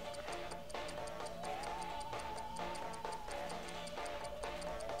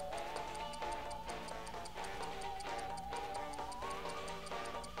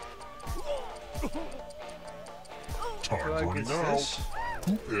 Time's Like, running is out. this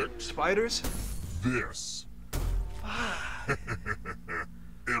Who picked spiders? this?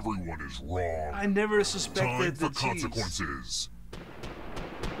 Everyone is wrong. I never suspected Time the for cheese. consequences.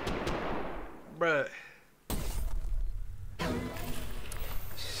 Bruh.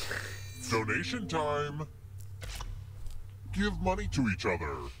 Donation time. Give money to each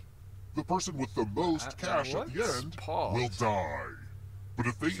other. The person with the most cash at the end will die. But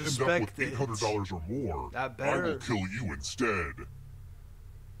if they end up with $800 or more, That I better. will kill you instead.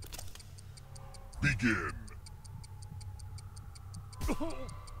 Begin.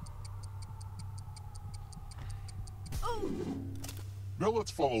 Now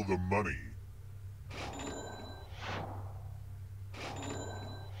let's follow the money.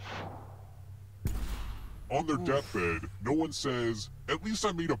 On their deathbed, no one says, "At least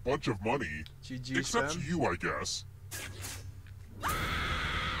I made a bunch of money." GG, Except Sam. you, I guess.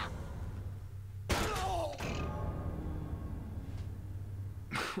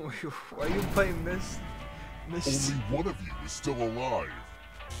 Why are you playing Miss? Only one of you is still alive.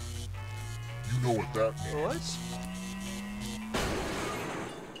 You know what that means.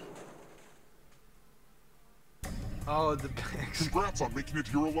 Oh, the pigs. Congrats on making it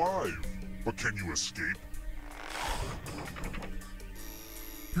here alive. But can you escape?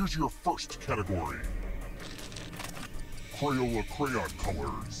 Here's your first category. Crayola crayon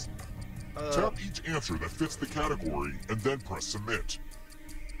colors. Tap each answer that fits the category and then press submit.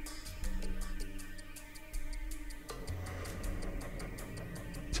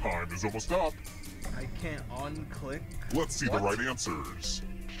 Time is almost up. I can't unclick. Let's see What? the right answers.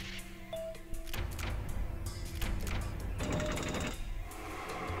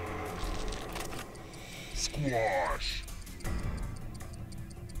 Squash.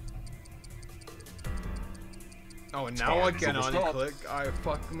 Oh, and now I can unclick. Alright,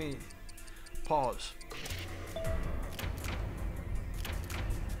 fuck me. Pause.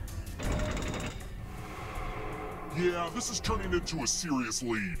 Yeah, this is turning into a serious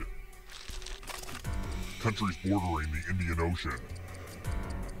lead. Countries bordering the Indian Ocean.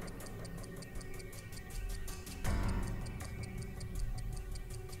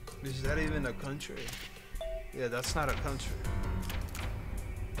 Is that even a country? Yeah, that's not a country.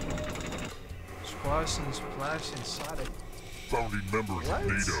 Squash and splash inside it. Founding members of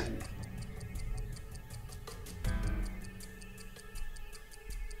NATO.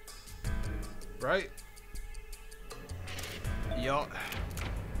 Right? Yup.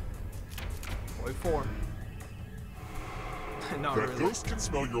 Wait for Not that really. ghost can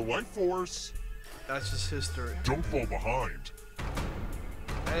smell your life force. That's just history. Don't fall behind.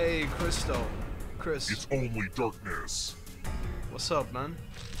 Hey, Christo. Chris. It's only darkness. What's up, man?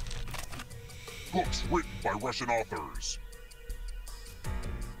 Books written by Russian authors.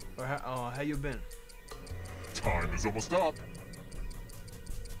 How you been? Time is almost up.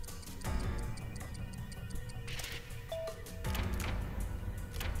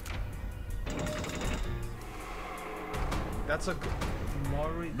 That's a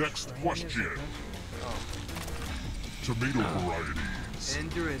next question. Oh. Tomato varieties.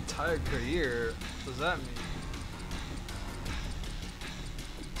 End your entire career. What does that mean?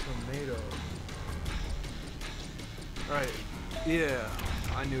 Tomato. Right. Yeah,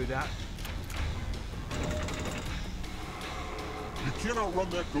 I knew that. You can't outrun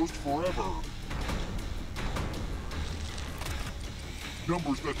that ghost forever.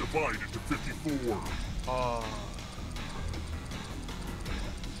 Numbers that divide into 54.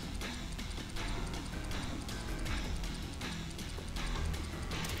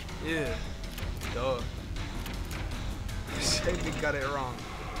 Yeah. Duh. Shavy got it wrong.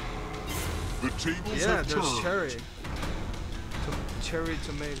 The tables yeah, have there's turned. cherry. Cherry,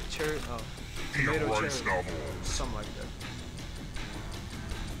 tomato, cherry, tomato, Rice cherry. novels. Something like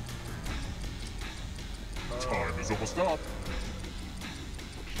that. Time is almost up.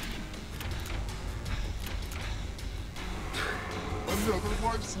 Another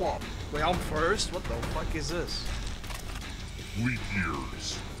life swap. Wait, I'm first? What the fuck is this? Leap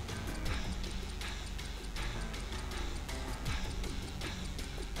years.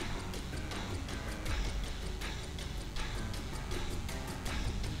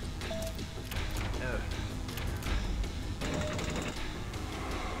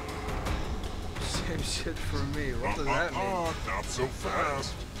 Same shit for me. What does that mean? Not so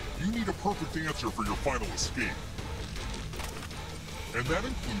fast. You need a perfect answer for your final escape. And that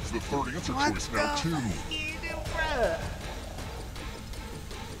includes the third answer choice now, too.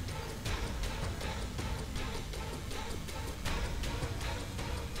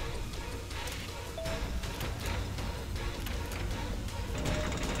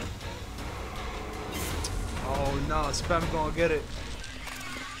 Oh no, spam gonna get it.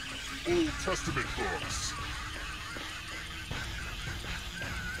 Old Testament books.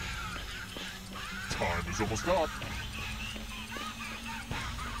 Time is almost up.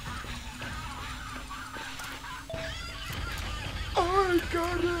 I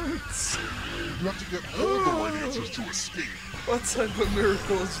got it! You have to get all the right answers to escape. What type of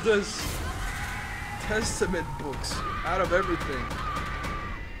miracle is this? Testament books. Out of everything.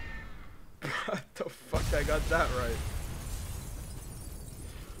 What the fuck? I got that right.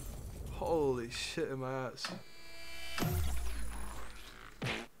 Holy shit in my ass.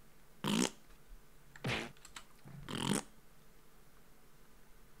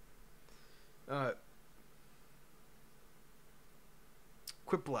 Alright.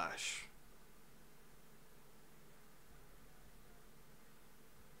 Quiplash.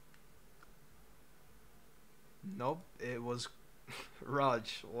 Nope, it was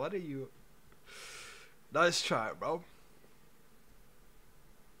Raj. What are you? Nice try, bro.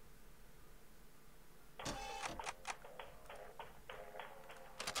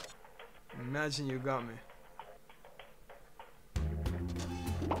 Imagine you got me.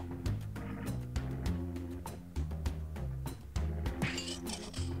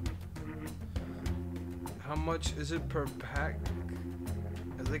 How much is it per pack?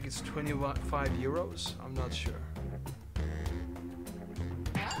 I think it's 25 euros. I'm not sure.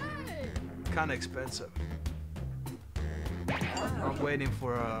 Kinda expensive. I'm waiting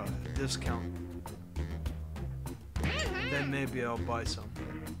for a discount. Then maybe I'll buy some.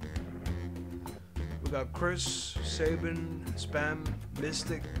 We got Chris, Sabin, Spam,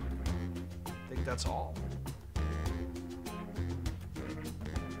 Mystic. I think that's all.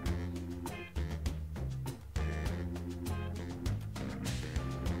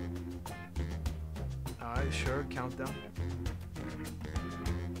 Sure, countdown.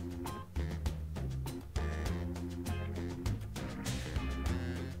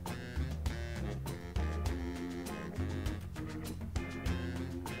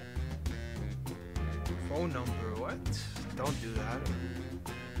 Phone number, what? Don't do that.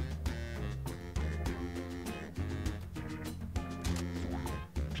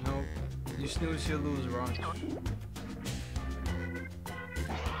 No, you snooze, you lose, Ron.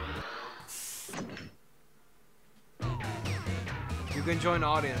 You can join the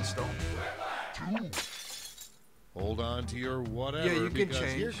audience though. Hold on to your whatever, Yeah, you can because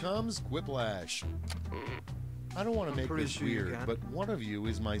change. here comes Quiplash. I don't want to make Pretty this sure you weird, can. but one of you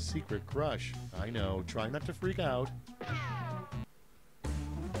is my secret crush. I know, try not to freak out.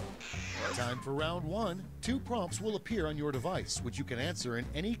 Time for round one. 2 prompts will appear on your device, which you can answer in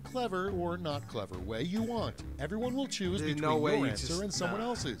any clever or not clever way you want. Everyone will choose There's between no way your you answer just- and someone nah.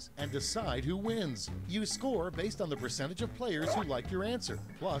 else's, and decide who wins. You score based on the percentage of players who like your answer.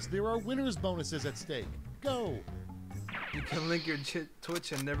 Plus, there are winners' bonuses at stake. Go! You can link your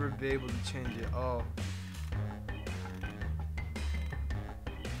Twitch and never be able to change it. Oh.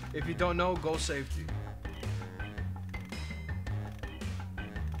 If you don't know, go safety.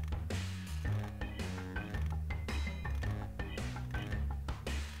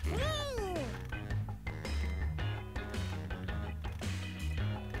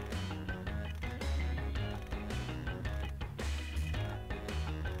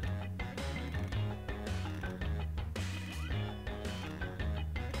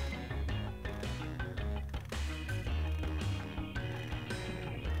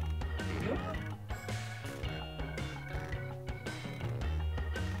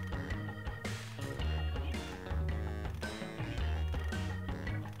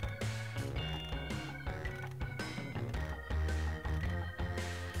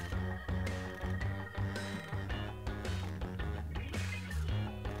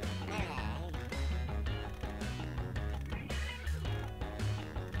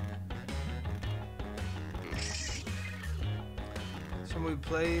 So we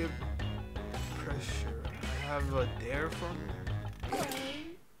play pressure. I have a dare from.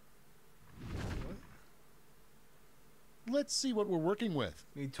 Let's see what we're working with.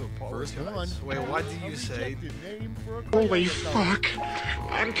 Need to apologize. First one. Wait, what did you say? Name for a Holy choreographer.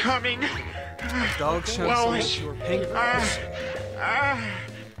 fuck! I'm coming! Dog shall Well, select your pink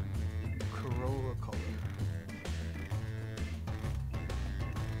Corolla color.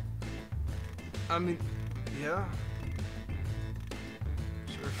 I mean, yeah.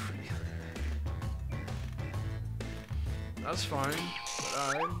 Sure, free. That's fine.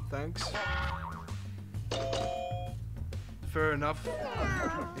 But alright, thanks. Fair enough.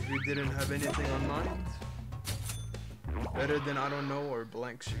 If you didn't have anything on mind. Better than I don't know or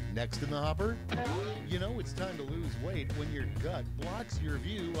blank sheet. Next in the hopper, you know it's time to lose weight when your gut blocks your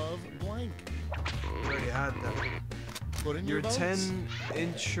view of blank. Already had that. Put in Your your votes.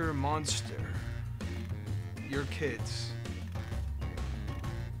 10-incher monster. Your kids.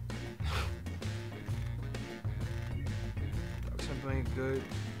 Dog something good.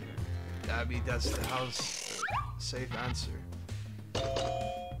 Abby, that's the house. Safe answer.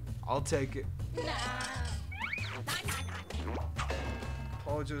 I'll take it.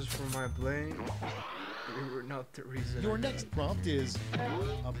 Apologies for my blame. You were not the reason. Your next prompt is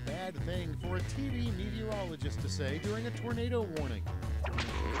a bad thing for a TV meteorologist to say during a tornado warning.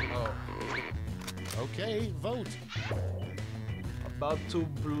 Oh. Okay, vote. About to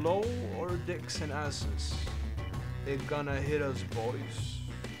blow or dicks and asses. It gonna hit us, boys.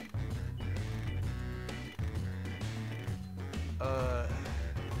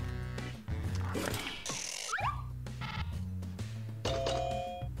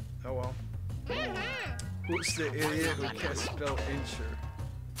 Oh well. Who's the idiot who can't spell incher?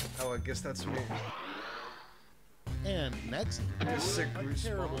 Oh, I guess that's me. And next, Sick a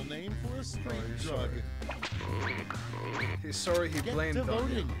terrible respawn. name for a street he's drug. He's sorry he Get blamed to on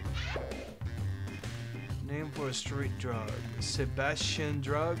voting. you. Name for a street drug. Sebastian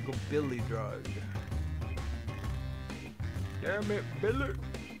drug or Billy drug? Damn it, Billy.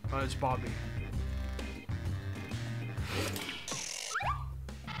 Oh, it's Bobby.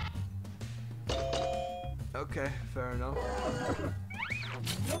 Okay, fair enough.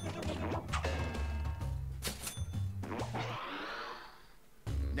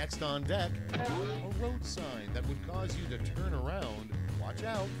 Next on deck, a road sign that would cause you to turn around. Watch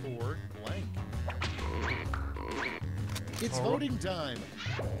out for blank. It's Oh. voting time.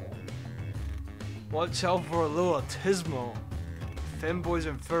 Watch out for Lil Autizmo. Femboys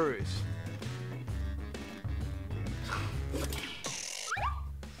and furries.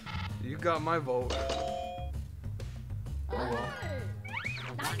 You got my vote. well.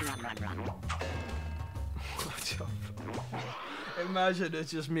 Imagine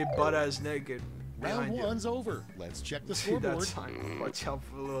it's just me butt-ass naked. Round one's over. Let's check the scoreboard. Watch out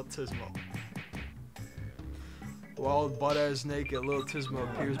for Lil Autizmo. While butt-ass naked, Lil Autizmo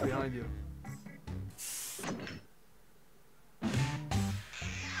appears behind you.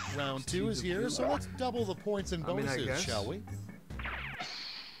 Round 2 is here, so let's double the points and bonuses, shall we?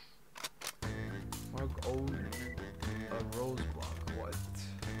 Mark old a rose block. What?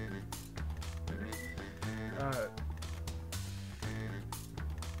 Alright.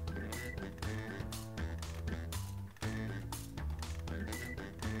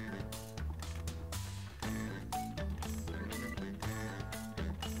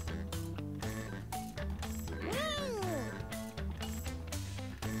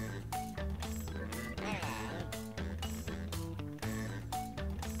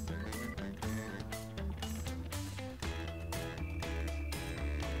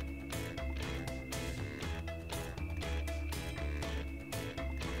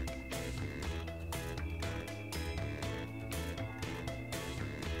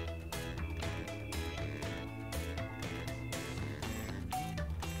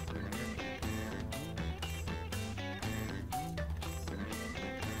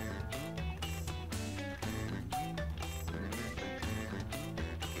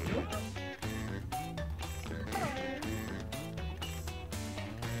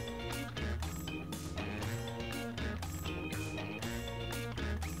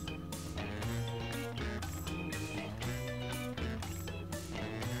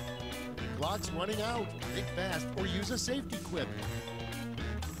 Clock's running out. Think fast or use a safety quip.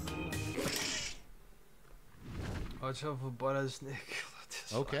 Watch out for butt-ass naked.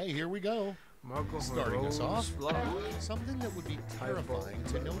 Okay, here we go. Starting us off, something that would be terrifying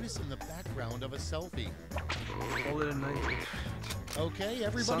to notice in the background of a selfie. Older than 90. Okay,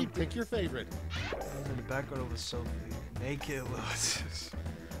 everybody pick your favorite. In the background of a selfie. Naked.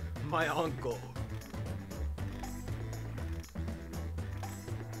 My uncle.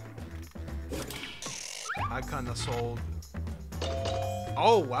 I kinda sold.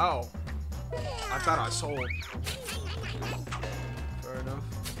 Oh, wow. I thought I sold. Fair enough.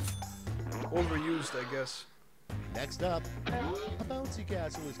 Overused, I guess. Next up, a bouncy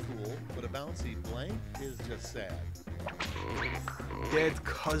castle is cool, but a bouncy blank is just sad. Dead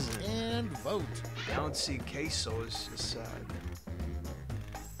cousin. And vote. Bouncy queso is just sad.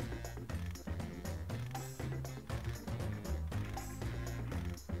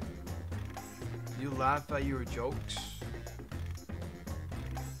 You laugh at your jokes?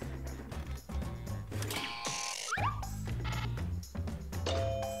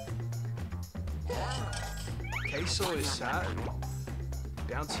 Queso is sad.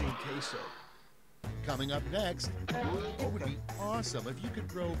 Bouncing queso. Coming up next, it would be awesome if you could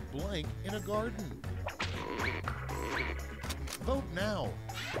grow blank in a garden. Vote now.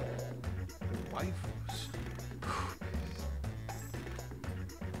 Waifus.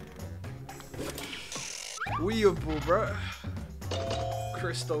 Weeaboo, bruh.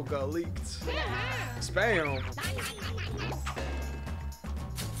 Crystal got leaked. Spam.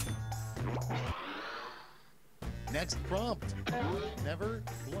 Next prompt. Never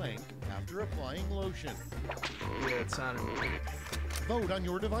blank after applying lotion. Yeah, it sounded weird. Vote on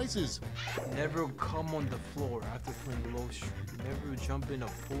your devices. Never come on the floor after putting lotion. Never jump in a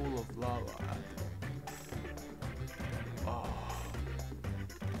pool of lava after. Oh.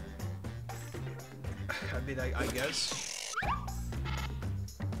 I mean, I guess.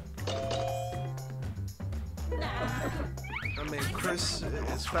 I mean, Chris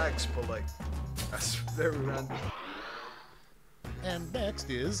is facts, but like, that's very random. And next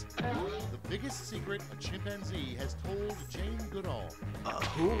is the biggest secret a chimpanzee has told Jane Goodall.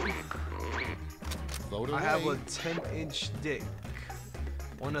 Who? Vote away. I have a 10-inch dick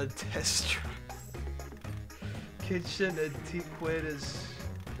on a test drive. Kitchen antiquities.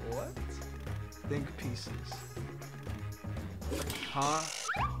 What? Think pieces. Huh?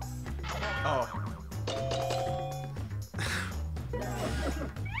 Oh.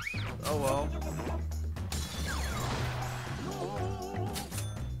 Oh well.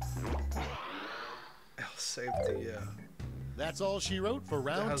 Safety, yeah. That's all she wrote for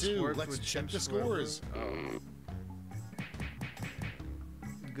round 2. Let's check the scores.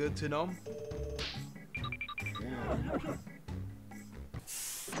 Good to know.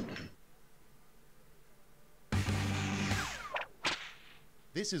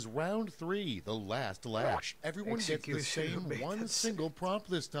 This is round 3, the last lash. Everyone gets the same one single prompt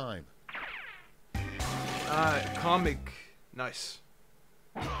this time. Comic. Nice.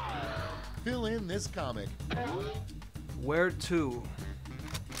 Fill in this comic. Where to?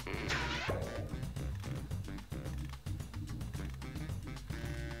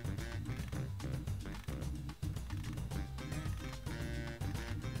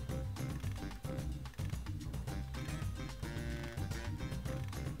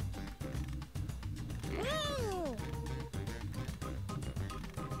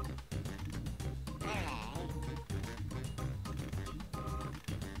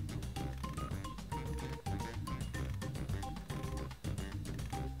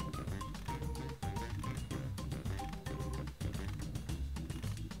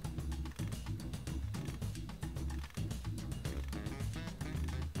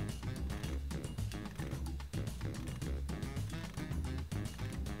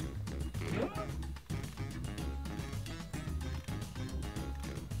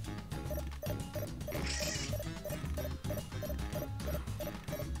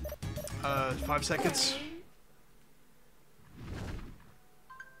 Uh, 5 seconds.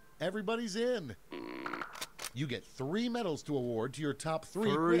 Everybody's in. You get 3 medals to award to your top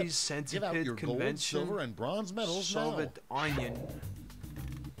 3 Furry quips. Give out Centipede your gold, Convention. silver, and bronze medals now. Soviet Onion.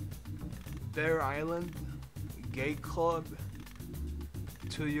 Bear Island. Gay Club.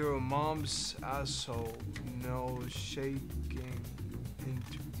 To your mom's asshole. No shaking.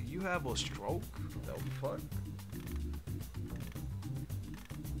 Do you have a stroke? The fuck?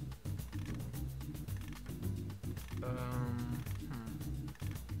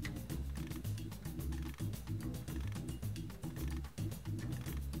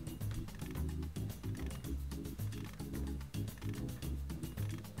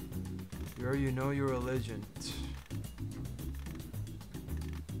 Girl, you know you're a legend.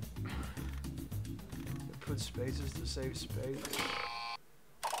 Put spaces to save space.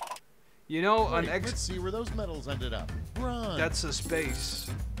 You know, Great, an X. let's see where those medals ended up. Bronze. That's a space.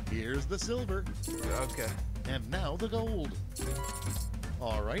 Here's the silver. Okay. And now the gold.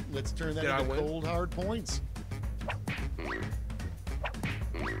 All right, let's turn that Did I into win? gold hard points.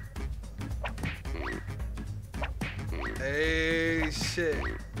 Hey, shit.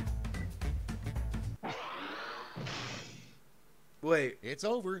 Wait. It's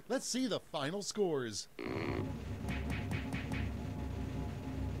over. Let's see the final scores.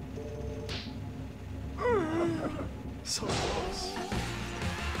 So close.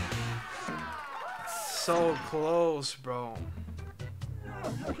 So close, bro.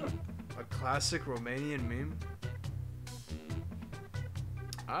 A classic Romanian meme.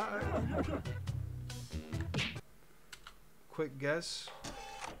 Alright. Quick guess.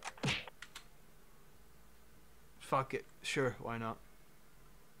 Fuck it. Sure, why not?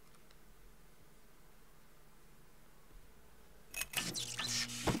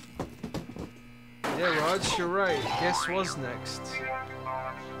 Yeah, Raj, you're right. Guess what's next?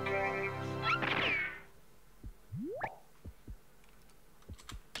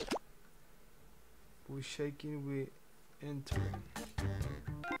 We shaking, we entering.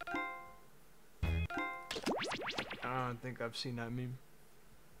 I don't think I've seen that meme.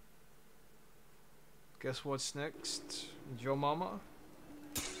 Guess what's next? Joe Mama?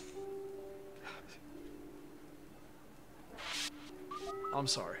 I'm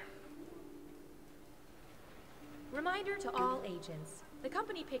sorry. Reminder to all agents. The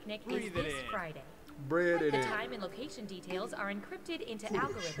company picnic is Breathe it this in. Friday. Breathe it The in. time and location details are encrypted into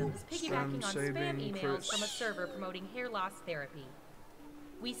algorithms piggybacking on spam saving emails Chris. from a server promoting hair loss therapy.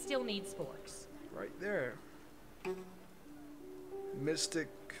 We still need sporks. Right there. Mystic.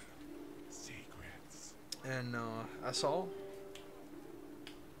 Secrets. And that's all.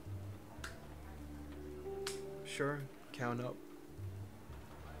 Sure, count up.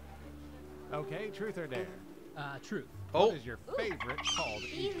 Okay, truth or dare? Truth. Oh. What is your favorite call to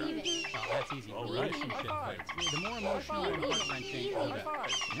eat? Oh, that's easy. All right. Relationship High fights. The more emotional and heart-wrenching, the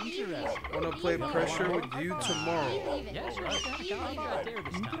better. Interesting. Wanna play pressure with you tomorrow? Yeah, sure. I dare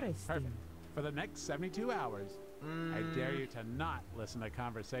this time. Perfect. For the next 72 hours, I dare you to not listen to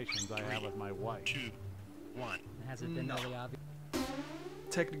conversations I have with my wife. 2, 1. Has it been really obvious?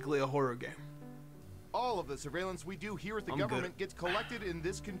 Technically a horror game. All of the surveillance we do here at the I'm government good. gets collected in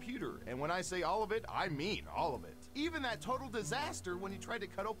this computer. And when I say all of it, I mean all of it. Even that total disaster when you tried to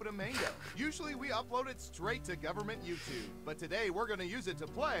cut open a mango. Usually we upload it straight to government YouTube. But today we're going to use it to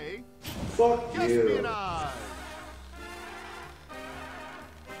play... Fuck you. Espionage!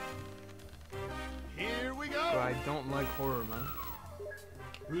 Here we go! But I don't like horror, man.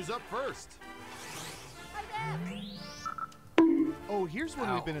 Who's up first? Oh, here's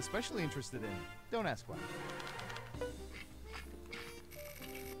one we've been especially interested in. Don't ask why.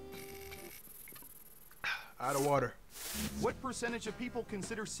 Out of water. What percentage of people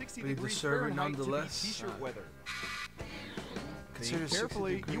consider 60 We degrees deserve it Fahrenheit to be nonetheless. t-shirt weather? Think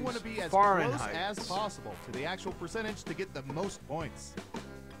carefully. You want to be as Fahrenheit. close as possible to the actual percentage to get the most points.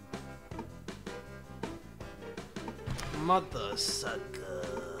 Mother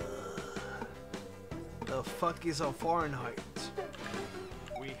sucker. The fuck is a Fahrenheit?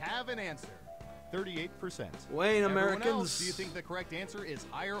 We have an answer. 38%. Wait, Everyone Americans. else, do you think the correct answer is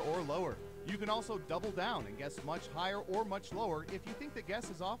higher or lower? You can also double down and guess much higher or much lower if you think the guess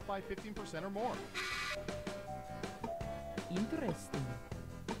is off by 15% or more. Interesting.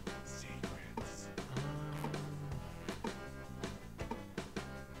 Secrets.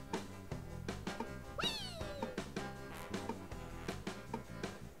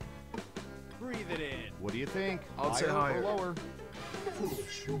 Breathe it in. What do you think? I'll say higher. Or lower?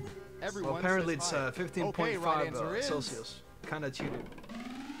 Everyone Well, apparently says it's higher. 15.5 Okay, right answer is Celsius. Kind of cheated.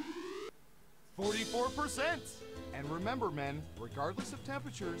 44%. And remember, men, regardless of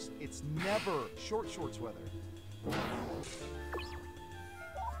temperatures, it's never short shorts weather.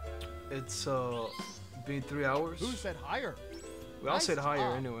 It's been 3 hours. Who said higher? We all said higher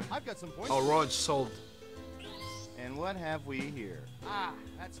job. anyway. I've got some points. Oh, Raj sold. And what have we here? Ah,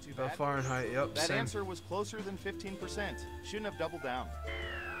 that's too The bad. Fahrenheit, yep, That same. answer was closer than 15%. Shouldn't have doubled down.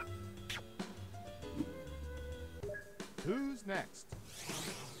 Who's next?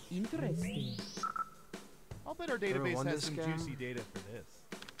 Interesting. I'll bet our Ever database won has this some game? juicy data for this.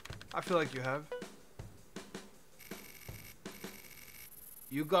 I feel like you have.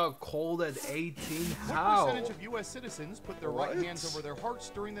 You got cold at 18? What How? percentage of U.S. citizens put their right hands over their hearts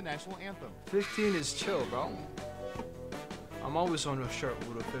during the national anthem? 15 is chill, bro. I'm always on a shirt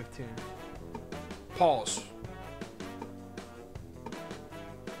with a 15. Pause.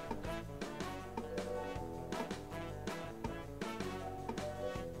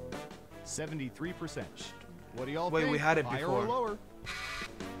 %73%. What do y'all Wait, think? we had it Higher before. or lower?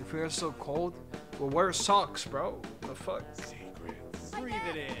 If we are so cold, well, wear socks, bro. The fuck? Breathe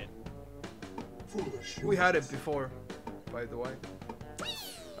it in. We had it before, by the way.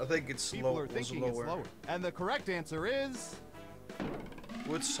 I think it's People low. are Was thinking lower. it's lower. And the correct answer is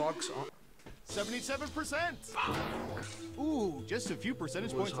With socks on. 77%. Ooh, just a few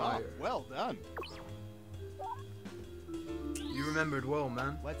percentage It was points off. higher. Well done. You remembered well,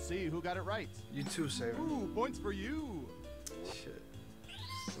 man. Let's see who got it right. You too, Saber. Ooh, points for you. Shit.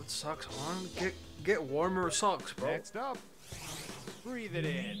 With socks on? Get warmer socks, bro. Next up. Breathe it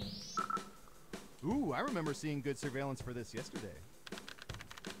in. Ooh, I remember seeing good surveillance for this yesterday.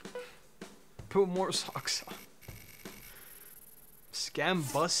 Put more socks on.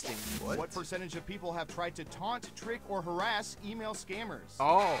 Scam busting. What? Percentage of people have tried to taunt, trick, or harass email scammers?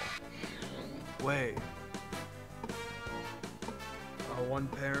 Oh. Wait. One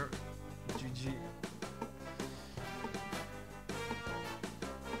pair. GG.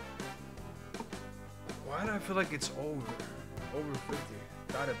 Why do I feel like it's over? Over 50.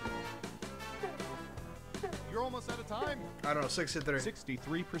 Gotta be. You're almost out of time. I don't know, 63.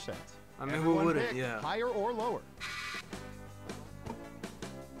 63%. I mean, Everyone who wouldn't? pick Yeah. Higher or lower?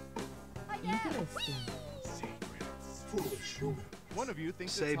 Interesting. One of you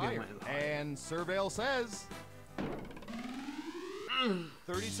thinks Saving it's higher. my life. And Surveil says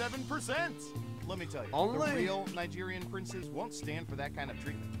 37%. Let me tell you, Only? the real Nigerian princes won't stand for that kind of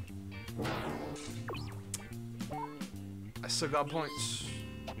treatment. I still got points.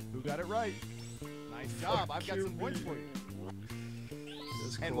 Who got it right? Nice job. I've got some points for you.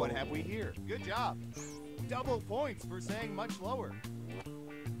 That's And cool. what have we here? Good job. Double points for saying much lower.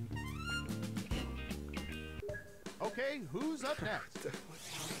 Okay, who's up next?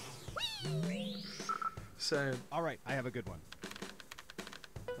 Same. All right, I have a good one.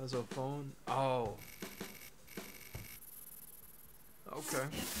 There's a phone. Oh. Okay.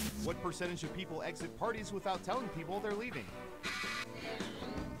 What percentage of people exit parties without telling people they're leaving?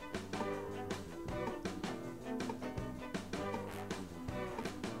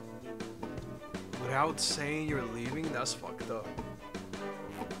 Without saying you're leaving, that's fucked up.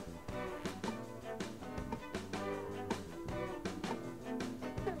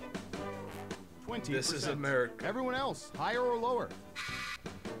 This is America. Everyone else, higher or lower?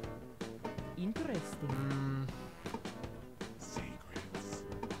 Interesting.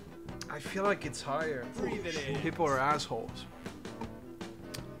 I feel like it's higher. Breathe it in. People are assholes.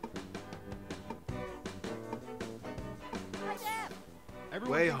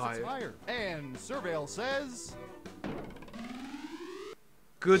 Everyone Way thinks higher. it's higher. And Surveil says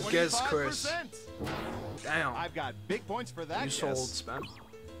Good guess, Chris. 25%. Damn. I've got big points for that You guess. sold spam.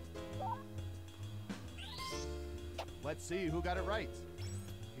 Let's see who got it right.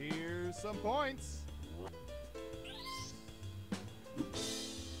 Here's some points.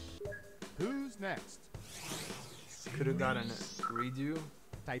 Who's next? Could have gotten it. Redo.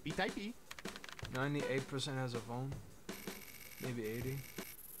 Typey. 98% has a phone. Maybe 80.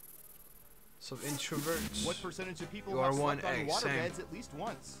 So introverts. What percentage of people You have are slept on 1A, waterbeds same. at least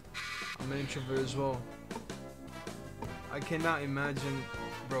once? I'm an introvert as well. I cannot imagine,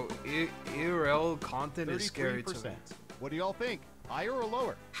 bro. IRL content is scary to me. What do y'all think? Higher or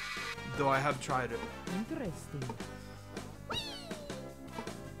lower? Though I have tried it. Interesting.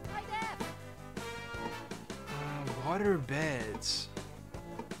 Water beds.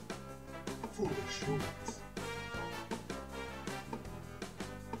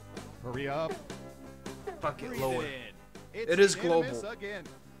 Hurry up. Fuck it, Breathe lower. It's It is unanimous global. again.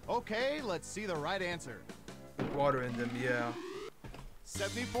 Okay, let's see the right answer. Water in them, yeah.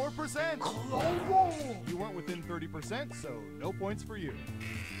 74%. You weren't within 30%, so no points for you.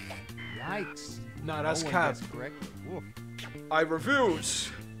 Yikes. Nah, that's no one cap. guessed correctly. Woof. I refuse.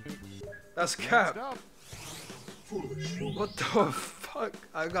 That's Next cap. up. What the fuck?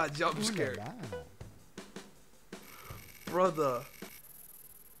 I got jump scared. Brother.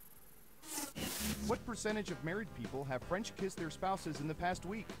 What percentage of married people have French kissed their spouses in the past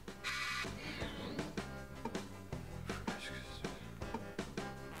week?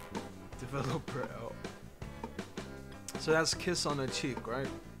 Developer L. So that's kiss on the cheek, right?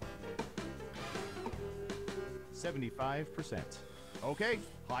 75%. Okay,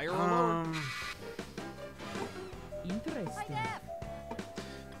 higher or lower? Interesting.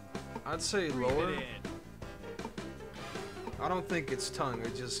 I'd say lower. I don't think it's tongue,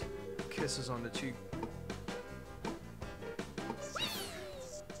 it just kisses on the cheek.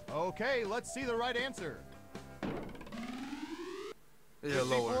 Okay, let's see the right answer. Yeah,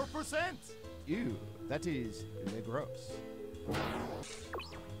 lower. 54%. Ew, that is gross.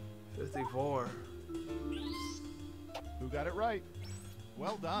 54. Who got it right?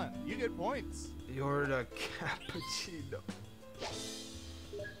 Well done. You get points. You're the cappuccino.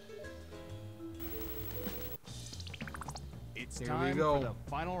 It's Here time we go. for the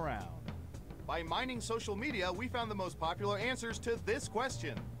final round. By mining social media, we found the most popular answers to this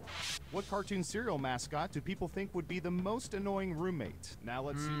question. What cartoon cereal mascot do people think would be the most annoying roommate? Now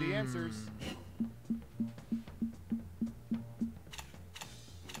let's see the answers.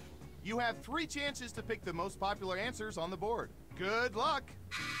 You have 3 chances to pick the most popular answers on the board. Good luck!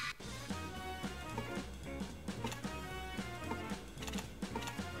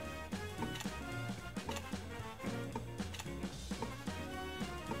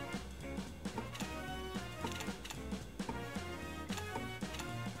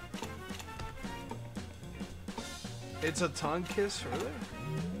 It's a tongue kiss, really?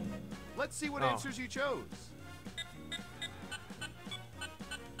 Let's see what Oh. answers you chose.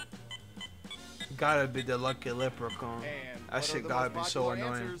 Gotta be the lucky leprechaun. And That what shit are the gotta most be so popular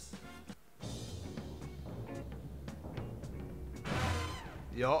annoying. answers?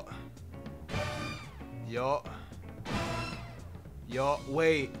 Yo. Yo. Yo,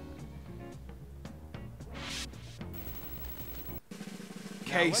 wait. Now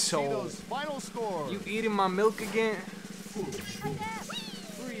Okay, let's see so those final scores. you eating my milk again?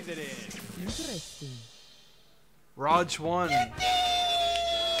 Breathe it in. Interesting. Raj won.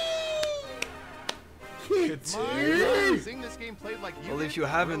 Seeing this game played like you Well, did if you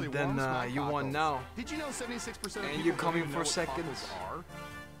haven't, really then warms my you won cockles. now. Did you know 76% of And people you're don't coming even for know what seconds. cockles are?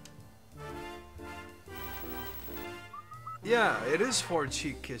 Yeah, it is for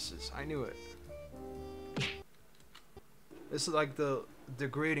cheek kisses. I knew it. It's like the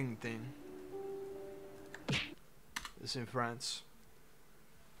degrading thing. It's in France.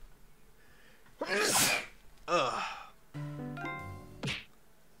 Ugh.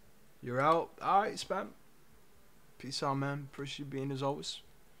 You're out. Alright, Spam. Peace out, man. Appreciate you being as always.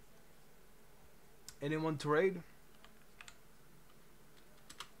 Anyone to raid?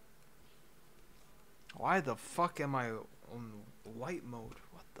 Why the fuck am I on light mode?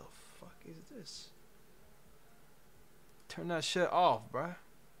 What the fuck is this? Turn that shit off, bruh.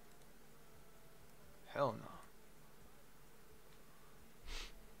 Hell no.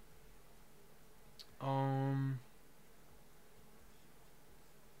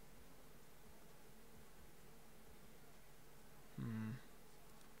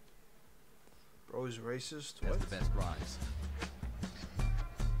 Bro's racist. That's What? the best rise.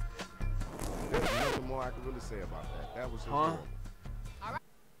 There's nothing more I can really say about that. That was just Huh? horrible.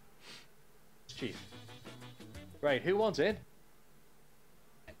 Chief. Right, who wants in?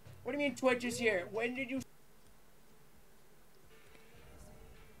 What do you mean Twitch is here? When did you...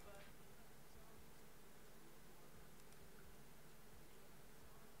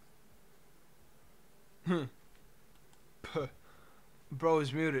 Bro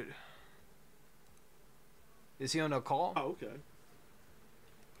is muted. Is he on a call? Oh, okay.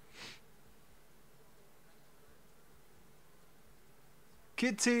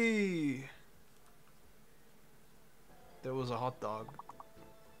 Kitty! There was a hot dog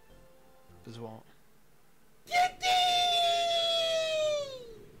as well. Kitty!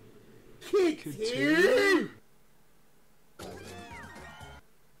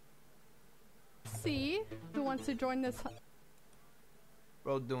 See? Who wants to join this?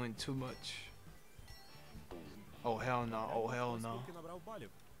 Bro, doing too much. Oh hell no, oh hell no.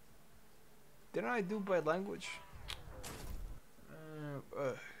 Didn't I do by language?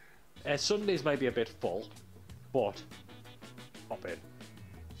 Sundays may be a bit full, but hop in.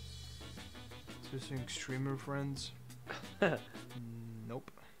 Switching streamer friends?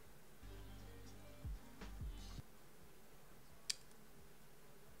 Nope.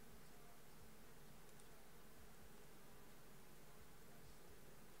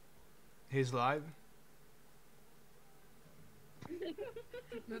 He's live?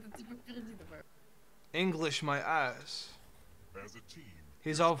 English my ass. As a team.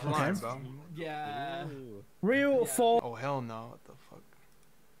 He's offline, Okay. bro. Yeah. Real fall. Oh hell no, what the fuck?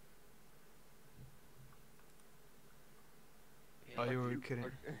 Oh, you were kidding.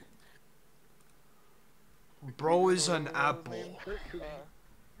 Bro is an apple.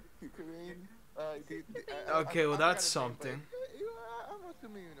 Okay, well that's something.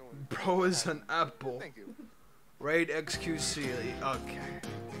 Bro is an apple. Raid XQC. Okay.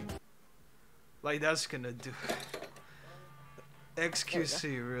 Like that's gonna do.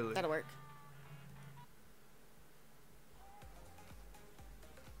 XQC really. That'll work.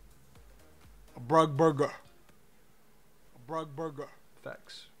 A Brug burger. A Brug burger.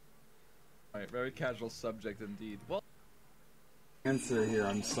 Facts. Alright, very casual subject indeed. Well, Answer here.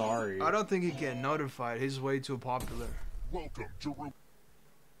 I'm sorry. I don't think he get notified. He's way too popular. Welcome to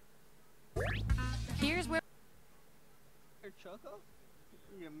Here's where. Choco,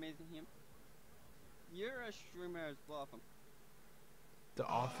 you're amazing him. You're a streamer as well. The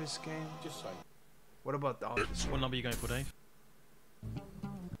Office game? Just like. What about the Office? What number are you going for, Dave?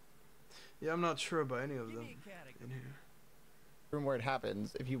 Yeah, I'm not sure about any of them in here. Room where it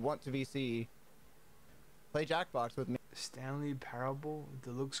happens. If you want to VC, play Jackbox with me. Stanley Parable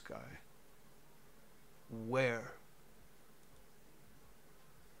Deluxe guy. Where?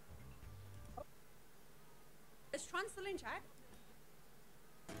 Is Tron still in chat?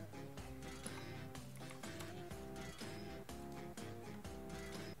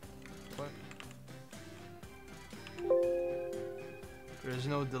 What? There's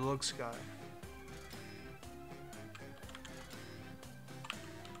no Deluxe guy.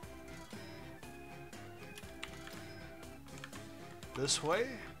 This way?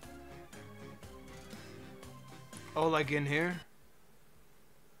 Oh, like in here?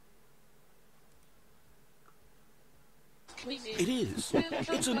 It is.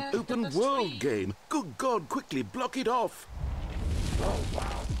 It's an open world game. Good God, quickly block it off. Oh,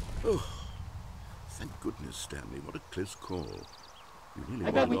 wow. Oh, thank goodness, Stanley. What a close call. You I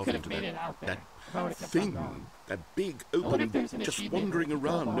really bet we went off could have into made it out there. that thing. That big open, just wandering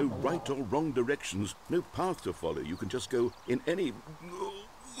around. No right or wrong directions. No path to follow. You can just go in any...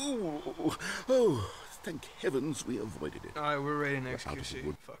 Oh, thank heavens we avoided it. Alright, we're raiding We're out of the XQC.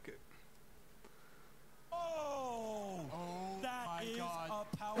 wood. Fuck it. That is a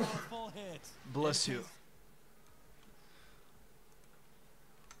powerful hit. Bless you.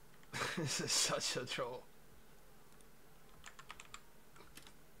 This is such a troll.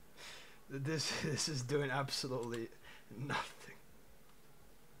 This is doing absolutely nothing.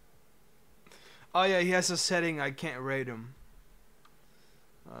 Oh yeah, he has a setting I can't raid him.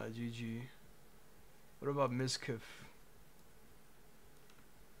 GG. What about Miskiff?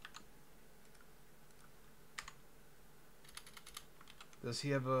 Does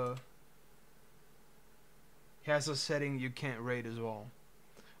he have a... He has a setting you can't raid as well.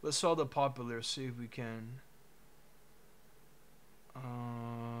 Let's solve the popular, see if we can.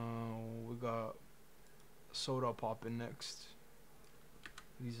 We got Soda popping next.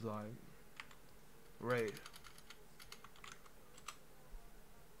 He's live. Raid.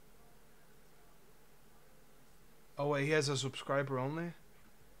 Oh wait, he has a subscriber only?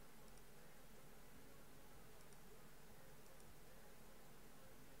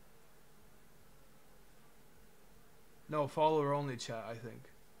 No, follower only chat, I think.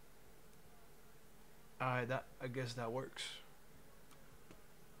 Alright, I guess that works.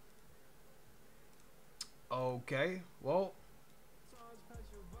 Okay, well,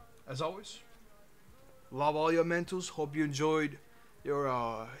 as always, love all your mentals. Hope you enjoyed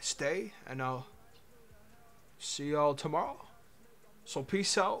your stay, and I'll see y'all tomorrow. So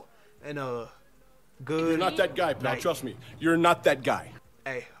peace out, and Good. You're not that guy, pal. night. Trust me. You're not that guy.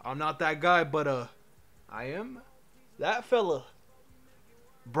 Hey, I'm not that guy, but I am that fella.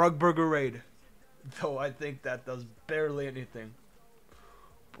 Brugburger Raid. Though I think that does barely anything.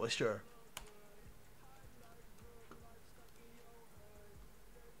 But sure.